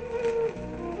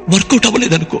వర్కౌట్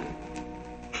అవ్వలేదనుకో,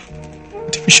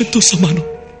 అది విషంతో సమానం.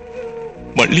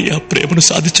 మళ్ళీ ఆ ప్రేమను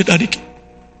సాధించడానికి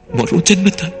మరో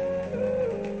జన్మెత్తాలి.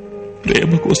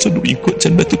 ప్రేమ కోసం నువ్వు ఇంకో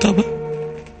జన్మెత్తుతావా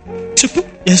చెప్పు?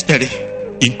 Yes daddy.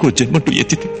 ఇంకో జన్మంటూ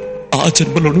ఎత్తితే ఆ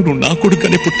జన్మలోనూ నువ్వు నా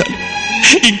కొడుకునే పుట్టాలి.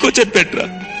 ఇంకో జన్మెట్రా,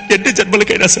 ఎన్ని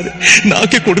జన్మలకైనా సరే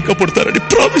నాకే కొడుక పుడతారని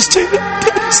ప్రామిస్ చేయాలి.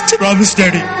 Promise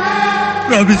daddy,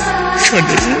 promise.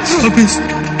 Promise.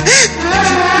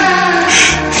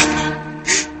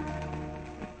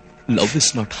 Love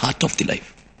is not heart of the life,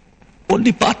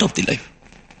 only part of the life.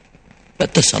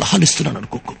 పెద్ద సలహాలు ఇస్తున్నాను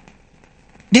అనుకోకు.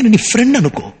 నేను నీ ఫ్రెండ్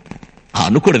అనుకో. ఆ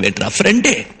అనుకోవడం ఏంట్రా,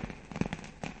 ఫ్రెండే.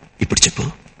 ఇప్పుడు చెప్పు,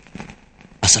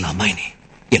 అసలు అమ్మాయిని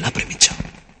ఎలా ప్రేమించావు?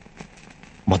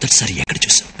 మొదటిసారి ఎక్కడ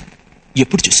చూసావు?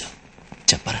 ఎప్పుడు చూసావు?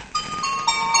 చెప్పరా.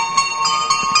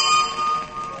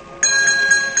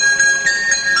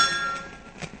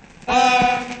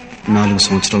 నాలుగు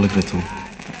సంవత్సరాల క్రితం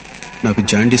నాకు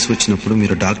జాండీస్ వచ్చినప్పుడు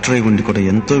మీరు డాక్టర్ అయి ఉండి కూడా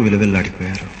ఎంతో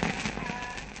విలువెల్లాడిపోయారు.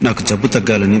 నాకు జబ్బు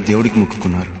తగ్గాలని దేవుడికి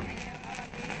మొక్కుకున్నారు.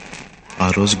 ఆ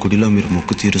రోజు గుడిలో మీరు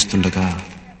మొక్కు తీరుస్తుండగా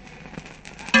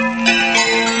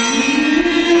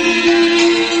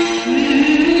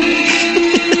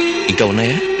ఇంకా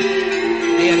ఉన్నాయా?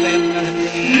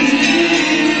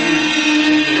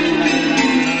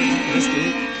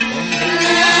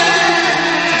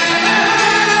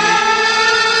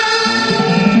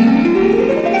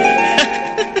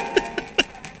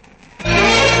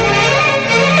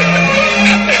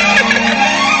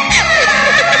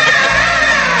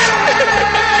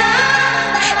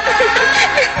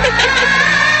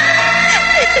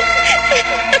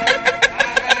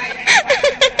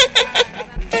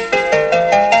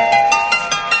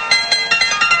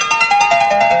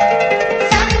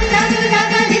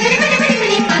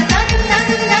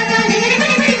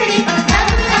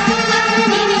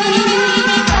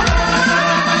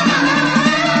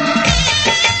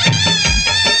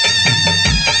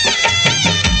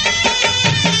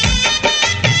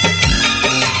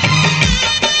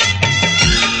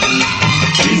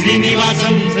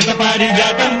 శ్రీనివాసం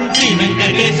శతపారిజాతం శ్రీ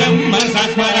వెంకటేశం మనసా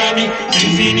స్మరామి.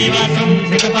 శ్రీనివాసం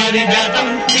శతపారిజాతం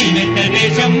శ్రీ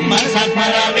వెంకటేశం మనసా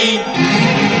స్మరామి.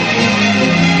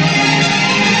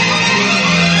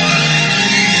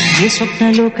 ఏ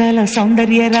స్వప్నలోకాల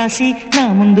సౌందర్య రాశి నా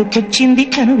ముందుకొచ్చింది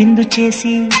కనువిందు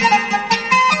చేసి,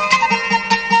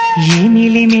 ఏ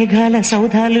నీలి మేఘాల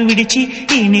సౌధాలు విడిచి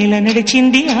ఈ నేల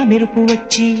నడిచింది ఆ మెరుపు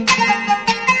వచ్చి.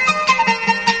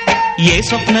 ఏ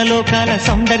స్వప్నలోకాల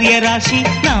సౌందర్య రాశి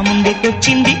నా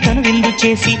ముందుకొచ్చింది కనువిందు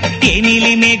చేసి, ఏ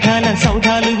నీలి మేఘాల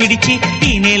సౌధాలు విడిచి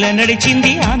ఈ నేల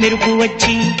నడిచింది ఆ మెరుపు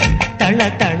వచ్చి. తళ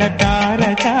తళ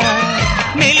తారక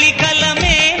మెలికల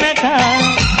మేనక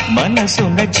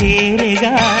మనసున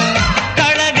చేరగా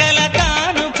కళగల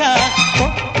కానుక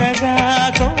కొత్తగా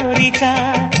కోరిక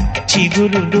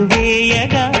చిగురులు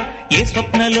వేయగా. ఏ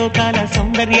స్వప్నలోకాల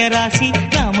సౌందర్య రాశి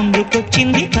నా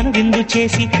ముందుకొచ్చింది కనువిందు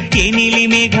చేసి, ఏ నీలి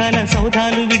మేఘాల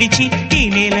సౌధాలు విడిచి ఈ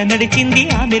నేల నడిచింది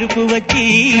ఆ మెరుపు వచ్చి.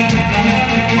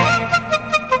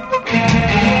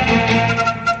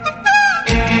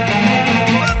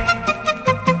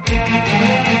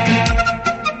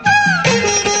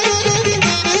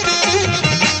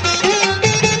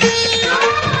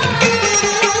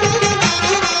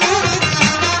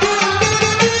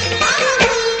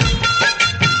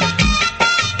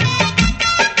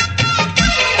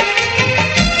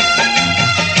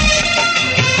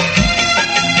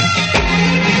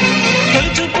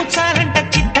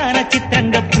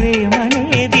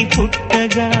 ప్రేమనేది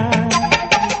పుట్టగా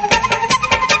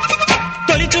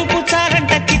తొలి చూపు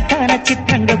చాలంట చిత్తాన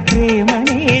చిత్రంగా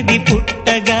ప్రేమనేది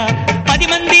పుట్టగా. 10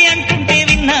 మంది అంటుంటే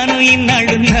విన్నాను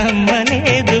ఇన్నాళ్ళు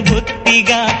నమ్మలేదు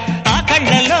బొత్తిగా. ఆ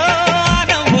కళ్ళలో ఆ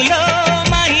నవ్వులో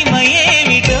మహిమ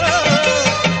ఏమిటో,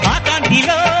 ఆ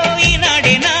కాంతిలో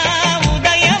ఈనాడే నా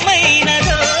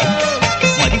ఉదయమైనదో.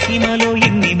 మరిసీమలో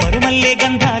ఎన్ని మరుమల్లే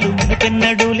గంధాలు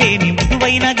మునుపెన్నడు లేని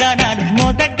మృదువైన గానాలు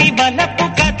మొదటి బలపు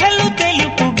కథలు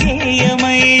తెలుపు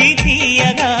గేయమై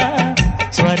తీయగా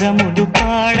స్వరములు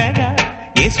పాడగా.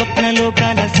 ఏ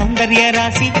స్వప్నలోకాల సౌందర్య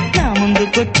రాశి నా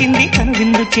ముందుకొచ్చింది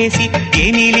కనువిందు చేసి, ఏ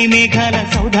నీలి మేఘాల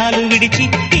సౌధాలు విడిచి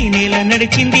ఈ నేల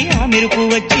నడిచింది ఆ మెరుపు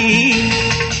వచ్చి.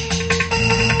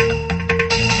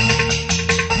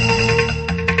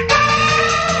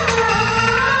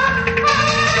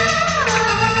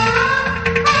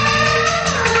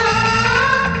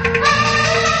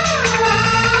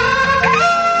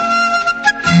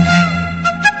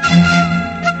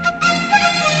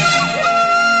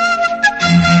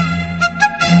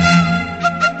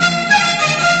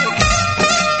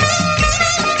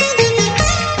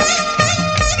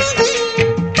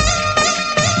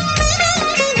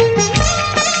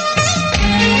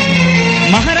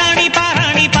 మహారాణి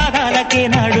పారాణి పాదాలకే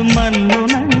నాడు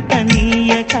మన్నునంత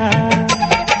నీయక,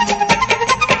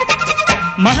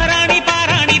 మహారాణి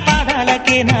పారాణి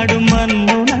పాదాలకే నాడు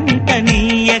మన్నునంత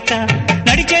నీయక.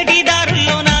 నడిచేటి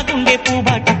దారుల్లో నా గుండె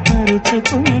పూబాట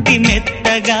పరుచుకుంది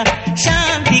మెత్తగా.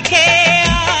 శాంతికే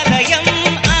ఆలయం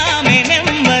ఆమె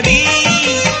నెమ్మది,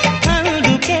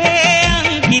 అందుకే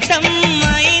అంకితం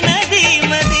అయినది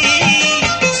మది.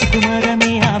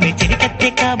 సుకుమారమే ఆమె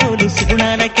చెలికత్తె కాబోలు,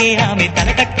 సుగుణాలకే ఆమె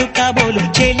తలకట్టు కాబోలు.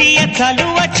 చెలియ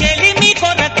చలువ చెలిమి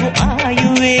కొరకు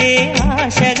ఆయువే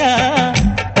ఆశగా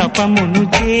తపమును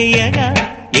చేయగా.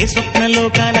 ఏ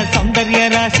స్వప్నలోకాల సౌందర్య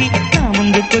రాశి నా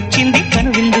ముందుకొచ్చింది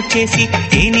కనువిందు చేసి,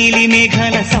 ఏ నీలి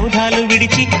మేఘాల సౌధాలు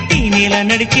విడిచి ఈ నేల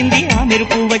నడిచింది ఆ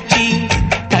మెరుపు వచ్చి.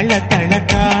 తళ తళ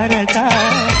తారక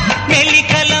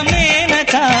మెలికల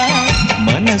మేనక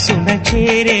మనసున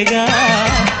చేరగా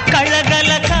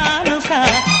కళగల కానుక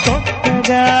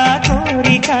కొత్తగా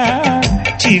కోరిక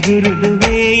చిగురులు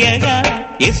వేయగా.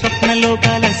 ఏ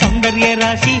స్వప్నలోకాల సౌందర్య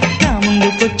రాశి నా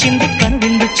ముందుకొచ్చింది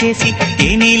కనువిందు చేసి, ఏ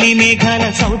నీలి మేఘాల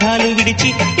సౌధాలు విడిచి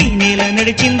ఈ నేల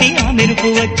నడిచింది ఆ మెరుపు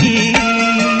వచ్చి.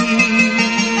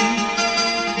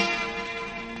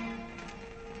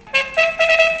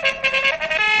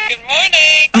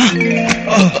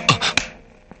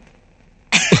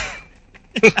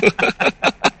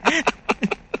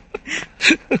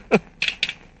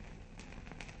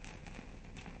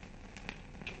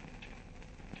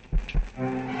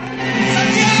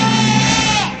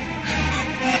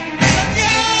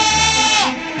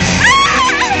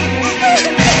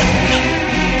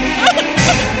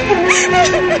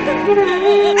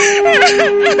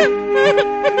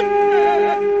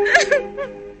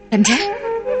 సంధ్య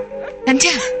సంధ్య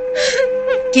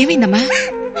ఏమైందమ్మా?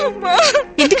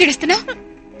 ఎందుకు ఏడుస్తున్నావు?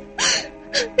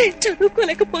 నేను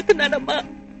చదువుకోలేకపోతున్నానమ్మా.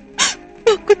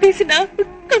 బొక్కు తీసినా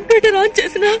కంప్యూటర్ ఆన్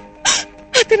చేసినా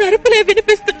అతని అరుపులే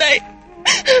వినిపిస్తున్నాయి,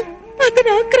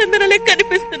 అతని ఆక్రందనలే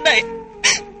కనిపిస్తున్నాయి.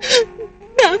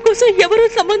 నా కోసం ఎవరో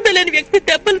సంబంధం లేని వ్యక్తి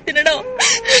దెబ్బలు తినడం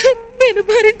నేను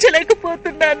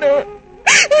భరించలేకపోతున్నాను.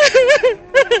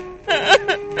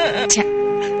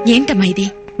 ఏంటమ్మా ఇది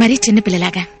మరీ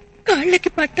చిన్నపిల్లలాగా? కాళ్ళకి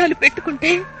పట్టాలు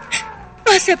పెట్టుకుంటే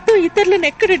ఆ శబ్దం ఇతరులను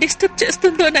ఎక్కడ డిస్టర్బ్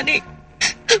చేస్తుందోనని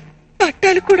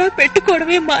పట్టాలు కూడా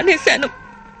పెట్టుకోవడమే మానేశాను.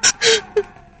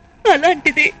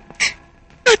 అలాంటిది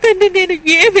అతన్ని నేను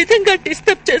ఏ విధంగా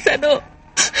డిస్టర్బ్ చేశానో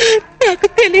నాకు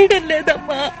తెలియడం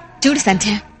లేదమ్మా. చూడు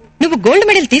సంధ్య, నువ్వు గోల్డ్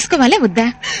మెడల్ తీసుకోవాలే వద్దా?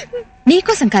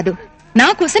 నీకోసం కాదు, నా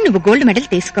కోసం నువ్వు గోల్డ్ మెడల్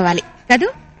తీసుకోవాలి కదూ.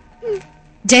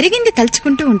 జరిగింది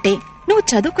తలుచుకుంటూ ఉంటే నువ్వు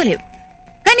చదువుకోలేవు,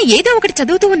 కానీ ఏదో ఒకటి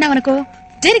చదువుతూ ఉన్నావనుకో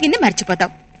జరిగింది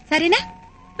మర్చిపోతావు. సరేనా?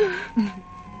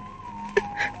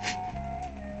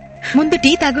 ముందు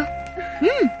టీ తాగు.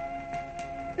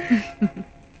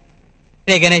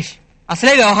 రే గణేష్,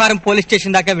 అసలే వ్యవహారం పోలీస్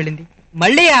స్టేషన్ దాకా వెళ్ళింది.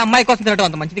 మళ్ళీ ఆ అమ్మాయి కోసం తినడం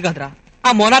అంత మంచిది కాదురా. ఆ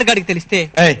మోనార్ గాడికి తెలిస్తే.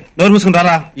 నోరు మూసుకుని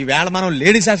రారా. ఈ వేళ మనం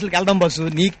లేడీస్ హాస్టల్కి వెళ్దాం బస్సు.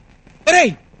 నీ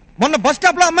మొన్న బస్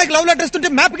స్టాప్ లో అమ్మాయికి లవ్ లెటర్ ఇస్తుంటే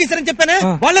మ్యాప్ గీసారని చెప్పానే,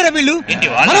 వాళ్ళరా వీళ్ళు?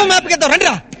 మనం మ్యాప్ గీద్దాం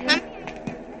రండిరా.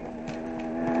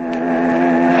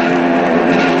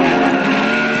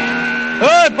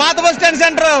 పాత బస్ స్టాండ్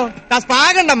సెంటర్ కాస్త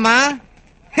ఆగండి అమ్మా.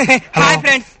 Hi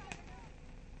friends.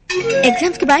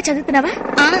 ఎగ్జామ్స్ కి బాగా చదువుతున్నావా?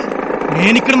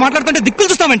 నేను ఇక్కడ మాట్లాడుతుంటే దిక్కులు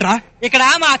చూస్తామంట్రా. ఇక్కడ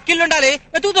మా అక్కిళ్ళు ఉండాలి,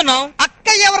 వెతుకుతున్నాం. అక్క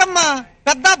ఎవరమ్మా?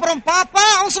 పెద్దాపురం పాప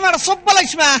అవసరమైన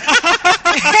సుబ్బలక్ష్మి.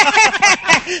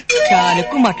 చాలా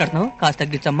ఎక్కువ మాట్లాడుతున్నావు, కాస్త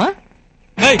తగ్గించమ్మా.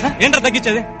 ఏంట్రా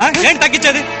తగ్గించేది? ఏంటి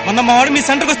తగ్గించేది? మొన్న మా వాడు మీ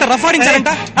సెంటర్కి వస్తే రఫ్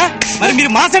ఆడించారంట. మరి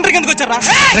మీరు మా సెంటర్కి ఎందుకు వచ్చారా?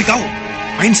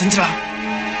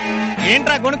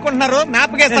 ఏంట్రా కొనుక్కుంటున్నారు?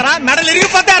 మ్యాప్ గేస్తారా? మెడలు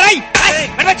ఇరిగిపోతారా?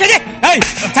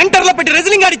 సెంటర్ లో పెట్టి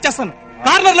రెజ్లింగ్ ఆడిచ్చేస్తాను,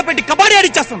 కార్నర్ లో పెట్టి కబడ్డీ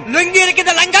ఆడిచ్చేస్తాను. లుంగీల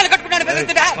కింద లంగాలు కట్టుకున్నాడు.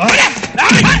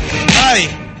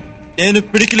 నేను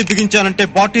పిడికిలి బిగించానంటే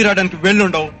బాటీ రావడానికి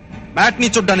వెళ్ళుండవు, మ్యాట్ ని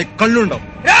చూడ్డానికి కళ్ళుండవు.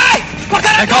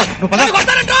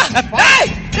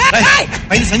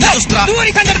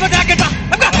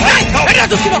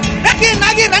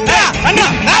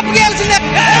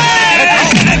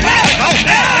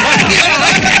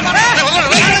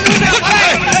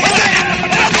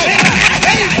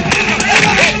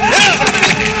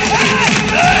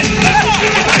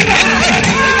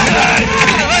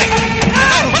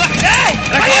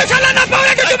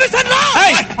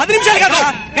 పది నిమిషాలు కదా,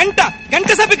 గంట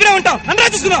సేపు ఇక్కడే ఉంటాం. అందరూ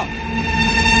చూసుకున్నాం.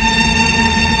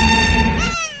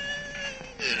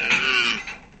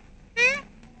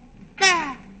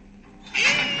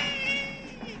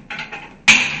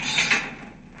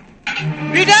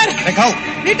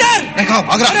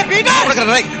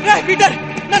 పీటర్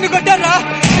నన్ను కొట్టారా?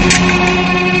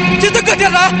 చిత్తు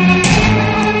కొట్టారా?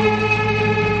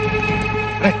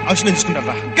 ఔషధం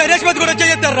తీసుకుంటారా? గణేష్ మీద కూడా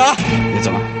చేయొద్దారా?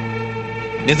 నిజమా?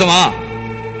 నిజమా?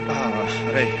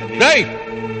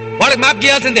 వాళ్ళకి మ్యాప్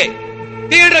గీయాల్సిందే.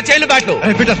 తీయడ్రా చైన్లు బ్యాట్లు.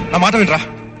 పీటర్ నా మాట వినరా.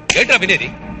 ఏంట్రా వినేది?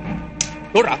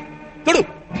 చూడరా, చూడు,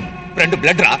 ఫ్రెండ్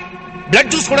బ్లడ్ రా. బ్లడ్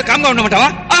చూసి కూడా కామ్గా ఉండమంటావా?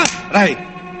 రాయ్,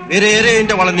 వేరే ఏరియా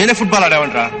ఏంటో వాళ్ళ నేనే ఫుట్బాల్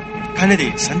ఆడేవంటరా, కానీ అది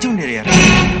సంజీవన్ ఏరియా.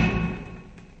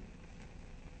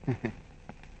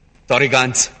 సారీ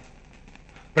గాన్స్,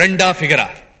 ఫ్రెండా ఫిగరా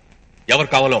ఎవరు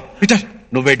కావాలో పీటర్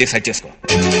నువ్వే డిసైడ్ చేసుకో.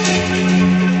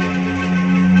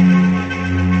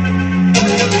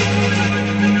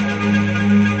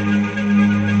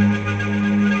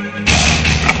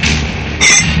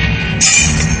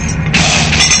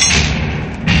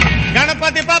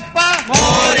 గణపతి బప్ప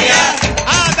మోరియా,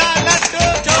 ఆదా లడ్డు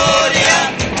చోరియా.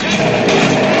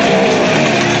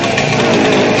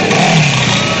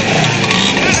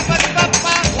 గణపతి బప్ప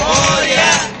మోరియా,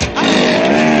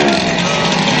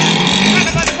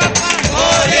 గణపతి బప్ప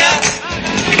మోరియా,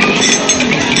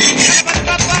 గణపతి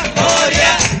బప్ప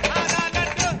మోరియా, ఆదా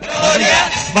లడ్డు చోరియా.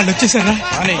 వాళ్ళు వచ్చేసారా?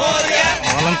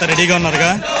 వాళ్ళంతా రెడీగా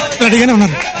ఉన్నారుగా? రెడీగానే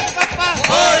ఉన్నారు.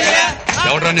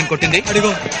 ఎవడరా నేను కొట్టింది? అడిగో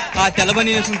ఆ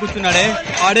తెల్లబని వేసుకుని కూర్చున్నాడే,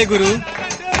 ఆడే గురు.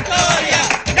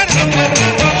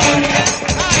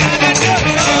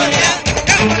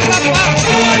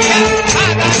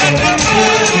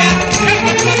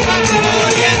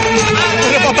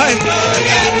 బాబాయ్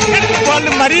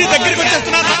మరీ దగ్గరికి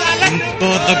వచ్చేస్తున్నారు.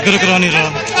 దగ్గరకు రానిరా.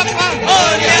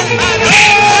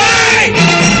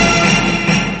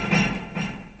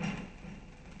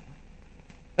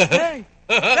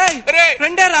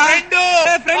 ఫ్రెండేరా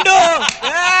ఫ్రెండు.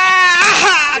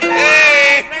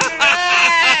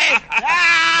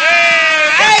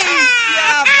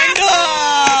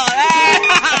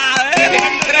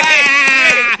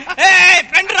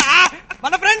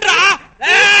 మన ఫ్రెండ్ రా,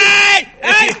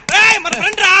 మన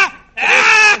ఫ్రెండ్ రా.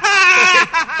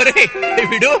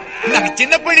 వీడు నాకు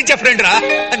చిన్నప్పటి నుంచే ఫ్రెండ్ రా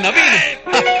నవీన్.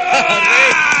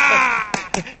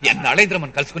 ఎన్నాళ్ళైందిరా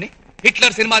మనం కలుసుకుని.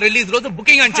 హిట్లర్ సినిమా రిలీజ్ రోజు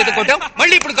బుకింగ్ అని చేతుకోవటం,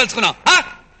 మళ్ళీ ఇప్పుడు కలుసుకున్నాం.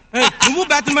 నువ్వు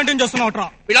బ్యాచ్లు మెయింటైన్ చేస్తున్నావుట్రా.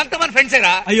 వీళ్ళంతా మన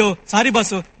ఫ్రెండ్సేరా. అయ్యో సారీ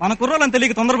బాసు, మన కుర్రోళ్ళని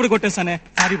తెలియక తొందరపడి కొట్టేస్తానే.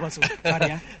 Sorry boss.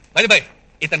 బై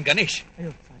ఇతను గణేష్,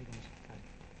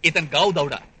 ఇతను గావు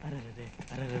దౌడా.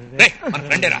 మన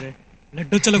ఫ్రెండేరా.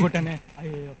 బ్లడ్ వచ్చేలా కొట్టానే.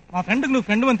 అయ్యో మా ఫ్రెండ్ నువ్వు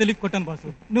ఫ్రెండ్ అని తెలియక కొట్టాను బాసు.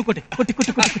 నువ్వు కొట్టి కొట్టి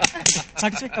కొట్టి కొట్టి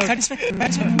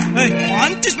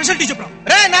మంచి స్పెషాలిటీ చెప్పరా.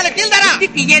 4 టీలు ధర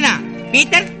తీయేనా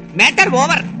పీటర్. మ్యాటర్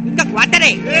ఓవర్, ఇంకా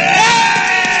క్వార్టరే.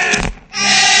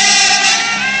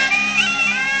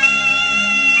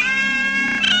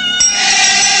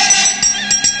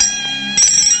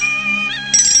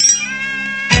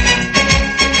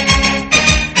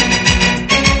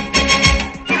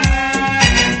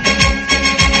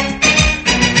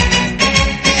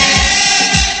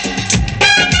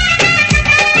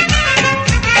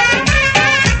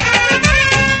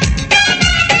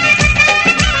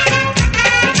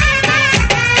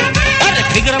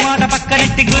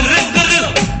 పక్కనెట్టి గుర్రు గుర్రు,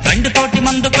 రెండు తోటి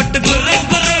మందు కొట్టు గుర్రు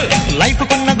గుర్రు. లైఫ్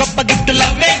కున్న గొప్ప గిఫ్ట్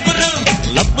లవ్వే గుర్రు,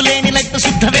 లవ్వు లేని లైఫ్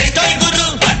శుద్ధ వేస్తోయ్ గుర్రు.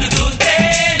 అటు చూస్తే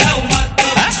లవ్ మత్తు,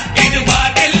 ఇటు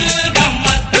బాటిల్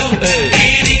గమ్మత్తు.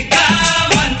 తీరికా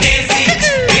మంచేసి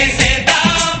వేసేద్దాం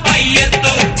పై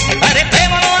ఎత్తు. అరే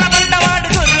ప్రేమలో అన్నవాడు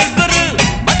గుర్రు గుర్రు,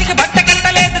 బతికి బట్ట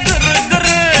కట్టలేదు గుర్రు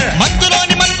గుర్రు.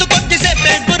 మందులోని మందు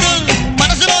కొద్దిసేపే గుర్రు,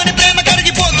 మనసులోని ప్రేమ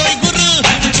కరిగిపోతోయ్ గుర్రు.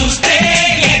 అటు చూస్తే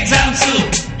ఎగ్జామ్స్,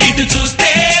 ఇటు చూస్తే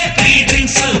 3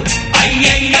 డ్రింక్స్.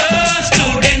 అయ్యయ్యో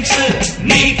స్టూడెంట్స్,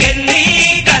 నీకెన్ని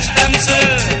కష్టమ్స్.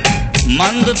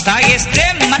 మందు తాగేస్తే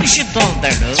మనిషి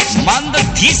తోలుతాడు, మందు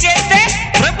తీసేస్తే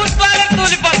ప్రభుత్వాలు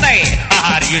తూలిపోతాయి.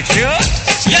 Are you sure?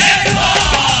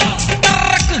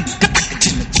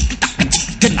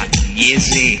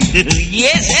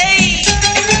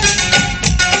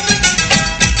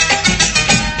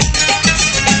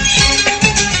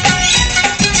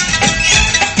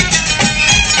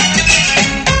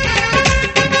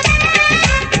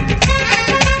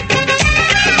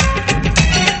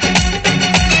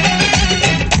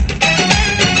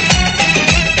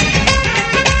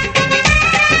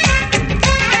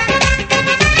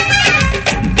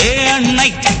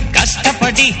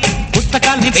 కష్టపడి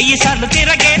పుస్తకాల్ని 1000 సార్లు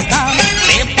తిరగేస్తాం.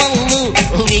 పేపర్లు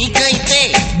వీకైతే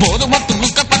బోధమత్తు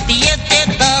ముక్కపత్తి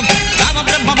ఎత్తేద్దాం. రామ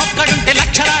బ్రహ్మ మొక్కడుంటే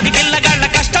లక్షలాది పిల్లగాళ్ళ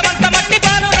కష్టమంత మట్టి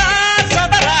పాలురా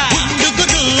సోదరా.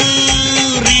 గురు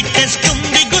రీటెస్ట్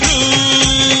ఉంది గురు,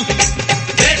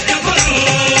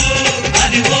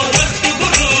 అది ఓ రొట్టు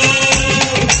గురు.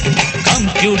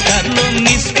 కంప్యూటర్లు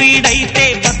మిస్పీడ్ అయితే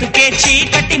బతుకే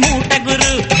చీకటి మూట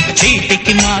గురు.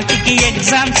 చీటికి మాటికి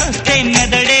ఎగ్జామ్స్ వస్తే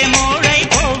మెదడే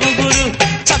మోడైపోవు గురు.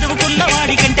 చదువుకున్న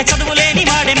వాడి కంటే చదువులేని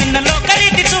వాడే మిన్నలో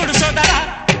కరీతి చూడు సోదరా.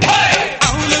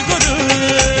 అవును గురు,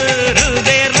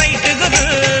 రుదే రైట్ గురు.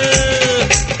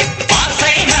 పాస్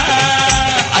అయినా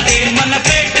అదే మన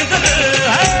పేటు గురు.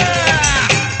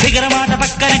 ఫిగర మాట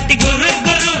పక్కనెట్టి గురు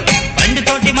గురు, రెండు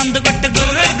తోటి మందు కొట్టు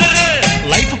గురు గురు.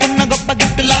 లైఫ్ కున్న గొప్ప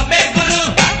గిఫ్ట్ లవ్వే గురు,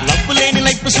 లవ్వు లేని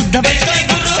లైఫ్ శుద్ధ వేస్తోయ్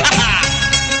గురు.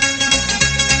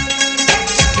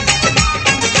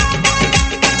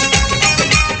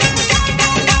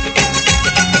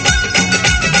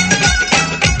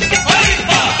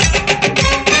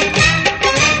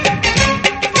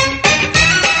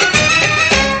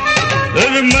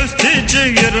 మస్తీ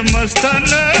చెయ్యర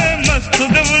మస్తానా,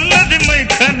 మస్తుగా ఉన్నది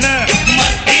మైఖానా.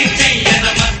 మస్తీ చెయ్యర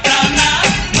మస్తానా,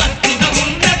 మస్తుగా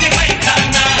ఉన్నది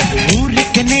మైఖానా.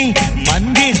 ఊరికనే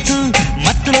మందేస్తూ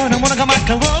మత్తులోన మునగమాక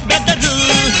ఓ బెదరు.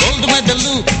 గోల్డ్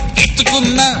మెడల్లు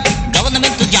ఎత్తుకున్న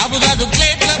గవర్నమెంట్ జాబు రాదు,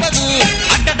 ప్లేట్ లవదు.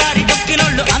 అడ్డదారి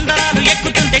దొక్కినోళ్ళు అందరాలు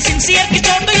ఎక్కుతుంటే సిన్సియర్ కి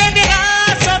చోటు ఏదిరా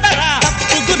సోదరా.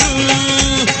 తప్పు గురు,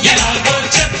 ఎలాగో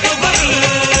చెప్పు గురు.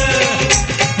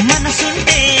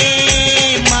 మనసుంటే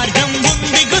మార్గం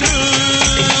ఉంది గురు.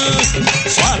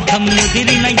 స్వార్థం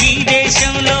ముదిరిన ఈ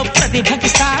దేశంలో ప్రతిభకి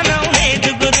స్థానం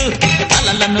లేదు గురు.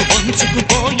 అలలను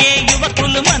వంచుకుపోయే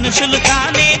యువకులు మనుషులు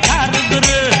కానే కారు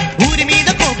గురు. ఊరి మీద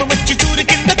కోపం వచ్చి తూరు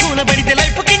కింద కూలబడితే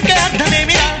లైఫ్ కింకా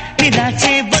అర్థమేమిరా.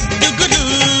 నిరాశే వద్దు గురు,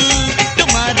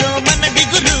 టుమారో మనది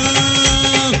గురు.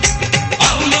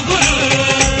 అవును గురు,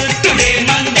 టుడే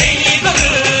మన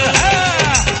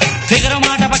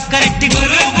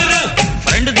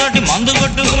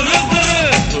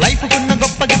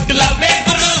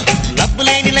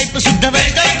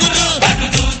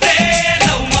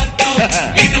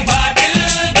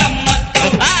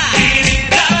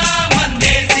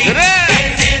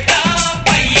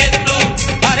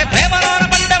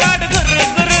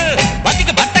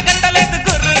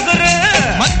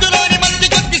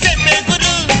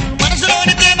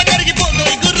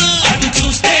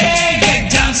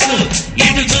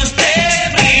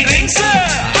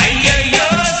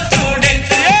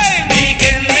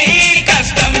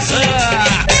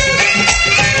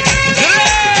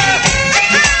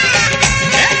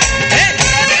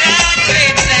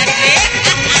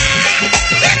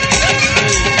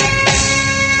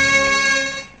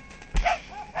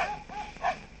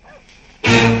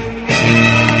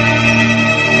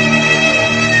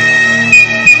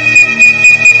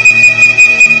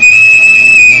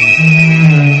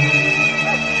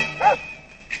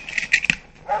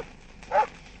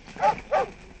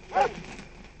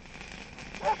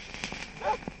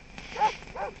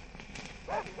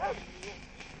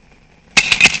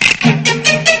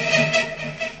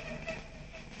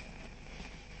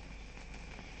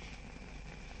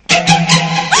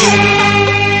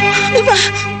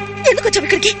వచ్చావు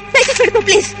ఇక్కడికి? దయచేసి వెళ్ళిపో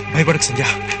ప్లీజ్. భయపడకు సంధ్య,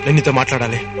 నేను నీతో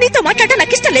మాట్లాడాలి. నీతో మాట్లాడటం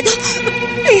నాకు ఇష్టం లేదు.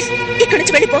 ప్లీజ్ ఇక్కడి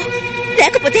నుంచి వెళ్ళిపో,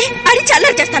 లేకపోతే అరిచి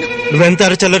అల్లరి చేస్తాను. నువ్వెంత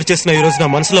అరచల్లరి చేసినా ఈ రోజు నా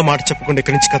మనసులో మాట చెప్పకుండా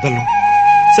ఇక్కడి నుంచి కదలను.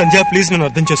 సంధ్య ప్లీజ్ నన్ను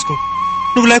అర్థం చేసుకో.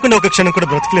 నువ్వు లేకుండా ఒక క్షణం కూడా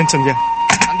బ్రతకలేను సంధ్య.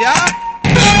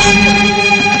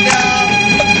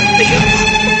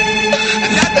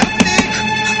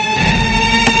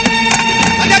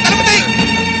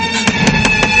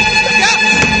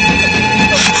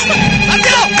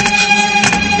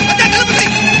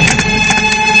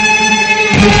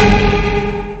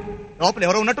 లోపల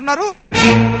ఎవరో ఉన్నట్టున్నారు.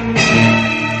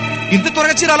 ఇంత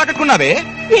త్వరగా చీర అలా కట్టుకున్నావే?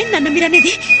 ఏంటన్న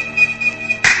మీరనేది?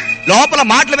 లోపల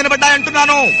మాటలు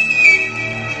వినబడ్డాయంటున్నాను.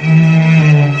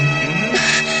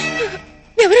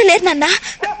 ఎవరు లేరు నాన్న,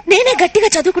 నేనే గట్టిగా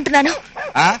చదువుకుంటున్నాను.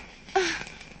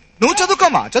 నువ్వు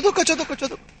చదువుకోమా, చదువుకో చదువుకో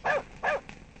చదువు.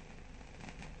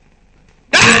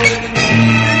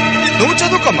 నువ్వు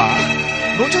చదువుకోమా,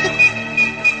 నువ్వు చదువు.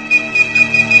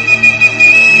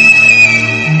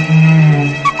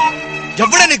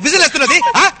 ఎవడే నీకు విజిల్ వేస్తున్నది?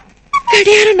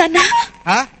 గడియారం నాన్న.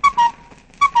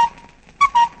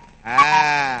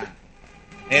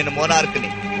 నేను మోనార్క్ని,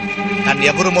 నన్ను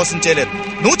ఎవరు మోసం చేయలేరు.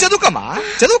 నువ్వు చదువుకోమా,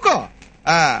 చదువుకో.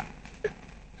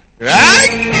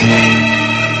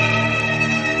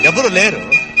 ఎవరు లేరు,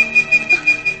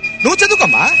 నువ్వు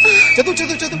చదువుకోమా, చదువు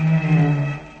చదువు చదువు.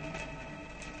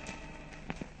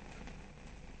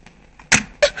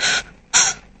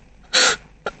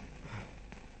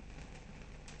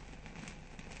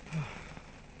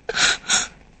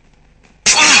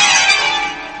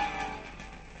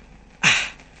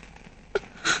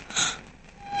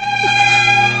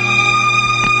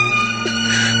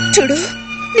 చూడు,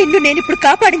 నిన్ను నేనిప్పుడు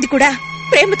కాపాడింది కూడా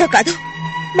ప్రేమతో కాదు,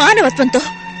 మానవత్వంతో.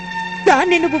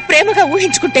 దాన్ని నువ్వు ప్రేమగా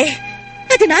ఊహించుకుంటే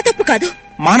అది నా తప్పు కాదు.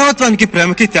 మానవత్వానికి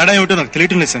ప్రేమకి తేడా ఏమిటో నాకు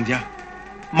తెలియటం లేదు సంధ్య.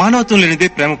 మానవత్వం లేనిదే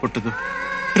ప్రేమ పుట్టదు,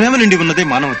 ప్రేమ నిండి ఉన్నదే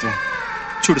మానవత్వం.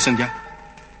 చూడు సంధ్య,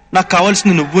 నాకు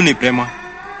కావాల్సింది నువ్వు, నీ ప్రేమ.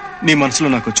 నీ మనసులో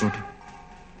నాకు చోటు.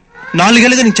 4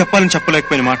 ఏళ్ళుగా నీకు చెప్పాలని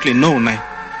చెప్పలేకపోయిన మాటలు ఎన్నో ఉన్నాయి.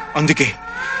 అందుకే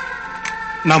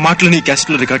నా మాటలు నీ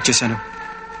క్యాసెట్ లో రికార్డ్ చేశాను.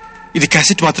 ఇది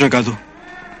క్యాసెట్ మాత్రమే కాదు,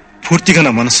 పూర్తిగా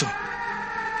నా మనసు.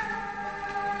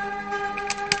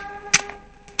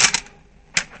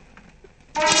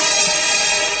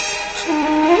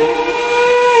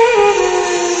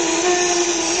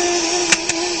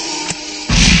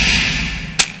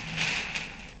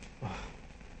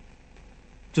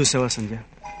 చూసావా సంధ్య,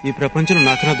 ఈ ప్రపంచంలో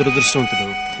నాకన్నా దురదృష్టవంతుడు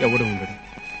ఎవడు ఉండడు.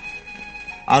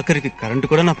 ఆఖరికి కరెంటు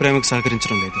కూడా నా ప్రేమకు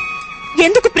సహకరించడం లేదు.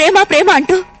 ఎందుకు ప్రేమ ప్రేమ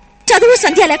అంటూ చదువు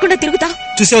సంధ్య లేకుండా తిరుగుతావు?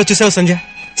 చూసావా సంధ్య,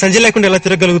 సంధ్య లేకుండా ఎలా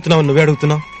తిరగలుగుతున్నావు? నువ్వే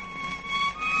అడుగుతున్నావు.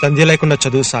 సంధ్య లేకుండా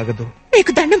చదువు సాగదు.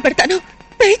 నీకు దండం పెడతాను,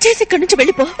 దయచేసి ఇక్కడి నుంచి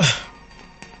వెళ్ళిపో.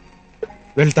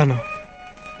 వెళ్తాను,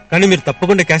 కానీ మీరు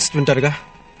తప్పకుండా క్యాసెట్ వింటారుగా.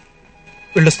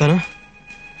 వెళ్ళొస్తాను.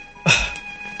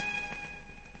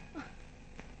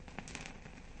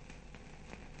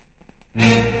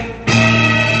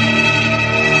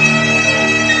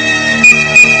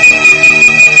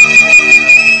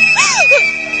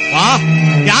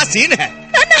 Scene high.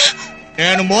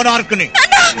 నేను మోనార్క్ని,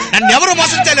 నన్ను ఎవరు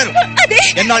మోసం చేయలేరు.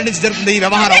 ఎన్నాళ్ళ నుంచి జరుగుతుంది ఈ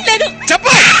వ్యవహారం? చెప్పు.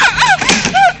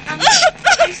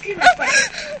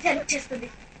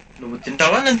 నువ్వు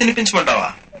తింటావా, నేను తినిపించమంటావా?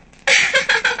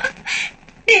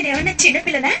 నేనేమన్నా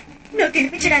చిన్నపిల్లనా నువ్వు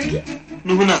తినిపించడానికి?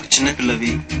 నువ్వు నాకు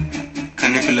చిన్నపిల్లవి,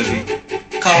 కన్నెపిల్లవి,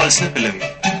 కావాల్సిన పిల్లవి.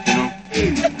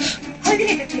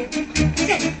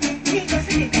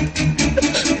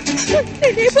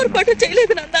 నేనే పొరపాటు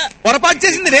చేయలేదు నాన్న. పొరపాటు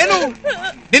చేసింది నేను,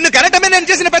 నిన్ను కనటమే నేను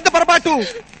చేసిన పెద్ద పొరపాటు.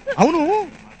 అవును,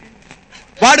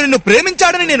 వాడు నిన్ను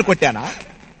ప్రేమించాడని నేను కొట్టానా?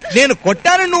 నేను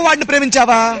కొట్టానని నువ్వు వాడిని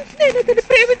ప్రేమించావా? నేను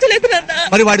ప్రేమించలేదు నాన్న.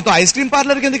 మరి వాడితో ఐస్ క్రీమ్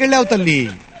పార్లర్కి ఎందుకు వెళ్ళావు తల్లి?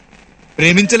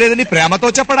 ప్రేమించలేదని ప్రేమతో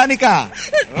చెప్పడానికా?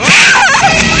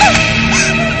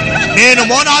 నేను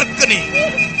మోనార్క్ని,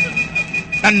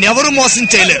 నన్నెవరు మోసం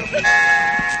చేయలేరు.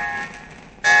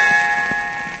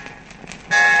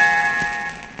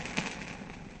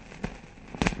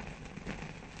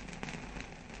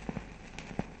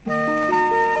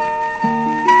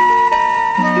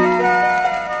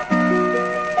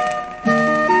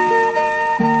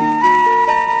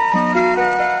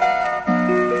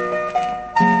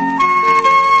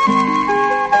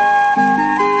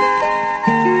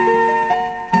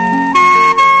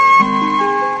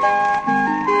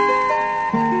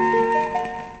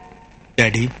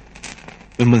 డాడీ,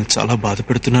 మిమ్మల్ని చాలా బాధ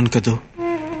పెడుతున్నాను కదూ.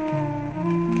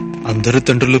 అందరూ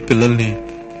తండ్రులు పిల్లల్ని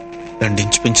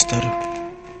దండించి పెంచుతారు,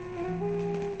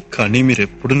 కానీ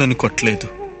మీరెప్పుడు నన్ను కొట్టలేదు,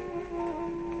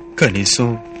 కనీసం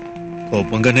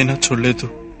కోపంగానైనా చూడలేదు.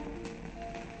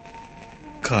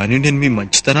 కానీ నేను మీ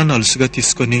మంచితనాన్ని అలుసుగా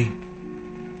తీసుకొని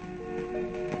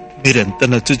మీరెంత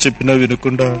నచ్చ చెప్పినా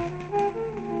వినకుండా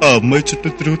ఆ అమ్మాయి చుట్టూ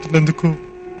తిరుగుతున్నందుకు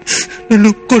నన్ను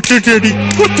కొట్టండి,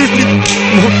 కొట్టండి.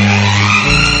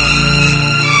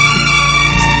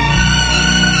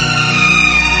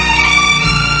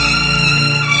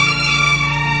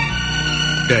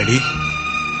 డాడీ,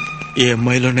 ఏ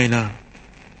అమ్మాయిలోనైనా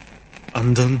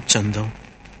అందం, చందం,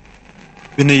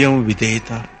 వినయం,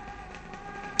 విధేయత,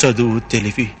 చదువు,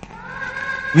 తెలివి,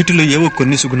 వీటిలో ఏవో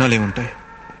కొన్ని సుగుణాలే ఉంటాయి.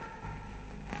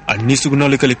 అన్ని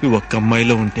సుగుణాలు కలిపి ఒక్క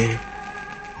అమ్మాయిలో ఉంటే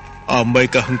ఆ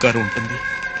అమ్మాయికి అహంకారం ఉంటుంది.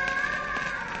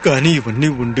 కానీ ఇవన్నీ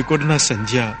ఉండి కూడా నా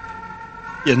సంధ్య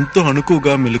ఎంతో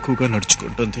అణుకుగా, మెలకుగా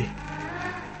నడుచుకుంటుంది.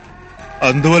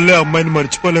 అందువల్లే అమ్మాయిని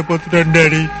మర్చిపోలేకపోతున్నాను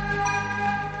డాడీ.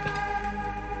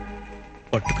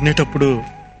 పట్టుకునేటప్పుడు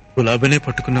గులాబీనే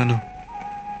పట్టుకున్నాను,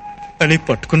 కానీ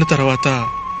పట్టుకున్న తర్వాత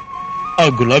ఆ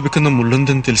గులాబీ కింద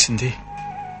ముళ్ళుందని తెలిసింది.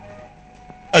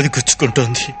 అది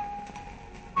గుచ్చుకుంటోంది,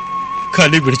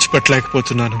 కానీ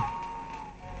విడిచిపెట్టలేకపోతున్నాను.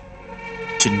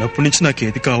 చిన్నప్పటి నుంచి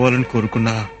నాకేది కావాలని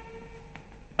కోరుకున్నా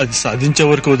అది సాధించే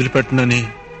వరకు వదిలిపెట్టనని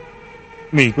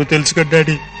మీకు తెలుసు కదా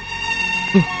డాడీ.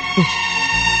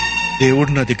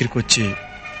 దేవుడు నా దగ్గరికి వచ్చి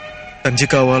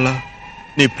సంజయ్ కావాలా,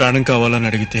 నీ ప్రాణం కావాలని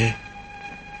అడిగితే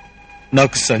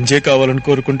నాకు సంజయ్ కావాలని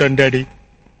కోరుకుంటాను డాడీ.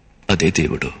 అదే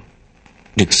దేవుడు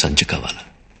నీకు సంజయ్ కావాలా,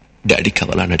 డాడీ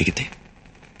కావాలా అని అడిగితే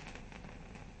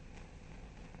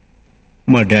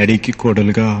మా డాడీకి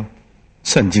కోడలుగా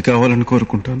సంజయ్ కావాలని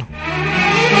కోరుకుంటాను.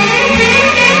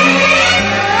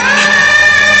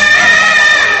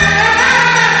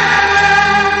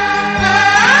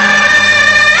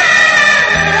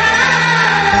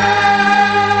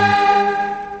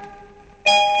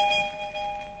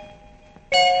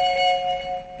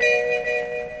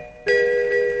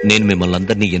 నేను మిమ్మల్ని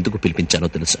అందరినీ ఎందుకు పిలిపించానో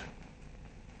తెలుసా?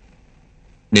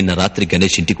 నిన్న రాత్రి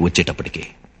గణేష్ ఇంటికి వచ్చేటప్పటికి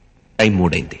టైం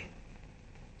 3 అయింది.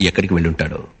 ఎక్కడికి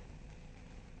వెళ్ళుంటాడో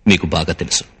మీకు బాగా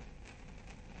తెలుసు.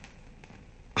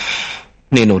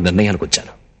 నేను నిర్ణయానికి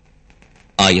వచ్చాను.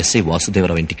 ఆ ఎస్ఐ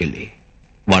వాసుదేవరావు ఇంటికి వెళ్ళి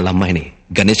వాళ్ళ అమ్మాయిని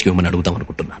గణేష్కి ఇవ్వమని అడుగుదాం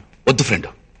అనుకుంటున్నాను. వద్దు ఫ్రెండ్,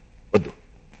 వద్దు.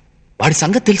 వాడి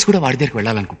సంగతి తెలిసి కూడా వాడి దగ్గరికి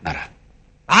వెళ్ళాలనుకుంటున్నారా?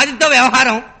 రాజుతో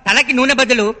వ్యవహారం తలకి నూనె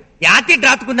బదులు యాసిడ్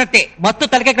రాసుకున్నట్టే. మత్తు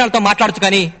తలకెక్కడాలతో మాట్లాడచ్చు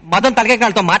కానీ మదం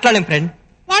తలకెక్కడాలతో మాట్లాడలేం ఫ్రెండ్.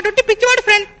 వాడుంటి పిచ్చివాడు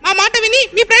ఫ్రెండ్. మా మాట విని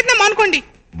మీ ప్రయత్నం మానుకోండి.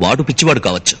 వాడు పిచ్చివాడు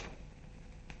కావచ్చు,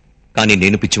 కానీ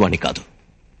నేను పిచ్చివాడిని కాదు.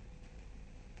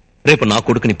 రేపు నా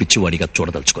కొడుకుని పిచ్చివాడిగా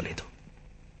చూడదలుచుకోలేదు.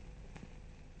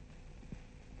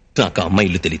 నాకు ఆ అమ్మాయి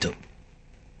ఇల్లు తెలీదు.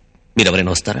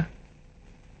 మీరెవరైనా వస్తారా?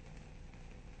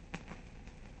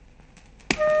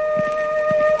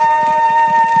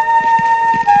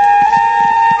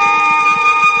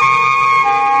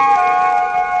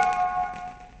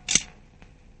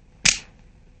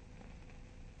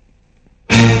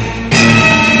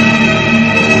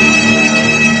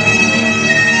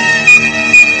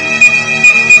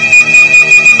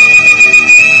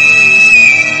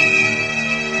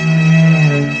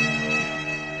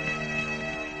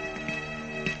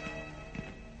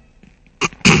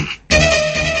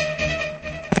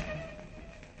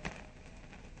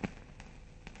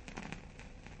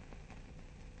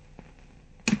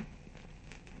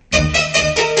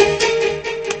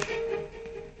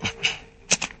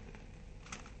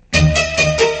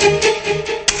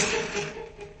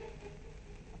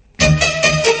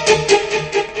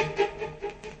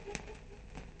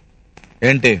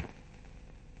 ఏంటి?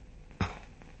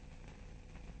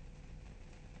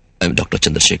 I'm doctor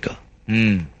Chandrasekhar.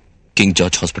 King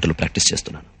George hospital practice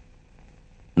చేస్తున్నాను.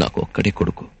 నాకు ఒక్కడే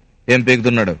కొడుకు. ఏం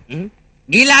పీకుతున్నాడు?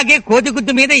 ఇలాగే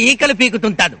కోతిగుద్దు మీద ఈకలు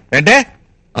పీకుతుంటాడు. అంటే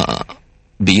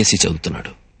బిఎస్సి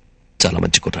చదువుతున్నాడు. చాలా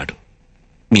మంచి కుర్రాడు.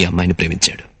 మీ అమ్మాయిని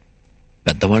ప్రేమించాడు.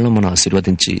 పెద్దవాళ్ళం మనం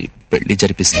ఆశీర్వదించి పెళ్లి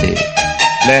జరిపిస్తే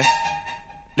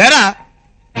లేరా?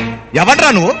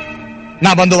 ఎవడ్రా నువ్వు?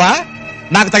 నా బంధువా?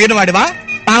 నాకు తగిన వాడివా?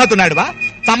 తాగుతున్నాడివా?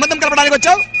 సంబంధం కలపడానికి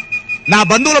వచ్చావు? నా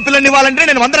బంధువుల పిల్లని ఇవ్వాలంటే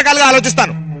నేను 100 రకాలుగా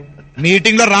ఆలోచిస్తాను.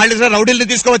 మీటింగ్ లో రౌడీల్ని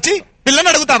తీసుకువచ్చి పిల్లని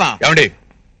అడుగుతావా? ఏమండి,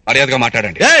 మర్యాదగా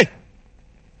మాట్లాడండి.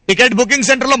 టికెట్ బుకింగ్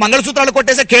సెంటర్ లో మంగళసూత్రాలు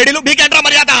కొట్టేసే కేడీలు మీకేంట్రా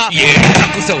మర్యాద?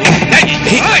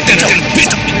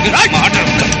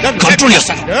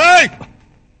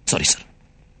 Sorry sir,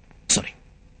 sorry.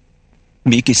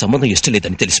 మీకు ఈ సంబంధం ఇష్టం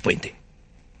లేదని తెలిసిపోయింది.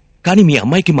 కానీ మీ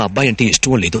అమ్మాయికి మా అబ్బాయి అంటే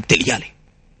ఇష్టమో లేదో తెలియాలి.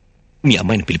 మీ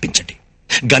అమ్మాయిని పిలిపించండి.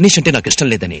 గణేష్ అంటే నాకు ఇష్టం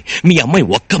లేదని మీ అమ్మాయి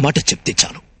ఒక్క మాట చెప్తే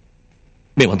చాలు,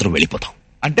 మేమందరం వెళ్ళిపోతాం.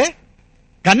 అంటే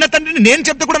కన్న తండ్రిని నేను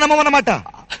చెప్తే కూడా నమ్మమన్నమాట?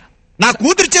 నా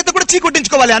కూతురి చేత కూడా చీ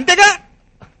కొట్టించుకోవాలి అంతేగా?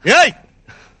 ఏయ్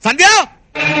సంధ్య,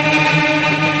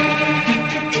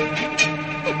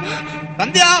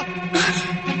 సంధ్య,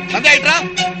 సంధ్య ఇట్రా.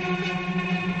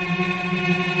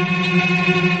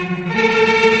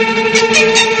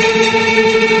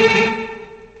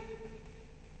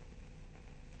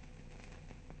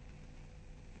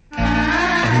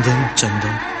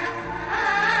 చందం,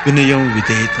 వినయం,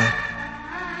 విధేయత,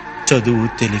 చదువు,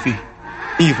 తెలివి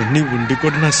ఇవన్నీ ఉండి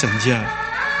కూడా నా సంధ్య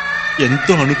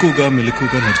ఎంతో అణుకుగా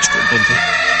మెలకుగా నడుచుకుంటుంది.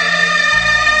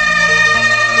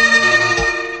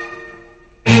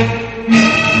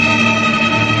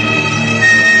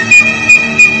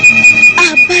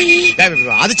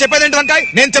 అది చెప్పేదేంటి వంకాయ్?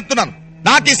 నేను చెప్తున్నాను,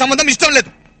 నాకు ఈ సంబంధం ఇష్టం లేదు.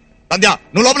 సంధ్య,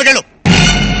 నువ్వు లోపలికి వెళ్ళు.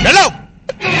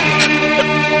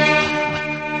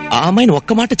 ఆ అమ్మాయిని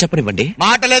ఒక్క మాట చెప్పనివ్వండి.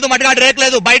 మాట లేదు, మటగాడి రేక్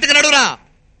లేదు, బయటకు నడురా.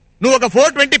 నువ్వు ఒక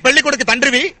 420 పెళ్లి కొడుకు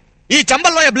తండ్రివి. ఈ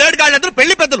చంబల్లో బ్లేడ్ గాళ్ళందరూ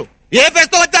పెళ్లి పెద్దలు. ఏ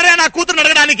ఫేస్తో వచ్చారా నా కూతురు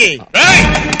అడగడానికి?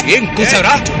 ఏం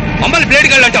కూసావురా? మమ్మల్ని బ్లేడ్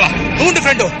గాళ్ళు అంటావా? నువ్వు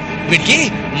ఫ్రెండ్, వీడికి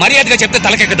మర్యాదగా చెప్తే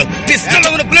తలకెక్కదు.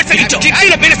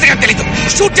 తెలీదు,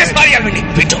 షూట్ చేసి పారేయాలి.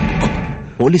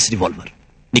 పోలీస్ రివాల్వర్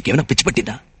నీకేమైనా పిచ్చి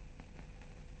పట్టిందా?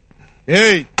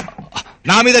 ఏయ్,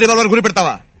 నా మీద రివాల్వర్ గురి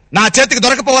పెడతావా? నా చేతికి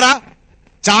దొరకపోవరా?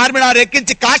 చార్మినార్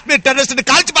ఎక్కించి కాశ్మీర్ టెర్రరిస్ట్ ని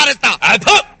కాల్చి పారేస్తా.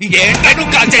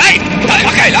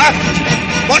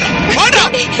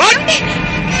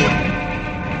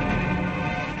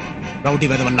 రౌడీ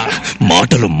వెదవన్నా.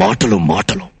 మాటలు మాటలు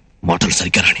మాటలు మాటలు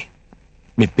సరిగ్గా రాని.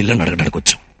 మీ పిల్లని అడగడానికి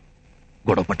వచ్చాం,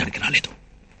 గొడవ పట్టడానికి రాలేదు.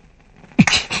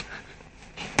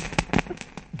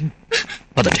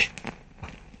 పదండి.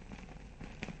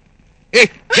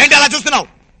 ఏంటి అలా చూస్తున్నావు?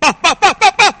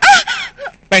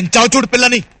 పెంచావు చూడు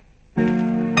పిల్లని.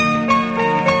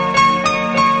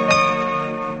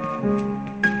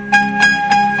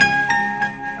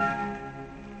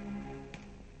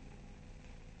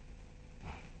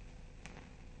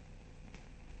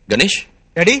 గణేష్,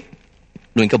 డాడీ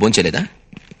నువ్వు ఇంకా భోంచేయలేదా?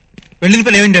 వెళ్ళిన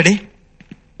పని ఏమిటి డాడీ?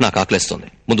 నాకు ఆకలిస్తోంది,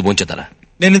 ముందు భోంచేతారా?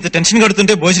 నేను ఇంత టెన్షన్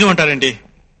కడుతుంటే భోజనం అంటారండి.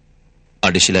 ఆ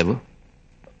డిష్ లేవు.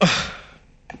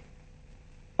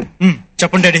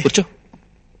 చెప్పండి డాడీ. కూర్చో.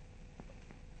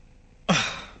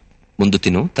 ముందు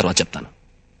తిను, తర్వాత చెప్తాను.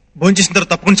 భోంచేసిన తర్వాత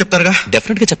తప్పకుండా చెప్తారుగా?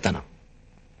 డెఫినెట్ గా చెప్తాను.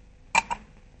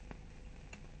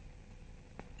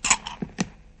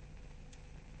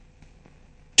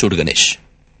 చూడు గణేష్,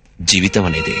 జీవితం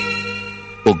అనేది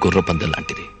ఓ గుర్ర పందెం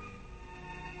లాంటిది.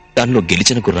 దానిలో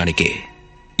గెలిచిన గుర్రానికే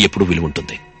ఎప్పుడు విలువ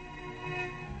ఉంటుంది.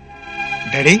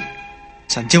 డాడీ,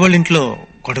 సంజయ్ వాళ్ళ ఇంట్లో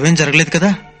గొడవేం జరగలేదు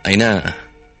కదా? అయినా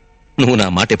నువ్వు నా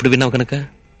మాట ఎప్పుడు విన్నావు కనుక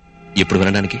ఎప్పుడు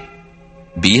వినడానికి?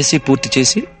 బీఎస్సీ పూర్తి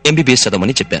చేసి ఎంబీబీఎస్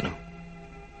చదవమని చెప్పాను.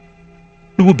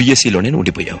 నువ్వు బీఎస్సీలోనే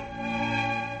ఉండిపోయావు.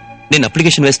 నేను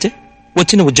అప్లికేషన్ వేస్తే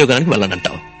వచ్చిన ఉద్యోగానికి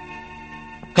వెళ్ళనంటావు.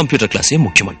 కంప్యూటర్ క్లాసే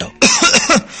ముఖ్యమంటావు.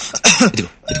 ఇదిగో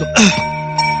ఇదిగో,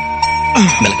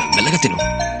 మెల్లగా మెల్లగా తిను.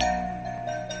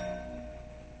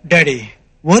 డాడీ,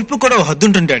 ఓర్పు కూడా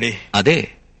హద్దుంటుంది డాడీ. అదే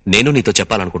నేను నీతో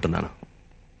చెప్పాలనుకుంటున్నాను.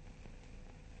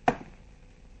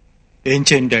 ఏం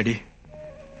చేయండి డాడీ,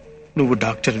 నువ్వు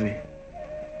డాక్టర్వి.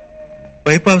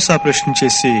 బైపాస్ ఆపరేషన్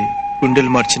చేసి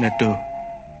గుండెలు మార్చినట్టు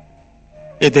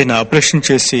ఏదైనా ఆపరేషన్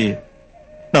చేసి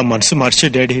నా మనసు మార్చే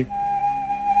డాడీ.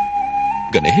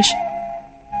 గణేష్,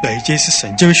 దయచేసి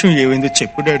సంజయ్ విషయం ఏమైందో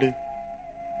చెప్పు డాడీ.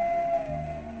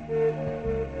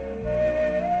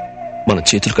 మన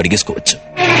చేతులు కడిగేసుకోవచ్చు.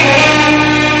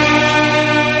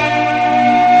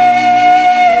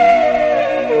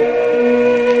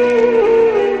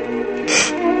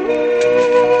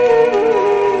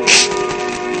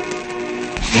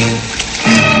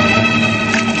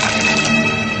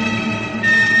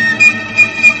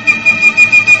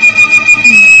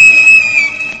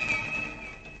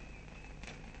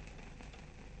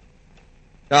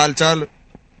 చాలు చాలు.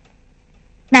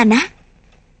 నాన్న,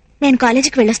 నేను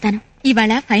కాలేజీకి వెళ్ళొస్తాను.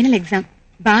 ఇవాళ ఫైనల్ ఎగ్జామ్,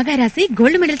 బాగా రాసి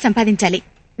గోల్డ్ మెడల్ సంపాదించాలి.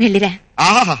 వెళ్ళిరా.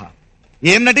 ఆహాహా,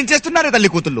 ఏం నటించేస్తున్నారే తల్లి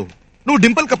కూతుళ్ళు. నువ్వు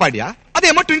డింపుల్ కపాడియా,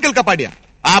 అదేమో ట్వింకిల్ కపాడియా.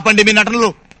 ఆపండి మీ నటనలు,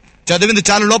 చదివింది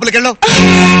చాలు, లోపలికెళ్ళో.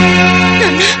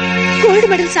 గోల్డ్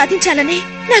మెడల్ సాధించాలని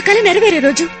నా కల నెరవేరే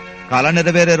రోజు. కళ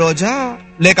నెరవేరే రోజా,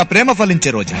 లేక ప్రేమ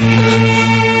ఫలించే రోజా?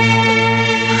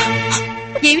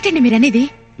 ఏమిటండి మీరనేది?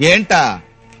 ఏంటా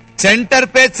సెంటర్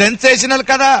పేజ్ సెన్సేషనల్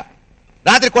కదా.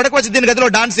 రాత్రి కొడకు వచ్చి దీని గదిలో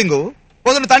డాన్సింగ్,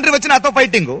 పొద్దున తండ్రి వచ్చి నాతో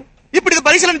ఫైటింగ్, ఇప్పుడు ఇది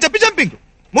పరీక్షలని చెప్పి జంపింగ్.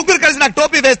 ముగ్గురు కలిసి నాకు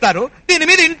టోపీ వేస్తారు, దీని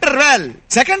మీద ఇంటర్వెల్.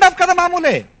 సెకండ్ హాఫ్ కదా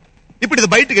మామూలే. ఇప్పుడు ఇది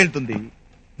బయటకు వెళ్తుంది,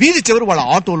 వీధి చివరు వాళ్ళ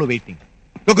ఆటోలో వెయిటింగ్.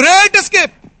 Great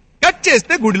escape. కట్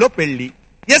చేస్తే గుడిలో పెళ్లి,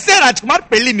 ఎస్ఏ రాజ్కుమార్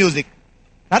పెళ్లి మ్యూజిక్.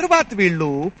 తర్వాత వీళ్ళు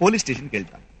పోలీస్ స్టేషన్కి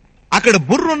వెళ్తారు. అక్కడ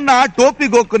బుర్రున్న టోపీ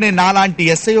గోక్కునే నాలాంటి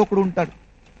ఎస్ఐ ఒకడు ఉంటాడు.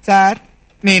 సార్,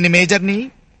 నేను మేజర్ని,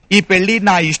 ఈ పెళ్లి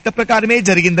నా ఇష్ట ప్రకారమే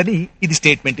జరిగిందని ఇది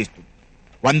స్టేట్మెంట్ ఇస్తుంది.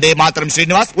 వందే మాత్రం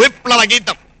శ్రీనివాస్ విప్లవ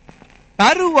గీతం.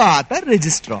 తరువాత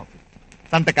రిజిస్టర్ ఆఫీస్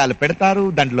సంతకాలు పెడతారు,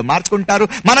 దండలు మార్చుకుంటారు.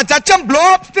 మన చచ్చం blow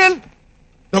up still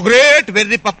the great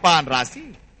వెర్రి పప్ప అని రాసి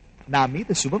నా మీద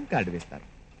శుభం కార్డు వేస్తారు.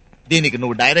 దీనికి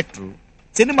నువ్వు డైరెక్టర్,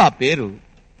 సినిమా పేరు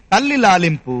తల్లి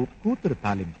లాలింపు కూతురు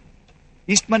తాలింపు.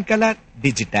 Eastman colour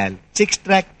digital 6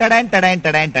 track టడాన్ టడాన్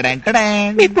టడాన్ టడాన్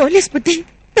టడాన్. మీ పోలీస్ బుద్ధి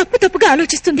తప్పుగా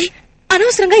ఆలోచిస్తుంది.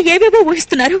 అనవసరంగా ఏవేవో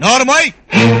ఊహిస్తున్నారు. నోర్మోయ్,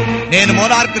 నేను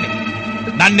మోనార్క్ని.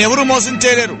 నన్నెవరూ మోసం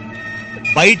చేయలేరు.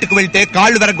 బయటకు వెళ్తే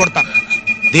కాళ్ళు వెరగొడతాను.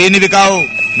 దేనివి కావు,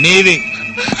 నీవి.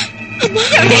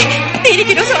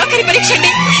 దీనికి రోజు ఆఖరి పరీక్ష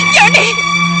అండి.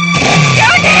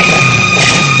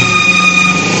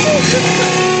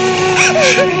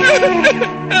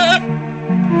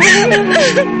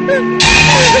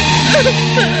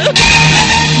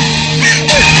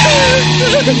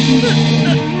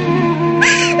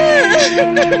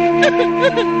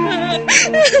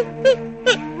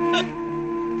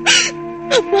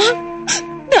 అమ్మా,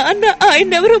 నాన్న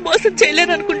ఆయన్నెవరూ మోసం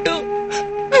చేయలేరనుకుంటూ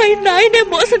ఆయన్నే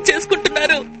మోసం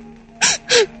చేసుకుంటున్నారు.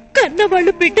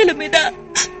 కన్నవాళ్ళు బిడ్డల మీద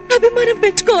అభిమానం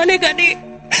పెంచుకోవాలే గాని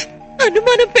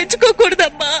అనుమానం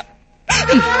పెంచుకోకూడదమ్మా.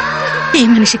 ఏ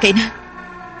మనిషికైనా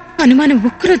అనుమానం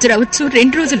ఒక్కరోజు రావచ్చు,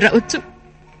 2 రోజులు రావచ్చు.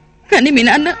 కానీ మీ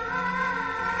నాన్న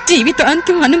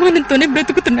జీవితాంతం అనుమానంతోనే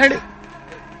బ్రతుకుతున్నాడు.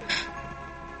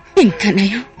 ఇంకా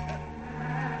నయం,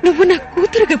 నువ్వు నా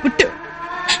కూతురుగా పుట్టు.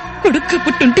 కొడుగ్గా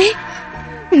పుట్టుంటే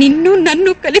నిన్ను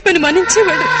నన్ను కలిపి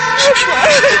అనుమానించేవాడు.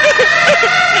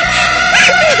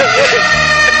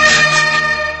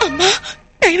 అమ్మా,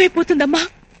 టైం అయిపోతుందమ్మా.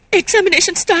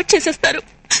 ఎగ్జామినేషన్ స్టార్ట్ చేసేస్తారు.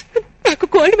 నాకు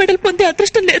గోల్డ్ మెడల్ పొందే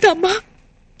అదృష్టం లేదా అమ్మా?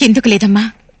 ఎందుకు లేదమ్మా,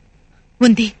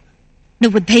 ఉంది.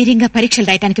 నువ్వు ధైర్యంగా పరీక్షలు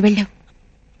రాయటానికి వెళ్ళావు.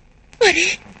 మరి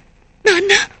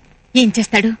నాన్న ఏం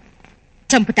చేస్తాడు?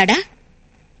 చంపుతాడా?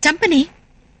 చంపని.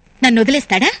 నన్ను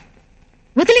వదిలేస్తాడా?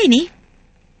 వదిలేని.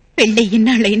 పెళ్ళి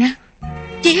ఇన్నాళ్ళైనా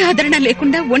ఏ ఆదరణ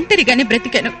లేకుండా ఒంటరిగానే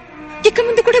బ్రతికాను. ఇక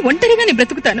ముందు కూడా ఒంటరిగానే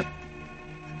బ్రతుకుతాను.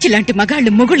 ఇలాంటి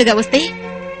మగాళ్లు మొగుళ్లుగా వస్తే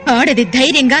ఆడది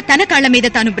ధైర్యంగా తన కాళ్ల మీద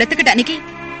తాను బ్రతకడానికి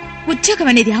ఉద్యోగం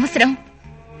అనేది అవసరం.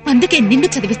 అందుకే నిన్ను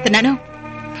చదివిస్తున్నాను.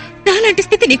 నాలాంటి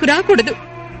స్థితి నీకు రాకూడదు.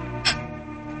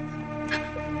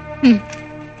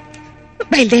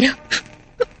 బయలుదేరు.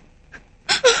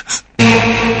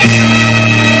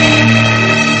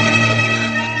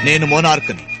 నేను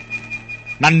మోనార్క్ని.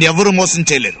 నన్నెవరూ మోసం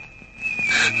చేయలేరు.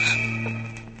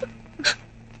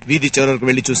 వీధి చివరకు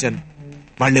వెళ్లి చూశాను,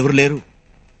 వాళ్ళెవరు లేరు.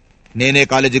 నేనే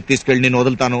కాలేజీకి తీసుకెళ్లి నేను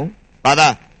వదులుతాను. బాదా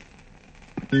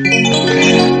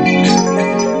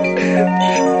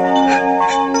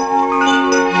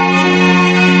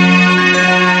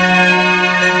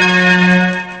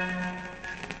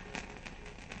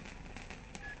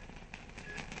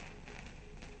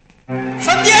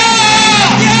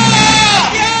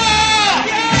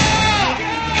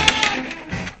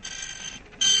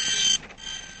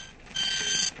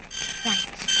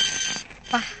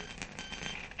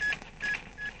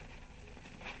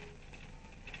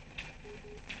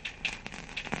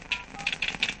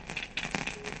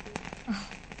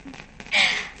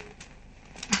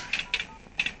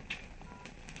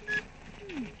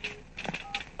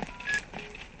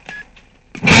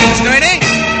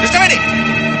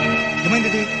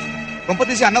ఏమైంది? కొంప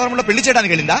తీసి అన్నవరంలో పెళ్లి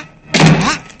చేయడానికి వెళ్ళిందా?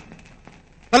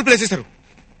 తలుపులు వేసేశారు.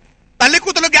 తల్లి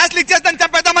కూతురు గ్యాస్ లీక్ చేస్తాను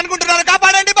చెప్పేద్దాం అనుకుంటున్నారు.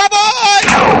 కాపాడండి బాబు.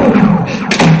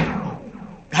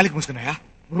 గాలికి మూసుకున్నాయా?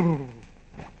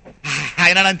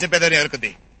 ఆయన నన్ను చెప్పేదని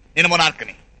ఎవరుకుంది. నేను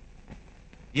మోనార్క్ని.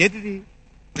 ఏది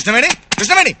కృష్ణవేణి?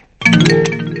 కృష్ణవేణి,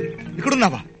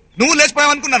 ఇక్కడున్నావా? నువ్వు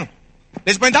లేచిపోయావు అనుకున్నాను.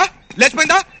 లేచిపోయిందా?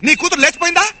 లేచిపోయిందా? నీ కూతురు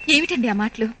లేచిపోయిందా? ఏమిటండి ఆ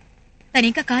మాటలు? తను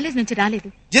ఇంకా కాలేజ్ నుంచి రాలేదు.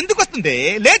 ఎందుకు వస్తుంది?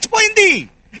 లేచిపోయింది.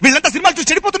 వీళ్ళంతా సినిమాలు చూసి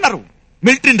చెడిపోతున్నారు.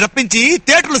 మిలిటరీని రప్పించి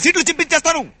థియేటర్లో సీట్లు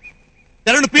చింపించేస్తాను.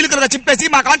 తెరను పీలికలుగా చింపేసి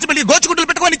మా కాన్స్టేబుల్ గోచుకుంటలు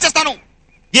పెట్టుకొని ఇచ్చేస్తాను.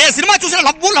 ఏ సినిమా చూసినా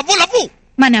లవ్వు లవ్వు లవ్వు.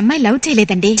 మన అమ్మాయి లవ్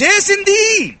చేయలేదండి. చేసింది.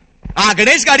 ఆ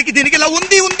గణేష్ గారికి దీనికి లవ్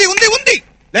ఉంది ఉంది ఉంది ఉంది.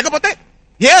 లేకపోతే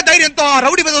ఏ ధైర్యంతో ఆ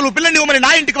రౌడీ బెదవులు పిల్లల్ని ఇవ్వమని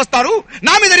నా ఇంటికి వస్తారు,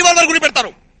 నా మీద రివాల్వర్ గురి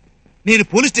పెడతారు. నేను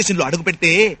పోలీస్ స్టేషన్ లో అడుగు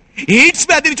పెడితే ఎయిడ్స్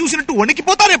వ్యాధిని చూసినట్టు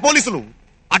వణికిపోతారే పోలీసులు.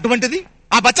 అటువంటిది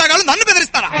ఆ బచ్చాగాళ్ళు నన్ను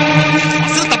బెదిరిస్తారా?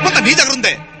 అసలు తప్పంత నీ దగ్గర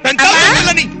ఉందే.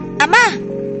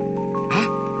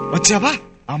 వచ్చావా?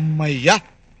 అమ్మయ్యా.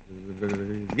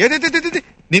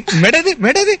 మెడది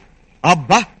మెడది.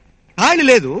 అబ్బా, తాళి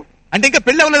లేదు అంటే ఇంకా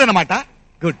పెళ్లి అవ్వలేదన్నమాట.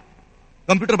 Good.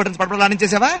 Computer buttons పడపడ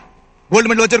రాణించేసావా? Gold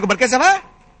medal వచ్చే వరకు బరికేసావా?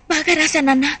 బాగా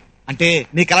రాశానన్న. అంటే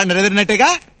నీ కళ నెరవేరినట్టేగా.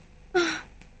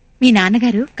 మీ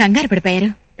నాన్నగారు కంగారు పడిపోయారు.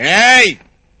 ఏయ్,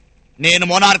 నేను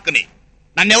మోనార్క్ని.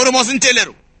 నన్నెవరు మోసం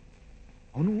చేయలేరు.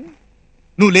 అవును,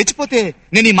 నువ్వు లేచిపోతే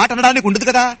నేను ఈ మాట అనడానికి ఉండదు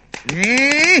కదా.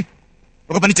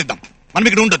 ఒక పని చేద్దాం, మనం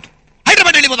ఇక్కడ ఉండొద్దు,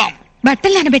 హైదరాబాద్ వెళ్ళిపోదాం.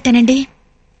 బట్టలు నానబెట్టానండి.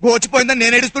 గోచిపోయిందని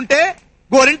నేను ఏడుస్తుంటే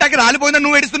గోరింటాకి రాలిపోయిందని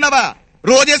నువ్వు ఏడుస్తున్నావా?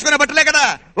 రోజు వేసుకునే బట్టలే కదా,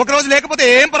 ఒక రోజు లేకపోతే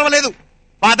ఏం పర్వాలేదు.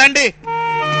 పాదండి.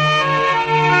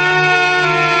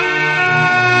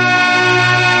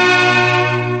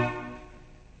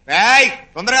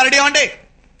 తొందరగా రెడీ అవ్వండి.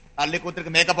 తల్లి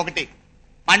కూతురికి మేకప్ ఒకటి,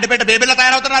 మండిపేట బేబీలా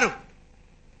తయారవుతున్నారు.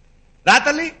 రా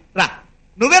తల్లి రా,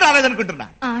 నువ్వే రాలేదనుకుంటున్నా.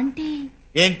 ఆంటీ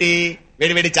ఏంటి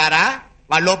వేడి వేడి చారా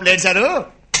వాళ్ళు లోపల ఏడ్చారు.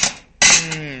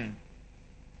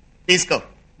 తీసుకో,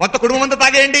 మొత్తం కుటుంబం అంతా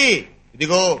తాగేయండి.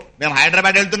 ఇదిగో మేము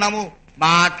హైదరాబాద్ వెళ్తున్నాము,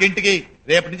 మా అక్కింటికి.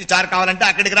 రేపటి నుంచి చారు కావాలంటే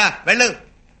అక్కడికి రా, వెళ్ళు.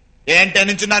 ఏంటి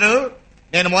నుంచున్నారు?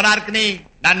 నేను మోనార్క్ ని,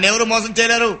 నన్ను ఎవరు మోసం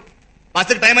చేయలేరు.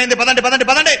 బస్సుకి టైం అయింది, పదండి పదండి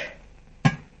పదండి.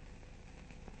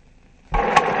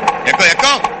 ఎక్కువ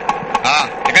ఎక్కువ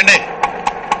ఎక్కండి,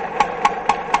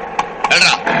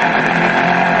 వెళ్ళరా.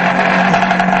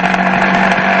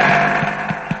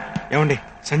 ఏమండి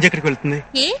సంజయ్ ఎక్కడికి వెళ్తుంది?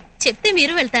 ఏ చెప్తే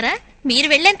మీరు వెళ్తారా? మీరు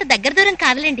వెళ్ళేంత దగ్గర దూరం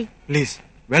కాదులేండి. ప్లీజ్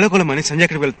వేళకోళమని సంజయ్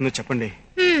ఎక్కడికి వెళ్తుందో చెప్పండి.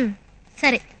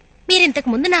 సరే, మీరింతకు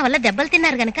ముందు నా వల్ల దెబ్బలు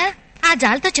తిన్నారు గనక ఆ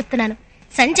జాలతో చెప్తున్నాను.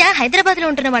 సంజ హైదరాబాద్ లో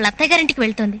ఉంటున్న వాళ్ళ అత్తయ్య గారింటికి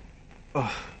వెళ్తోంది.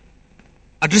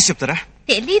 అడ్రస్ చెప్తారా?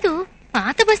 తెలీదు,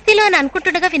 పాత బస్తీలో అని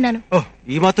అనుకుంటుండగా విన్నాను.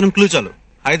 ఈ మాత్రం క్లూ చాలు.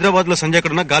 హైదరాబాద్ లో సంజయ్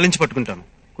ఎక్కడున్నా గాలించి పట్టుకుంటాను.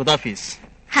 ఖుదాఫీజ్.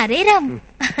 హరే రామ్.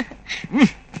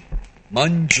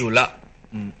 మంజుల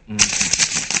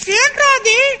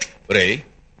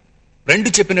ఫ్రెండ్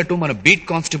చెప్పినట్టు మన బీట్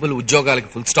కానిస్టేబుల్ ఉద్యోగాలకి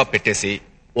ఫుల్ స్టాప్ పెట్టేసి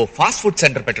ఓ ఫాస్ట్ ఫుడ్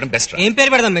సెంటర్ పెట్టడం బెస్ట్. ఏం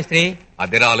పేరు పెడదాం మేస్త్రి?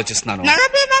 అదేరా ఆలోచిస్తున్నాను.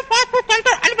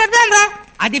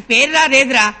 అది పేరురా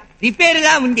లేదురా,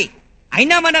 రిపేరుగా ఉంది.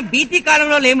 అయినా మన బీటీ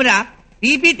కాలంలో లేమురా,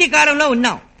 బీబీటీ కాలంలో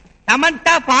ఉన్నాం.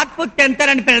 తమంతా ఫాస్ట్ ఫుడ్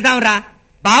సెంటర్ అని పెడదాంరా,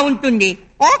 బాగుంటుంది.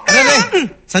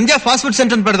 సంజయ్ ఫాస్ట్ ఫుడ్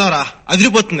సెంటర్ పెడదాంరా,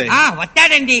 అదిరిపోతుంది.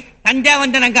 వచ్చాడండి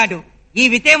సంధ్యావందనం కాదు. ఈ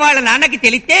విషయం వాళ్ళ నాన్నకి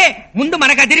తెలిస్తే ముందు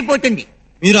మనకు అదిరిపోతుంది.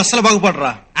 మీరు అస్సలు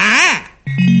బాగుపడరా.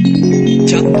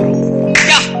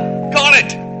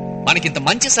 మనకింత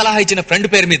మంచి సలహా ఇచ్చిన ఫ్రెండ్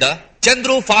పేరు మీద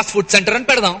చంద్రు ఫాస్ట్ ఫుడ్ సెంటర్ అని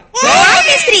పెడదాం.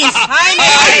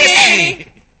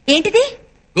 ఏంటిది?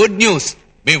 గుడ్ న్యూస్,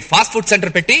 మేము ఫాస్ట్ ఫుడ్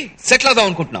సెంటర్ పెట్టి సెటిల్ అవుదాం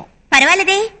అనుకుంటున్నాం.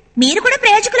 పర్వాలేదే, మీరు కూడా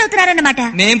ప్రయోజకులు అవుతున్నారన్నమాట.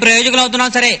 మేం ప్రయోజకులు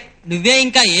అవుతున్నాం. సరే, నువ్వే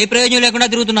ఇంకా ఏ ప్రయోజనం లేకుండా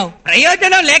తిరుగుతున్నావు.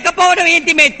 ప్రయోజనం లేకపోవడం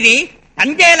ఏంటి మేస్త్రి?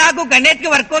 సంజయ్ లాగు గణేష్ కి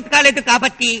వర్కౌట్ కాలేదు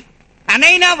కాబట్టి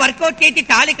తనైనా వర్కౌట్ చేసి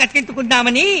తాళి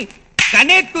కట్టించుకుందామని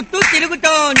గణేష్ చుట్టూ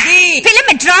తిరుగుతోంది.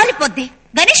 ఫిలమెంట్ రాలిపోద్ది.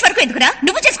 గణేష్ వరకు ఎందుకురా?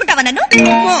 నువ్వు చేసుకుంటావా నన్ను?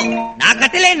 నా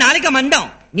కట్టెలే నాలుక మందం.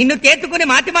 నిన్ను తేతుకుని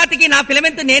మాటి మాటికి నా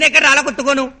ఫిలమెంట్ నేనెక్కడ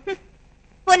రాలగొట్టుకోను.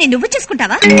 పోనీ నువ్వు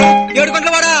చేసుకుంటావా?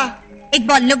 ఏడుకొండవాడా?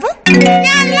 ఇక్బాల్ నువ్వు,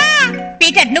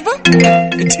 పీటర్ నువ్వు.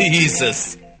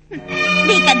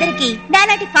 మీకందరికి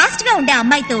నాలాంటి ఫాస్ట్ గా ఉండే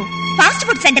అమ్మాయితో ఫాస్ట్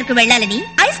ఫుడ్ సెంటర్ కు వెళ్లాలని,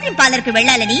 ఐస్ క్రీమ్ పార్లర్ కు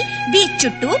వెళ్లాలని, బీచ్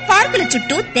చుట్టూ పార్కుల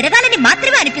చుట్టూ తిరగాలని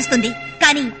మాత్రమే అనిపిస్తుంది.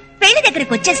 కానీ పెళ్లి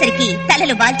దగ్గరకు వచ్చేసరికి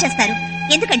తలలు వాల్చేస్తారు.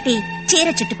 ఎందుకంటే చీర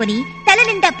చుట్టుకుని తల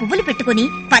నిండా పువ్వులు పెట్టుకుని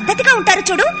పద్ధతిగా ఉంటారు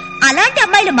చూడు, అలాంటి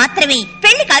అమ్మాయిలు మాత్రమే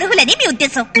పెళ్లికి అర్హులని మీ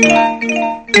ఉద్దేశం.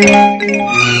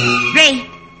 రే,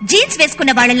 జీన్స్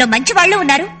వేసుకున్న వాళ్లలో మంచి వాళ్లు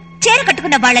ఉన్నారు, చీర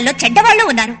కట్టుకున్న వాళ్లలో చెడ్డవాళ్లు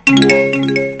ఉన్నారు.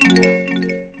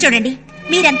 చూడండి,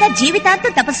 మీరంతా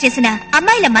జీవితాంతం తపస్సు చేసిన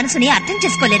అమ్మాయిల మనసుని అర్థం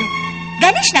చేసుకోలేరు.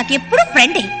 గణేష్ నాకు ఎప్పుడు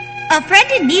ఫ్రెండే. A friend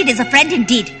in need is a friend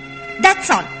indeed. That's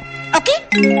all. Okay?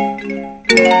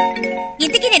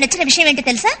 ఇంతకీ నేను వచ్చిన విషయం ఏంటో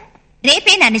తెలుసా?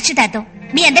 రేపే నా నిశ్చితార్థం.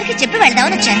 మీ అందరికీ చెప్పి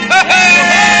వెళ్దామని వచ్చాను.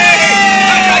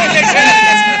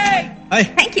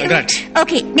 Thank you.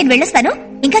 ఓకే, నేను వెళ్ళొస్తాను.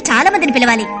 ఇంకా చాలా మందిని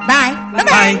పిలవాలి. Bye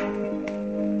bye.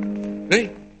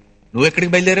 నువ్వు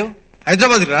ఎక్కడికి బయలుదేరావు?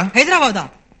 హైదరాబాద్ రా. హైదరాబాదా?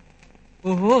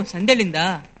 ఓహో, సందేలిందా?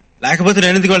 లేకపోతే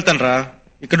నేను ఎందుకు వెళ్తాను రా?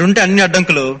 ఇక్కడ ఉంటే అన్ని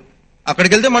అడ్డంకులు,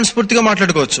 అక్కడికి వెళ్తే మనస్ఫూర్తిగా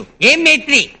మాట్లాడుకోవచ్చు. ఏం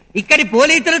మేత్రి, ఇక్కడి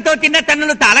పోలీసులతో తిన్న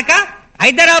తన్నులు తాలక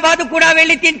హైదరాబాద్ కూడా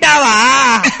వెళ్లి తింటావా?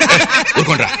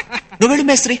 నువ్వు వెళ్ళు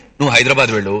మేస్త్రి, నువ్వు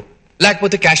హైదరాబాద్ వెళ్ళు,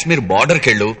 లేకపోతే కాశ్మీర్ బార్డర్కి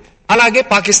వెళ్ళు, అలాగే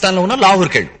పాకిస్తాన్ లో ఉన్న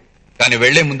లాహోర్కి వెళ్ళు. కానీ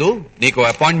వెళ్లే ముందు నీకు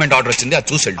అపాయింట్మెంట్ ఆర్డర్ వచ్చింది, అది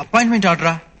చూసి వెళ్ళు. అపాయింట్మెంట్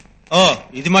ఆర్డరా? ఓ,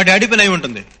 ఇది మా డాడీ పని అయి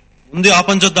ఉంటుంది. ముందు ఆ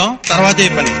పని చూద్దాం, తర్వాత ఈ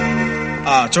పని.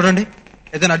 చూడండి,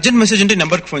 ఏదైనా అర్జెంట్ మెసేజ్ ఉంటే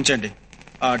నెంబర్ కి ఫోన్ చేయండి.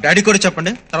 డాడీ కూడా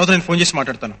చెప్పండి, తర్వాత నేను ఫోన్ చేసి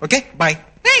మాట్లాడతాను. Okay, bye.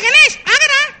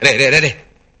 రే రే రే,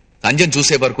 సంజయ్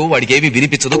చూసే వరకు వాడికి ఏమీ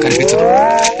వినిపించదు, కనిపించదు.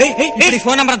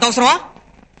 ఫోన్ నెంబర్ అంత అవసరమా?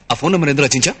 ఆ ఫోన్ నెంబర్ ఎందుకు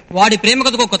రచించా? వాడి ప్రేమ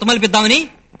కథకు కొత్త మలిపిద్దామని.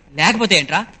 లేకపోతే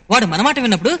ఏంట్రా, వాడు మన మాట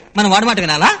విన్నప్పుడు మనం వాడి మాట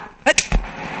వినాలా?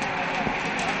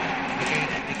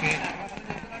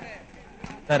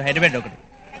 సార్, హైదరాబాద్ ఒకటి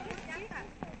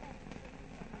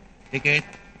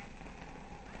టికెట్.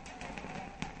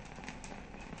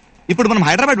 ఇప్పుడు మనం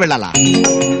హైదరాబాద్ వెళ్ళాలా?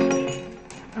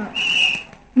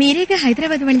 మీరేగా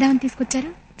హైదరాబాద్ వెళ్దామని తీసుకొచ్చారు.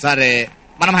 సరే,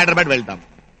 మనం హైదరాబాద్ వెళ్తాం.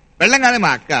 వెళ్ళంగానే మా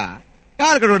అక్క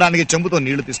కాలు కడవడానికి చెంబుతో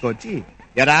నీళ్లు తీసుకొచ్చి,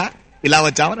 ఎరా ఇలా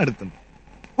వచ్చావని అడుగుతుంది.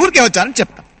 ఊరికే వచ్చానని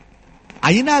చెప్తాం.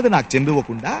 అయినా అది నాకు చెంబు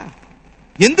ఇవ్వకుండా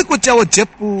ఎందుకు వచ్చావో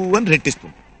చెప్పు అని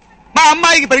రెట్టిస్తుంది. మా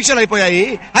అమ్మాయికి పరీక్షలు అయిపోయాయి,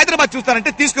 హైదరాబాద్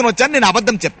చూస్తానంటే తీసుకుని వచ్చాను నేను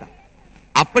అబద్ధం చెప్తా.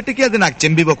 అప్పటికీ అది నాకు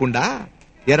చెంబు ఇవ్వకుండా,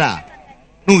 ఎరా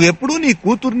నువ్వెప్పుడు నీ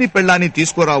కూతుర్ని పెళ్ళాన్ని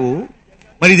తీసుకోరావు,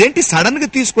 మరి ఇదేంటి సడన్ గా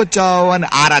తీసుకొచ్చావు అని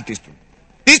ఆరా తీస్తుంది.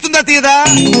 తీస్తుందా తీయదా?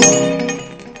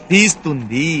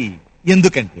 తీస్తుంది.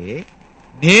 ఎందుకంటే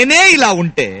నేనే ఇలా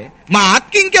ఉంటే మా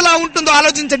అక్క ఇంకెలా ఉంటుందో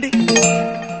ఆలోచించండి.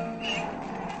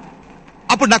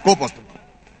 అప్పుడు నాకు కోపం వస్తుంది.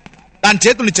 దాని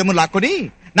చేతుల్ని చెమ్ము లాక్కొని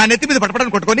నా నెత్తి మీద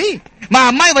పటపడని కొట్టుకొని మా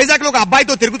అమ్మాయి వైజాగ్ లో ఒక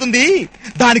అబ్బాయితో తిరుగుతుంది,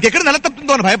 దానికి ఎక్కడ నెల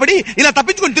తప్పుతుందో అని భయపడి ఇలా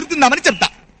తప్పించుకొని తిరుగుతుందామని చెప్తా.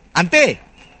 అంతే,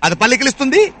 అది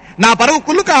పల్లెకిలిస్తుంది, నా పరువు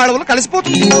కుళ్ళు కాడవులు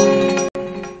కలిసిపోతుంది.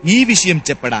 ఈ విషయం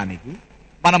చెప్పడానికి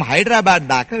మనం హైదరాబాద్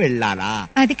దాకా వెళ్ళాలా?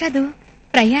 అది కాదు,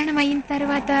 ప్రయాణం అయిన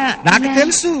తర్వాత నాకు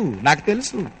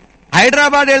తెలుసు.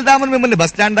 హైదరాబాద్ వెళ్దామని మిమ్మల్ని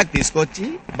బస్ స్టాండ్ దాకా తీసుకొచ్చి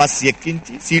బస్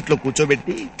ఎక్కించి సీట్లో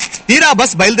కూర్చోబెట్టి తీరా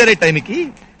బస్ బయలుదేరే టైంకి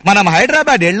మనం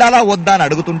హైదరాబాద్ వెళ్ళాలా వద్దా అని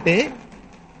అడుగుతుంటే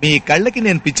మీ కళ్ళకి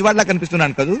నేను పిచ్చివాడ్లా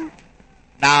కనిపిస్తున్నాను కదూ.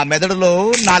 నా మెదడులో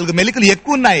 4 మెలికలు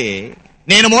ఎక్కువ ఉన్నాయి.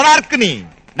 నేను మోనార్క్ ని,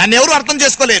 నన్ను ఎవరు అర్థం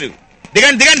చేసుకోలేరు.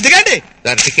 దిగండి దిగండి దిగండి.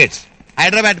 టికెట్స్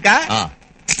హైదరాబాద్ కా?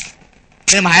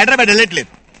 మేము హైదరాబాద్ వెళ్ళట్లేదు.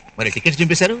 మరి టికెట్స్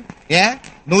చింపేశారు? ఏ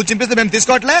నువ్వు చింపిస్తే మేము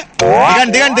తీసుకోవట్లే.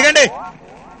 దిగండి దిగండి దిగండి.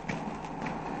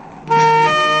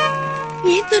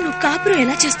 ఏంతో నువ్వు కాపురం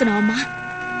ఎలా చేస్తున్నావమ్మా?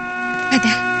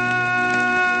 అదా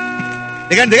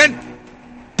దిగండి దిగండి.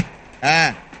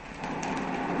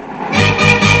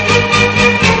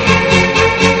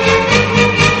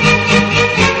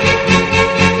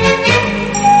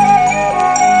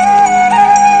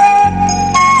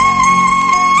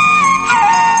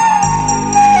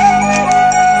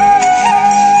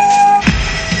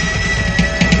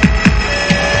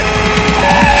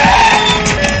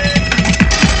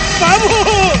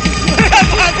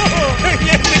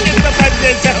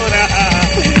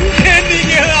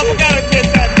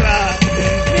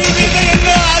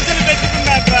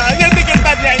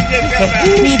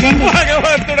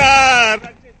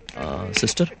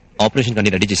 సిస్టర్, ఆపరేషన్ కానీ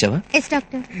రెడీ చేసావా?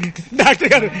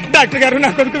 డాక్టర్ గారు నా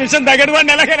కొడుకు విషయం తగ్గడు,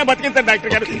 వాడిని ఎలాగైనా బతికిస్తాను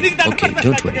డాక్టర్ గారు.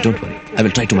 Don't worry, I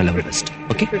will try to my level best.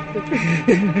 Okay.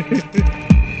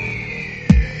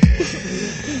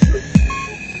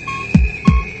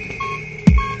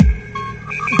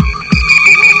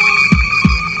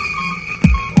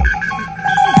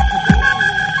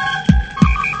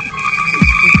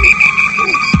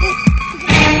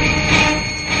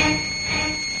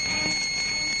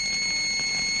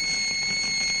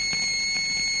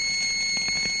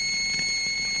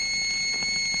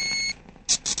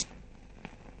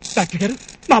 Doctor గారు,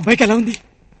 మా అబ్బాయికి ఎలా ఉంది?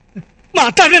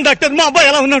 మాట్లాడండి డాక్టర్, మా అబ్బాయి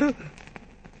ఎలా ఉన్నాడు?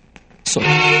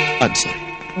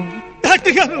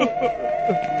 డాక్టర్ గారు,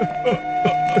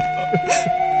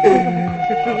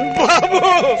 బాబు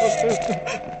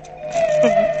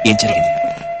ఏం జరిగింది?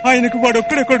 ఆయనకు వాడు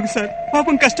ఒక్కడే కొడుకు సార్.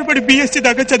 పాపం కష్టపడి BSc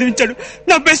దాకా చదివించాడు.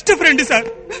 నా బెస్ట్ ఫ్రెండ్ సార్.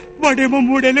 వాడేమో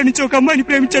 3 ఏళ్ల నుంచి ఒక అమ్మాయిని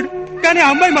ప్రేమించాడు, కానీ ఆ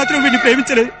అమ్మాయి మాత్రం వీడిని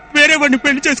ప్రేమించలేదు. వేరే వాడిని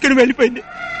పెళ్లి చేసుకుని వెళ్ళిపోయింది.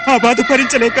 ఆ బాధ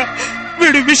భరించలేక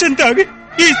వీడు విషం తాగి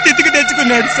ఈ స్థితికి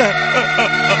తెచ్చుకున్నాడు సార్.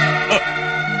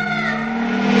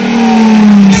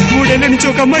 3 ఏళ్ల నుంచి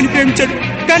ఒక అమ్మాయిని ప్రేమించాడు,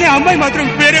 కానీ ఆ అమ్మాయి మాత్రం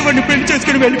వేరే వాడిని పెళ్లి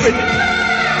చేసుకుని వెళ్ళిపోయింది.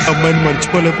 అమ్మాయిని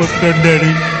మర్చిపోలేకపోతున్నాడు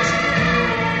డాడీ.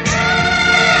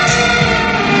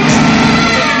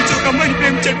 ఒక అమ్మాయిని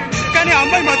ప్రేమించాడు, కానీ ఆ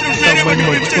అమ్మాయి మాత్రం వేరే వాడిని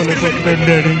పెళ్లి చేసుకుని వెళ్ళిపోయింది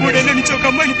డాడీ. 3 ఏళ్ల నుంచి ఒక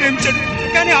అమ్మాయిని ప్రేమించాడు,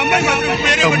 కానీ ఆ అమ్మాయి మాత్రం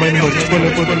వేరే వాడిని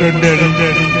మర్చిపోలేకపోతున్నాడు డాడీ.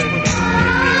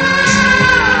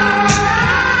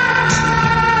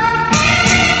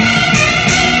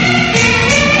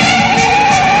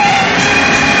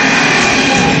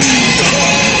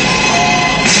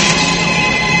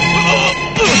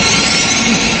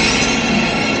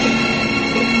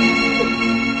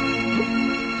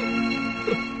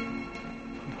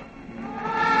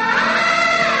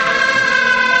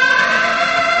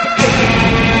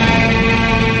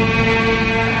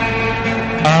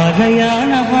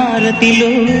 ఆలయాన హారతిలో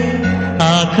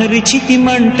ఆఖరి చితి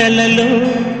మంటలలో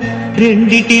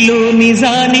రెండిటిలో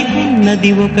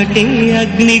నిజానికున్నది ఒకటే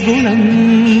అగ్నిగుణం.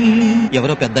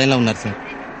 ఎవరో పెద్ద ఆయనలా ఉన్నారు సార్.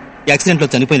 యాక్సిడెంట్ లో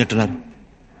చనిపోయినట్టున్నారు.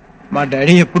 మా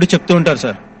డాడీ ఎప్పుడు చెప్తూ ఉంటారు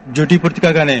సార్, డ్యూటీ పూర్తి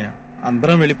కాగానే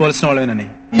అందరం వెళ్ళిపోవాల్సిన వాళ్ళేనని.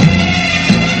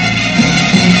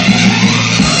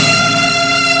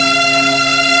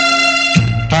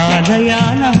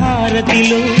 ఆలయాన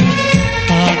హారతిలో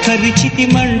ఆఖరి చితి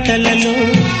మంటలలో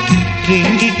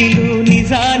రెండిటిలో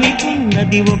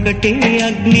నిజానికున్నది ఒకటే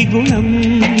అగ్నిగుణం.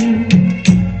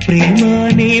 ప్రేమ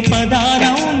అనే పదాన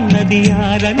ఉన్నది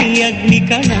ఆరని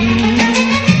అగ్నికణం.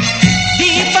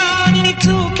 దీపాన్ని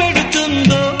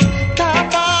చూపెడుతుందో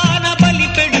తాపాన బలి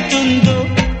పెడుతుందో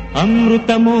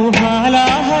అమృతమో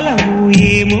హాలాహలము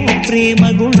ఏమో ప్రేమ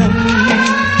గుణం.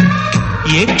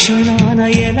 ఏ క్షణాన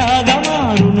ఎలాగ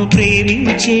మారును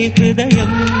ప్రేమించే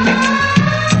హృదయం.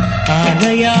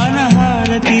 ఆలయాన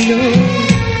హారతిలో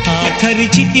ఆఖరి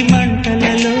చితి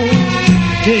మంటలలో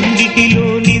రెండిటిలో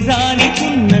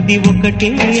నిజానికున్నది ఒకటే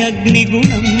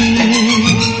అగ్నిగుణం.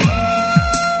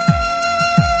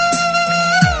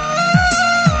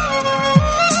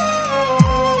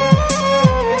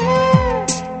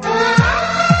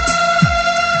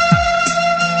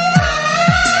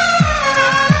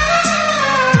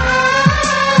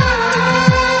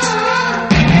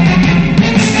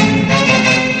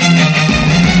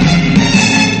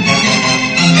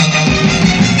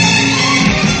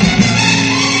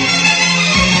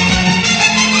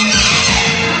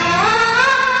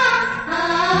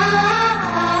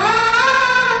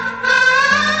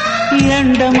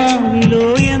 ఎండమావిలో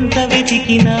ఎంత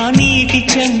వెతికినా నీటి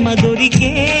చెమ్మ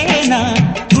దొరికేనా,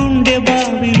 గుండె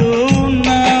బావిలో ఉన్న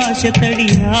ఆశ తడి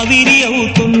ఆవిరి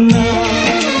అవుతున్నా,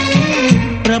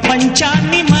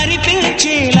 ప్రపంచాన్ని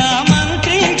మరిపించేలా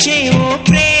మంత్రించే ఓ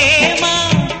ప్రేమ,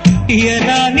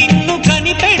 ఎలా నిన్ను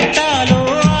కనిపెట్టాలో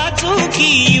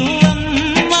ఆచూకీ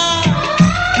ఇవ్వమ్మా,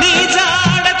 నీ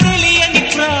జాడ తెలియని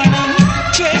ప్రాణం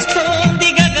చేస్తోంది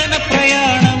గగన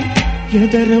ప్రయాణం,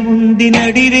 ఎదర ఉంది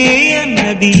నడిరే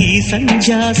అన్నది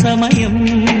సంధ్యా సమయం,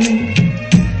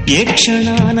 ఏ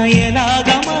క్షణాన ఎలాగ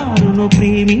మారును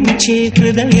ప్రేమించే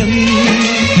హృదయం,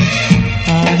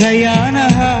 ఆలయాన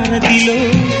హారతిలో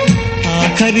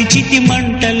ఆఖరి చితి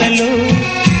మంటలలో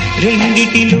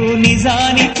రెండిటిలో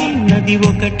నిజానికున్నది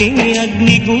ఒకటే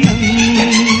అగ్నిగుణం.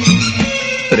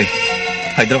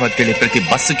 హైదరాబాద్కి వెళ్ళి ప్రతి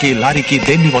బస్సుకి లారీకి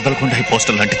దేన్ని వదలకుండా ఈ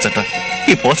పోస్టర్లు అంటించట.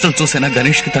 ఈ పోస్టర్ చూసినా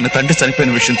గణేష్ కి తన తండ్రి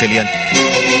చనిపోయిన విషయం తెలియాలి.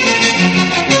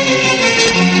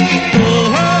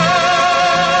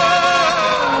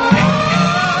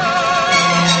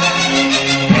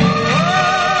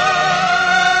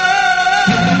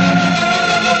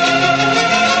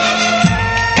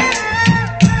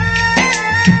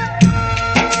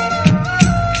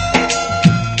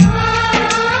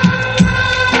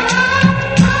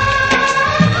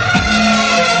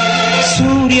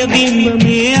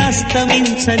 బింబమే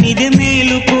అస్తమించనిది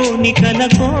మేలుకోని కల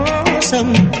కోసం,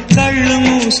 కళ్ళు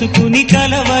మూసుకుని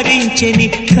కలవరించెని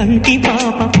కంటి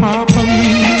పాప పాపం,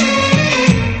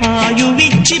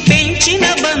 ఆయువిచ్చి పెంచిన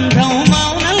బంధం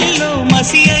మౌనంలో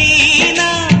మసి అయినా,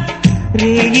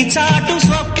 రేగి చాటు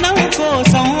స్వప్నం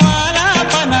కోసం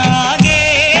ఆలాపన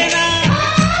ఆగేనా,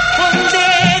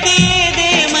 పొందేది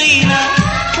ఏదేమైనా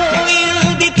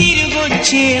పోయింది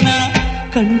తిరిగొచ్చేనా,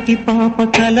 కంటి పాప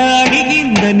కల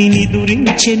అడిగిందని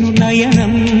నిదురించెను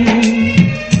నయనం,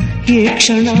 ఏ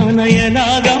క్షణాన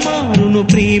ఎలాగ మారును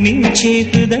ప్రేమించే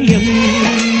హృదయం,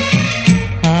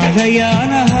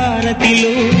 ఆలయాన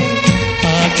హారతిలో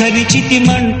ఆఖరి చితి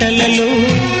మంటలలో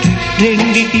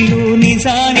రెండిటిలో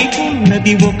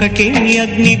నిజానికున్నది ఒకటే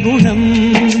అగ్నిగుణం,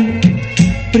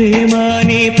 ప్రేమ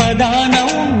అనే పదాన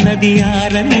ఉన్నది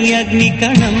ఆరని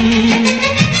అగ్నికణం,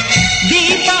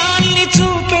 దీపాల్ని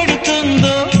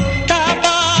చూపెడుతుందో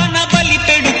తాపాన బలి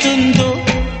పెడుతుందో,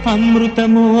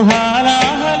 అమృతమో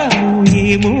హాలాహలమో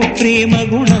ఏమో ప్రేమ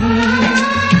గుణం,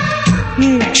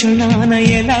 ఏ క్షణాన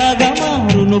ఎలాగ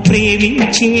మారును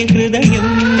ప్రేమించే హృదయం.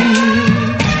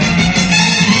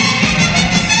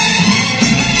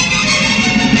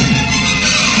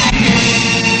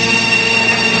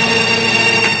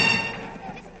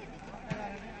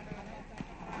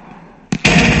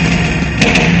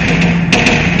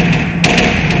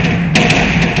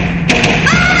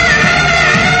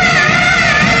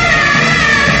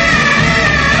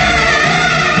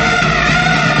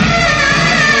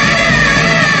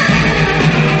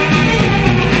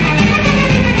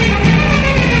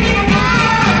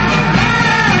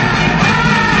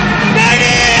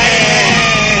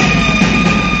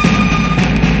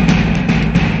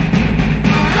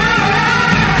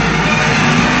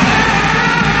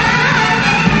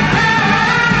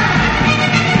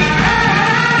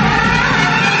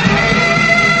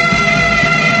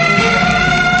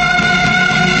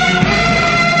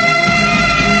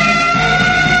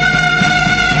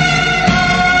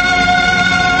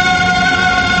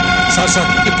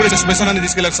 సార్ ఇప్పుడే శ్మశానాన్ని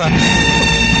తీసుకెళ్లారు సార్.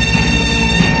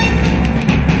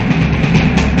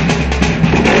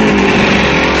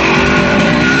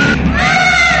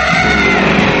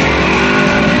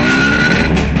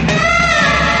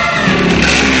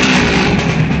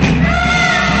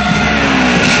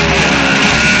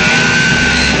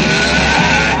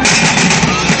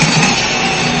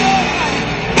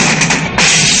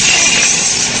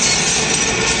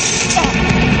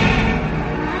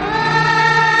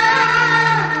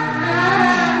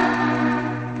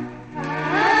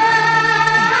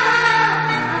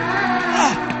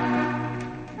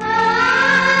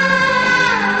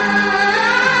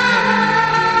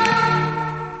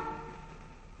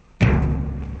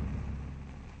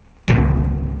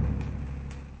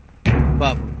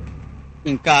 బాబు,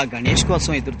 ఇంకా గణేష్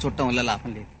కోసం ఎదురు చూడటం వల్ల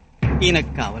లాభం లేదు.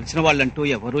 ఈయనకు కావలసిన వాళ్ళంటూ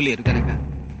ఎవరూ లేరు గనక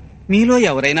మీలో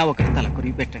ఎవరైనా ఒకరి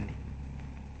తలకొరివి పెట్టండి.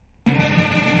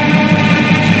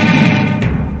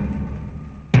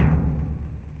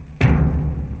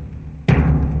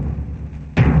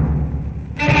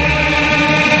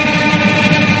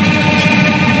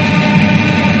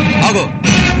 ఆగో,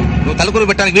 నువ్వు తలకొరివి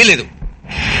పెట్టడానికి వీల్లేదు.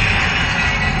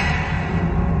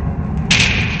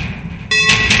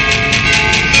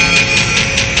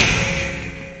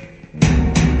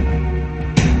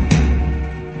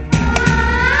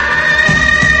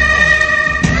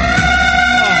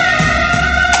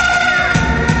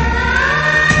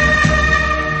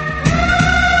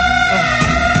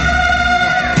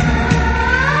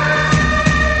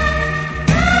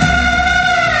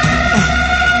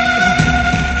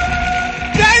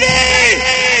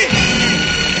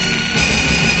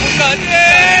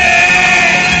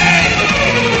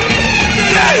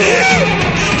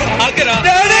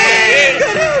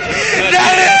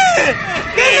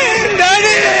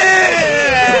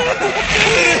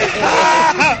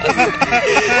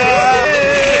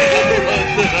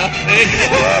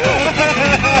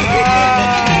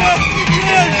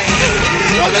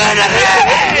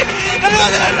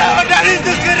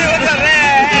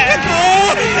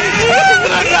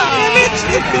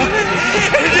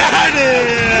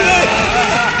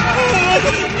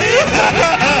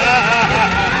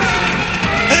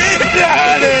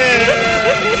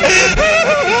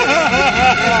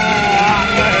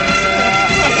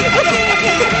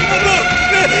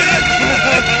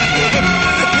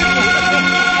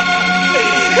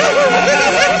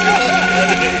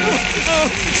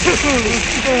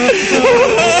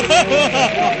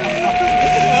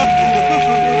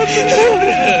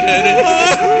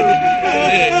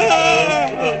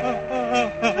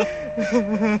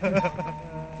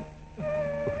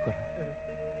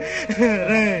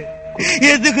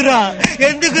 ఎందుకురా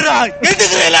ఎందుకురా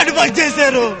ఎందుకురా ఇలాంటి పని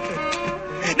చేశారు?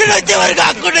 నేను వచ్చేవారు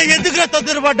కాకుండా ఎందుకురా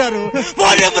తొందరపడ్డారు?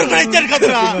 ఫోన్ నెంబర్ కూడా ఇచ్చాను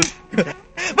కదరా.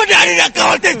 మా డాడీ నాకు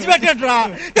కావాలి, తెచ్చిపెట్టండి రా,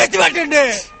 తెచ్చిపెట్టండి.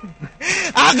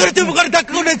 ఆఖరి తుమ్ము కూడా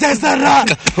తక్కువనే చేస్తారా?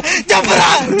 చెప్పరా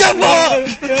చెప్పు.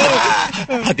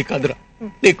 అది కాదురా,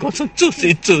 నీకోసం చూసి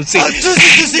చూసి చూసి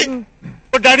చూసి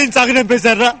మా డాడీని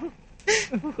సాగనంపేశారా?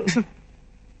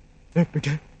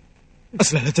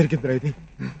 అసలు ఎలా జరిగిందిరా ఇది?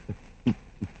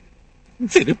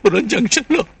 సిరిపురం జంక్షన్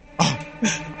లో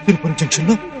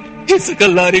ఇసుక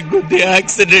లారీ గుద్ది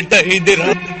యాక్సిడెంట్ అయిందిరా.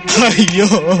 అయ్యో,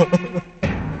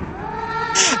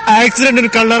 యాక్సిడెంట్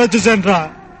నేను కళ్ళారా చూశాను రా,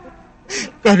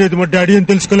 కానీ అది మా డాడీ అని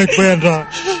తెలుసుకోలేకపోయాను రా.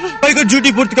 పైగా డ్యూటీ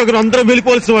పూర్తి కాక అందరం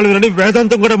వెళ్ళిపోవాల్సిన వాళ్ళు అని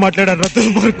వేదాంతం కూడా మాట్లాడారు రా.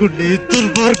 దుర్మార్గుండి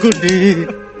దుర్మార్గుండి.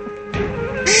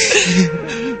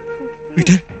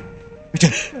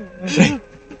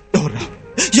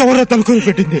 ఎవరా తలకొని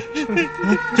పెట్టింది?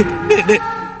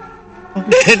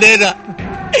 నేనేరా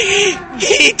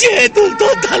ఈ చేతులతో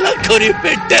తల కొని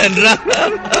పెట్టాను రా.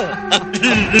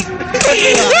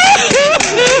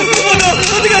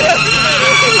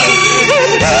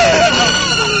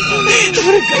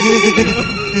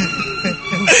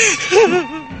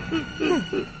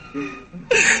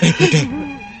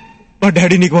 మా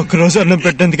డాడీ నీకు ఒక్కరోజు అన్నం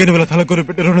పెట్టేందుకని వీళ్ళ తల కొని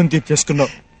పెట్టి రుణం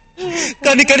తీర్చేసుకున్నావు,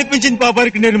 కానీ కనిపించిన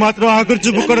పాపానికి నేను మాత్రం ఆఖరి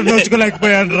చూపు కూడా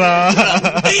నోచుకోలేకపోయాను రా.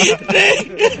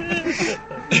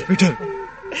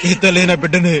 ఈత లేన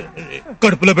బిడ్డని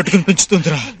కడుపులో పెట్టుకుని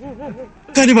పెంచుతుందిరా,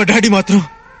 కానీ మా డాడీ మాత్రం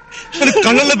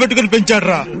కళ్ళల్లో పెట్టుకుని పెంచాడు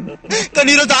రా. కానీ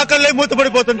ఈరోజు ఆ కళ్ళే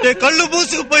మూతపడిపోతుంటే కళ్ళు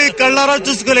మూసుకుపోయి కళ్ళారా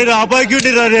చూసుకోలేను.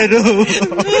 అభాగ్యుడి రా నేను.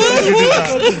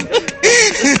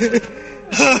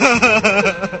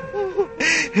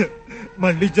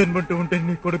 మళ్ళీ జన్మంటూ ఉంటే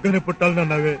నీ కొడుకునే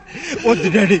పుట్టాలన్నావే. వద్దు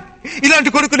డాడీ, ఇలాంటి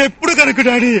కొడుకుని ఎప్పుడు కనుక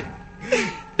డాడీ.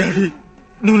 డాడీ,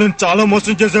 నువ్వు నన్ను చాలా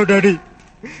మోసం చేసావు డాడీ.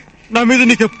 నా మీద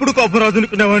నీకెప్పుడు కోపం రాదు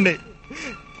అనుకునేవాడిని,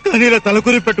 కానీ ఇలా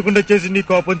తలకొరి పెట్టకుండా చేసి నీ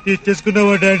కోపం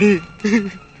తీర్చేసుకున్నావా డాడీ?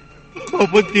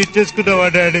 కోపం తీర్చేసుకున్నావా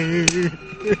డాడీ?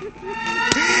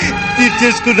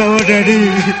 తీర్చేసుకున్నావా డాడీ?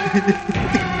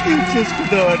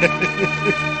 తీర్చేసుకున్నావా డాడీ?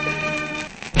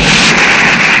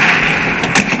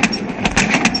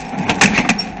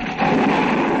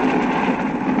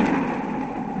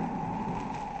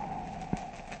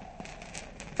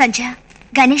 సంధ్య,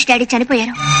 గణేష్ డాడీ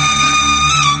చనిపోయారు.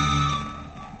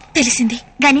 తెలిసింది.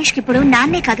 గణేష్ కి ఇప్పుడు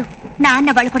నాన్నే కాదు, నాన్న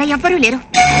వాళ్ళు కూడా ఎవ్వరూ లేరు.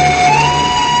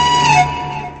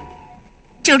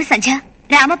 చూడు సంధ్య,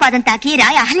 రామపాదం తాకి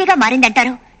రాయి అహల్యగా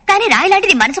మారిందంటారు, కానీ రాయి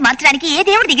లాంటిది మనసు మార్చడానికి ఏ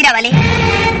దేవుడు దిగి రావాలి?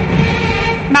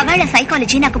 మగాళ్ల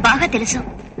సైకాలజీ నాకు బాగా తెలుసు.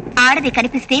 ఆడది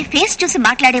కనిపిస్తే ఫేస్ చూసి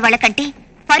మాట్లాడే వాళ్ళ కంటే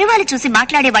పరువాలు చూసి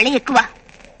మాట్లాడే వాళ్ళే ఎక్కువ.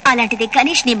 అలాంటిది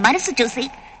గణేష్ నీ మనసు చూసి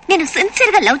నేను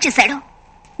సిన్సియర్ గా లవ్ చేశాడు.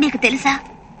 నీకు తెలుసా,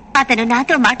 అతను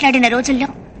నాతో మాట్లాడిన రోజుల్లో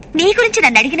నీ గురించి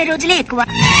నన్ను అడిగిన రోజులే ఎక్కువ.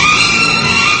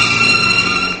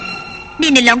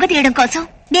 నిన్ను లొంగ తీయడం కోసం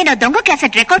నేను దొంగ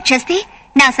క్యాసెట్ రికార్డ్ చేస్తే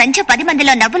నా సంధ్య 10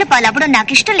 మందిలో నవ్వుల పాలవ్వడం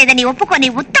నాకిష్టం లేదని ఒప్పుకొని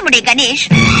ఉత్తముడే గణేష్.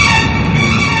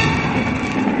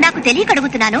 నాకు తెలియక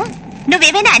అడుగుతున్నాను,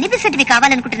 నువ్వేమైనా అనిపిసెంట్వి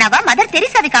కావాలనుకుంటున్నావా, మదర్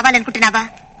తెరీసావి కావాలనుకుంటున్నావా?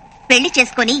 పెళ్లి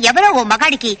చేసుకుని ఎవరో ఓ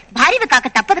మగాడికి భార్యవి కాక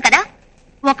తప్పదు కదా.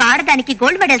 ఒక ఆడదానికి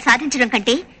గోల్డ్ మెడల్ సాధించడం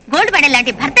కంటే గోల్డ్ మెడల్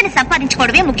లాంటి భర్తని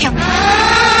సంపాదించుకోవడమే ముఖ్యం.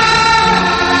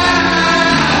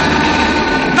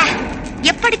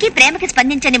 ఎప్పటికీ ప్రేమకి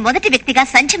స్పందించని మొదటి వ్యక్తిగా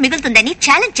సంధ్య మిగులుతుందని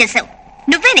ఛాలెంజ్ చేశావు.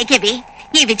 నువ్వే నెగ్గేవి.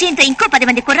 ఈ విజయంతో ఇంకో 10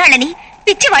 మంది కుర్రాళ్ళని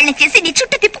పిచ్చి వాళ్ళని చేసి నీ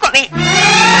చుట్టూ తిప్పుకోవే.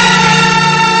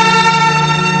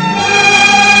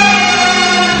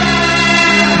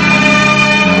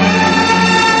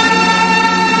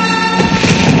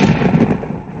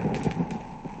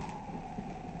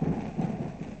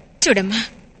 చూడమ్మా,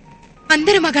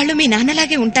 అందరు మగాళ్ళు మీ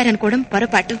నాన్నలాగే ఉంటారనుకోవడం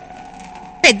పొరపాటు.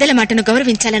 పెద్దల మాటను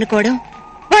గౌరవించాలనుకోవడం,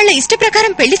 వాళ్ల ఇష్ట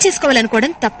ప్రకారం పెళ్లి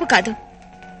చేసుకోవాలనుకోవడం తప్పు కాదు.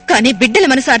 కానీ బిడ్డల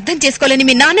మనసు అర్థం చేసుకోలేని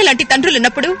మీ నాన్న లాంటి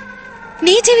తండ్రులున్నప్పుడు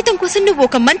నీ జీవితం కోసం నువ్వు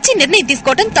ఒక మంచి నిర్ణయం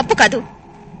తీసుకోవడం తప్పు కాదు.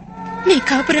 నీ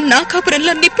కాపురం నా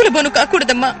కాపురంలో నిప్పుల బోను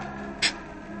కాకూడదమ్మా.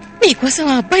 నీకోసం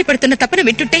ఆ అబ్బాయి పడుతున్న తపన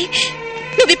వింటుంటే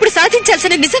నువ్విప్పుడు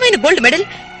సాధించాల్సిన నిజమైన గోల్డ్ మెడల్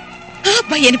ఆ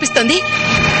అబ్బాయి అనిపిస్తోంది.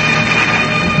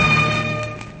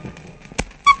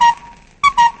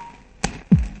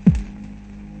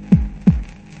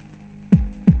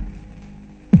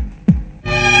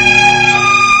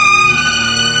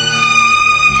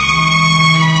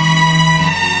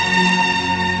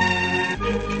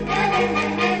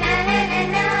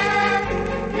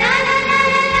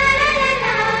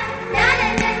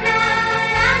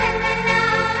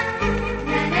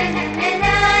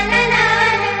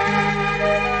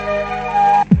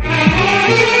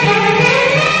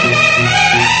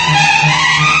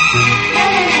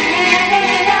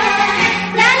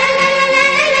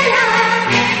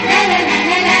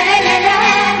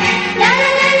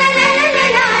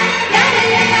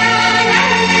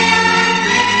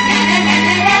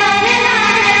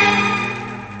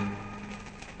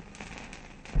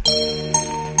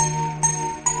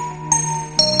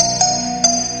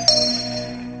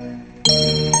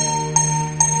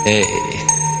 Hey.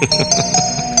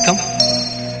 Come.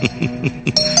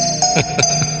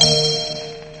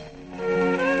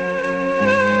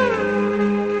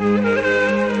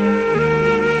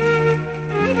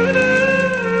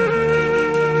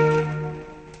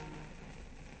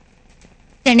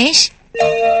 గణేష్,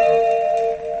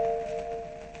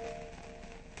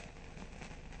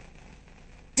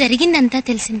 జరిగిందంతా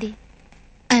తెలిసింది.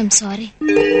 I'm sorry.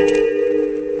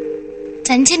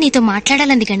 సంజయ్ నీతో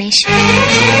మాట్లాడాలంది గణేష్.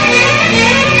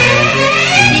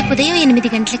 రేపు ఉదయం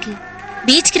 8 గంటలకి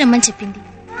బీచ్కి రమ్మని చెప్పింది.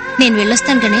 నేను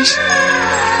వెళ్ళొస్తాను గణేష్.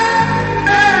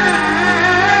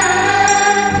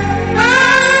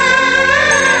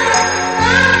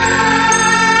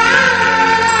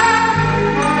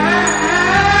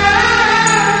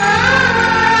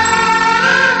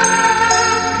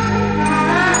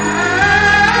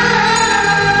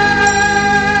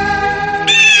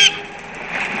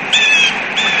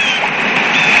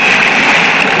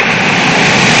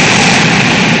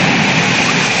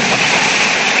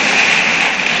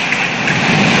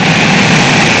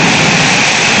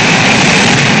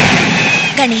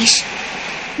 గణేష్,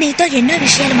 నీతో ఎన్నో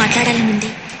విషయాలు మాట్లాడాలనుంది.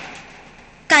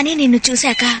 కానీ నిన్ను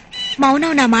చూశాక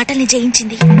మౌనం నా మాటల్ని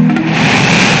జయించింది.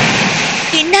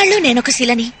 ఇన్నాళ్ళు నేనొక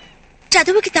శిలని,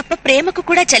 చదువుకి తప్ప ప్రేమకు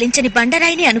కూడా చలించని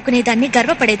బండరాయిని అనుకునేదాన్ని,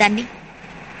 గర్వపడేదాన్ని.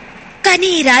 కానీ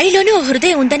ఈ రాయిలోనే ఓ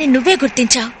హృదయం ఉందని నువ్వే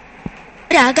గుర్తించావు.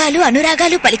 రాగాలు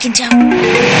అనురాగాలు పలికించావు.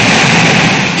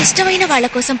 ఇష్టమైన వాళ్ల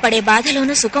కోసం పడే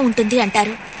బాధలోనూ సుఖం ఉంటుంది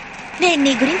అంటారు. నేను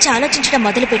నీ గురించి ఆలోచించడం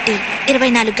మొదలుపెట్టి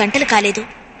 24 గంటలు కాలేదు.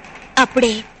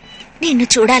 అప్పుడే నిన్ను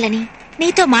చూడాలని,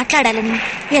 నీతో మాట్లాడాలని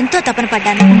ఎంతో తపన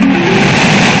పడ్డాను.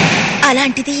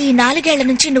 అలాంటిది ఈ 4 ఏళ్ల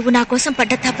నుంచి నువ్వు నా కోసం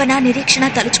పడ్డ తపన, నిరీక్షణ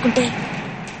తలుచుకుంటే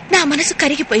నా మనసు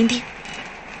కరిగిపోయింది.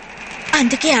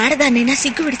 అందుకే ఆడదాన్నైనా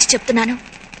సిగ్గు విడిచి చెప్తున్నాను,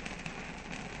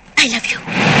 ఐ లవ్ యూ.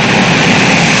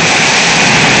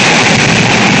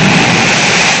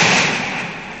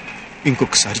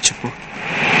 ఇంకొకసారి చెప్పు.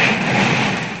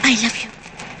 I love you.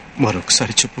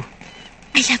 మరొకసారి చెప్పు.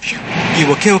 I love you. ఈ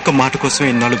ఒకే ఒక్క మాట కోసం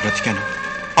ఎన్నాళ్ళు బ్రతికాను.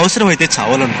 అవసరమైతే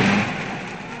చావాలనుకున్నాను.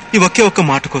 ఈ ఒకే ఒక్క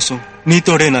మాట కోసం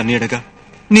నీతోడే నా నీడగా,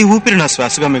 నీ ఊపిరి నా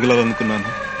శ్వాసగా మిగలాలనుకున్నాను.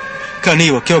 కానీ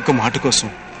ఈ ఒకే ఒక్క మాట కోసం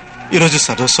ఈరోజు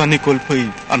సర్వస్వాన్ని కోల్పోయి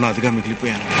అనాథగా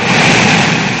మిగిలిపోయాను.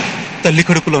 తల్లి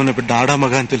కడుపులో ఉన్న బిడ్డ ఆడా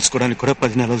మగ అని తెలుసుకోవడానికి కూడా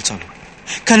 10 నెలలు చాలు.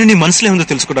 కానీ నీ మనసులో ఏముందో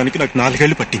తెలుసుకోవడానికి నాకు 4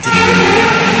 ఏళ్లు పట్టింది.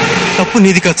 తప్పు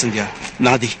నీది కాదు సంధ్య,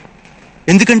 నాది.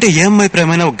 ఎందుకంటే ఏ అమ్మాయి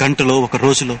ప్రేమైనా ఒక గంటలో, ఒక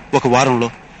రోజులో, ఒక వారంలో,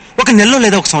 ఒక నెలలో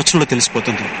లేదా ఒక సంవత్సరంలో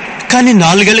తెలిసిపోతుంది. కానీ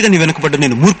 4 ఏళ్లుగా నీ వెనకబడ్డ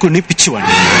నేను మూర్ఖుడిని,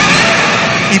 పిచ్చివాడిని.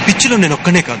 ఈ పిచ్చిలో నేను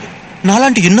ఒక్కనే కాదు,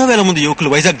 నాలాంటి ఎన్నో వేల మంది యువకులు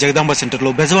వైజాగ్ జగదాంబ సెంటర్లో,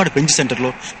 బెజవాడ బెంచ్ సెంటర్లో,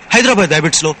 హైదరాబాద్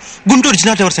డయాబెట్స్ లో, గుంటూరు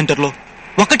జినాటవర్ సెంటర్లో,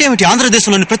 ఒకటేమిటి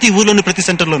ఆంధ్రదేశంలోని ప్రతి ఊర్లోని ప్రతి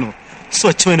సెంటర్లోనూ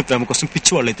స్వచ్ఛమైన ప్రేమ కోసం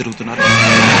పిచ్చి వాళ్ళే తిరుగుతున్నారు.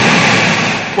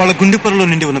 వాళ్ళ గుండె పొరలో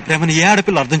నిండి ఉన్న ప్రేమని ఏ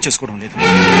ఆడపిల్ల అర్థం చేసుకోవడం లేదు.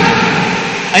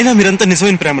 అయినా మీరంతా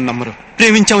నిజమైన ప్రేమను నమ్మరు.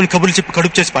 ప్రేమించామని కబుర్లు చెప్పి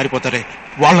కడుపు చేసి పారిపోతారే,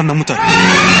 వాళ్ళని నమ్ముతారు.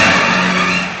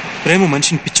 ప్రేమ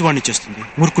మనిషిని పిచ్చివాడిని చేస్తుంది,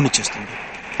 మూర్ఖుని చేస్తుంది,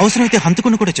 అవసరమైతే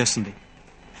హంతకుని కూడా చేస్తుంది.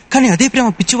 కానీ అదే ప్రేమ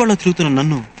పిచ్చివాళ్ళ తిరుగుతున్న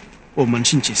నన్ను ఓ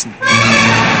మనిషిని చేసింది.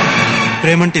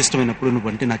 ప్రేమంటే ఇష్టమైనప్పుడు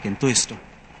నువ్వంటే నాకెంతో ఇష్టం.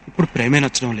 ఇప్పుడు ప్రేమే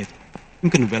నచ్చడం లేదు,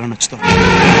 ఇంక నువ్వెలా నచ్చుతావు?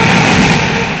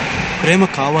 ప్రేమ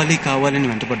కావాలి కావాలి అని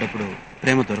వెంటపడ్డప్పుడు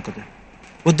ప్రేమ దొరకదు.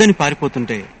 వద్దని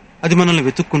పారిపోతుంటే అది మనల్ని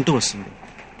వెతుక్కుంటూ వస్తుంది.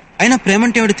 అయినా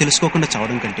ప్రేమంటే వాడు తెలుసుకోకుండా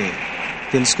చావడం కంటే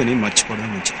తెలుసుకుని మర్చిపోవడం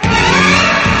మంచిది.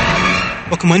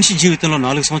 ఒక మనిషి జీవితంలో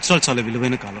 4 సంవత్సరాలు చాలా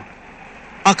విలువైన కాలం.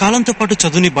 ఆ కాలంతో పాటు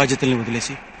చదువుని, బాధ్యతల్ని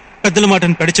వదిలేసి పెద్దల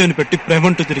మాటను పెడిచేవని పెట్టి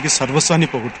ప్రేమంటూ తిరిగి సర్వస్వాన్ని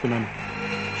పోగొట్టుకున్నాను.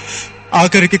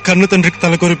 ఆఖరికి కన్ను తండ్రికి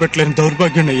తలకొరి పెట్టలేని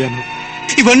దౌర్భాగ్యం అయ్యాను.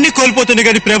 ఇవన్నీ కోల్పోతుంది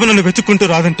కానీ ప్రేమ నన్ను వెతుక్కుంటూ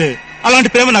రాదంటే అలాంటి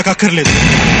ప్రేమ నాకు అక్కర్లేదు.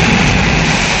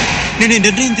 నేను ఈ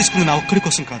నిర్ణయం తీసుకుంది నా ఒక్కడి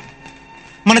కోసం కాదు,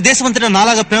 మన దేశమంతటా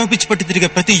నాలాగా ప్రేమ పిచ్చి పట్టి తిరిగే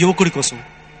ప్రతి యువకుడి కోసం,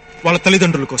 వాళ్ళ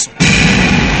తల్లిదండ్రుల కోసం.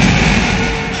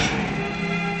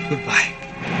 Good bye.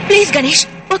 ప్లీజ్ గణేష్,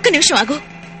 ఒక్క నిమిషం ఆగు.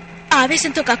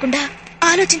 ఆవేశంతో కాకుండా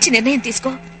ఆలోచించి నిర్ణయం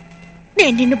తీసుకో.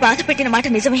 నేను నిన్ను బాధ పెట్టిన మాట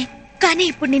నిజమే, కానీ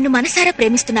ఇప్పుడు నిన్ను మనసారా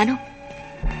ప్రేమిస్తున్నాను.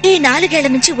 ఈ 4 ఏళ్ల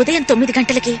నుంచి ఉదయం 9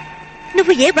 గంటలకి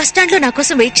నువ్వు ఏ బస్టాండ్ లో నా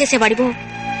కోసం వెయిట్ చేసేవాడివో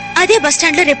అదే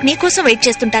బస్టాండ్ లో రేపు నీ కోసం వెయిట్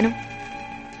చేస్తుంటాను.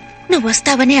 నువ్వు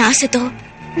వస్తావనే ఆశతో,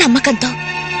 నమ్మకంతో.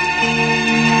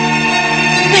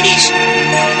 గణేష్,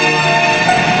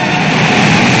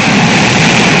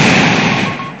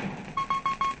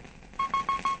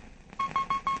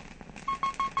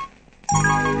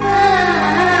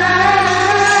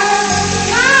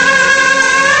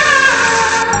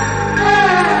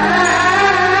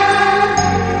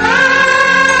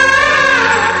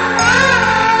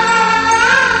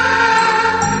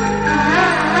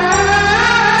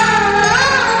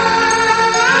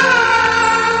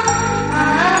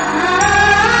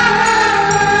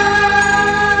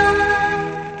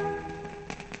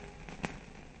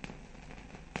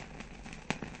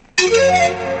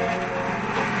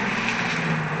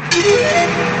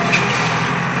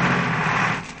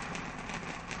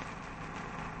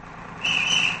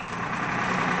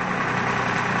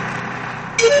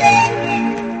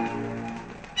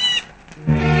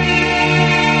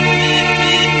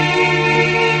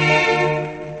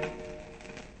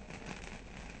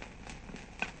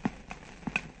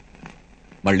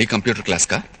 మళ్ళీ కంప్యూటర్ క్లాస్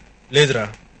కా? లేదురా,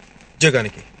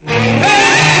 ఉద్యోగానికి.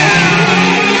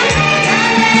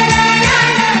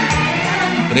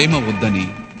 ప్రేమ వద్దని,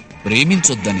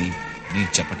 ప్రేమించొద్దని నేను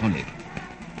చెప్పటం లేదు.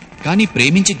 కానీ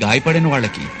ప్రేమించి గాయపడిన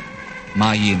వాళ్ళకి మా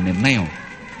ఈ నిర్ణయం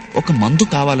ఒక మందు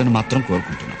కావాలని మాత్రం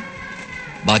కోరుకుంటున్నాం.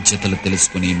 బాధ్యతలు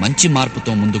తెలుసుకుని మంచి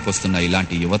మార్పుతో ముందుకొస్తున్న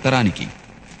ఇలాంటి యువతరానికి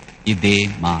ఇదే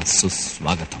మా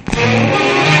సుస్వాగతం.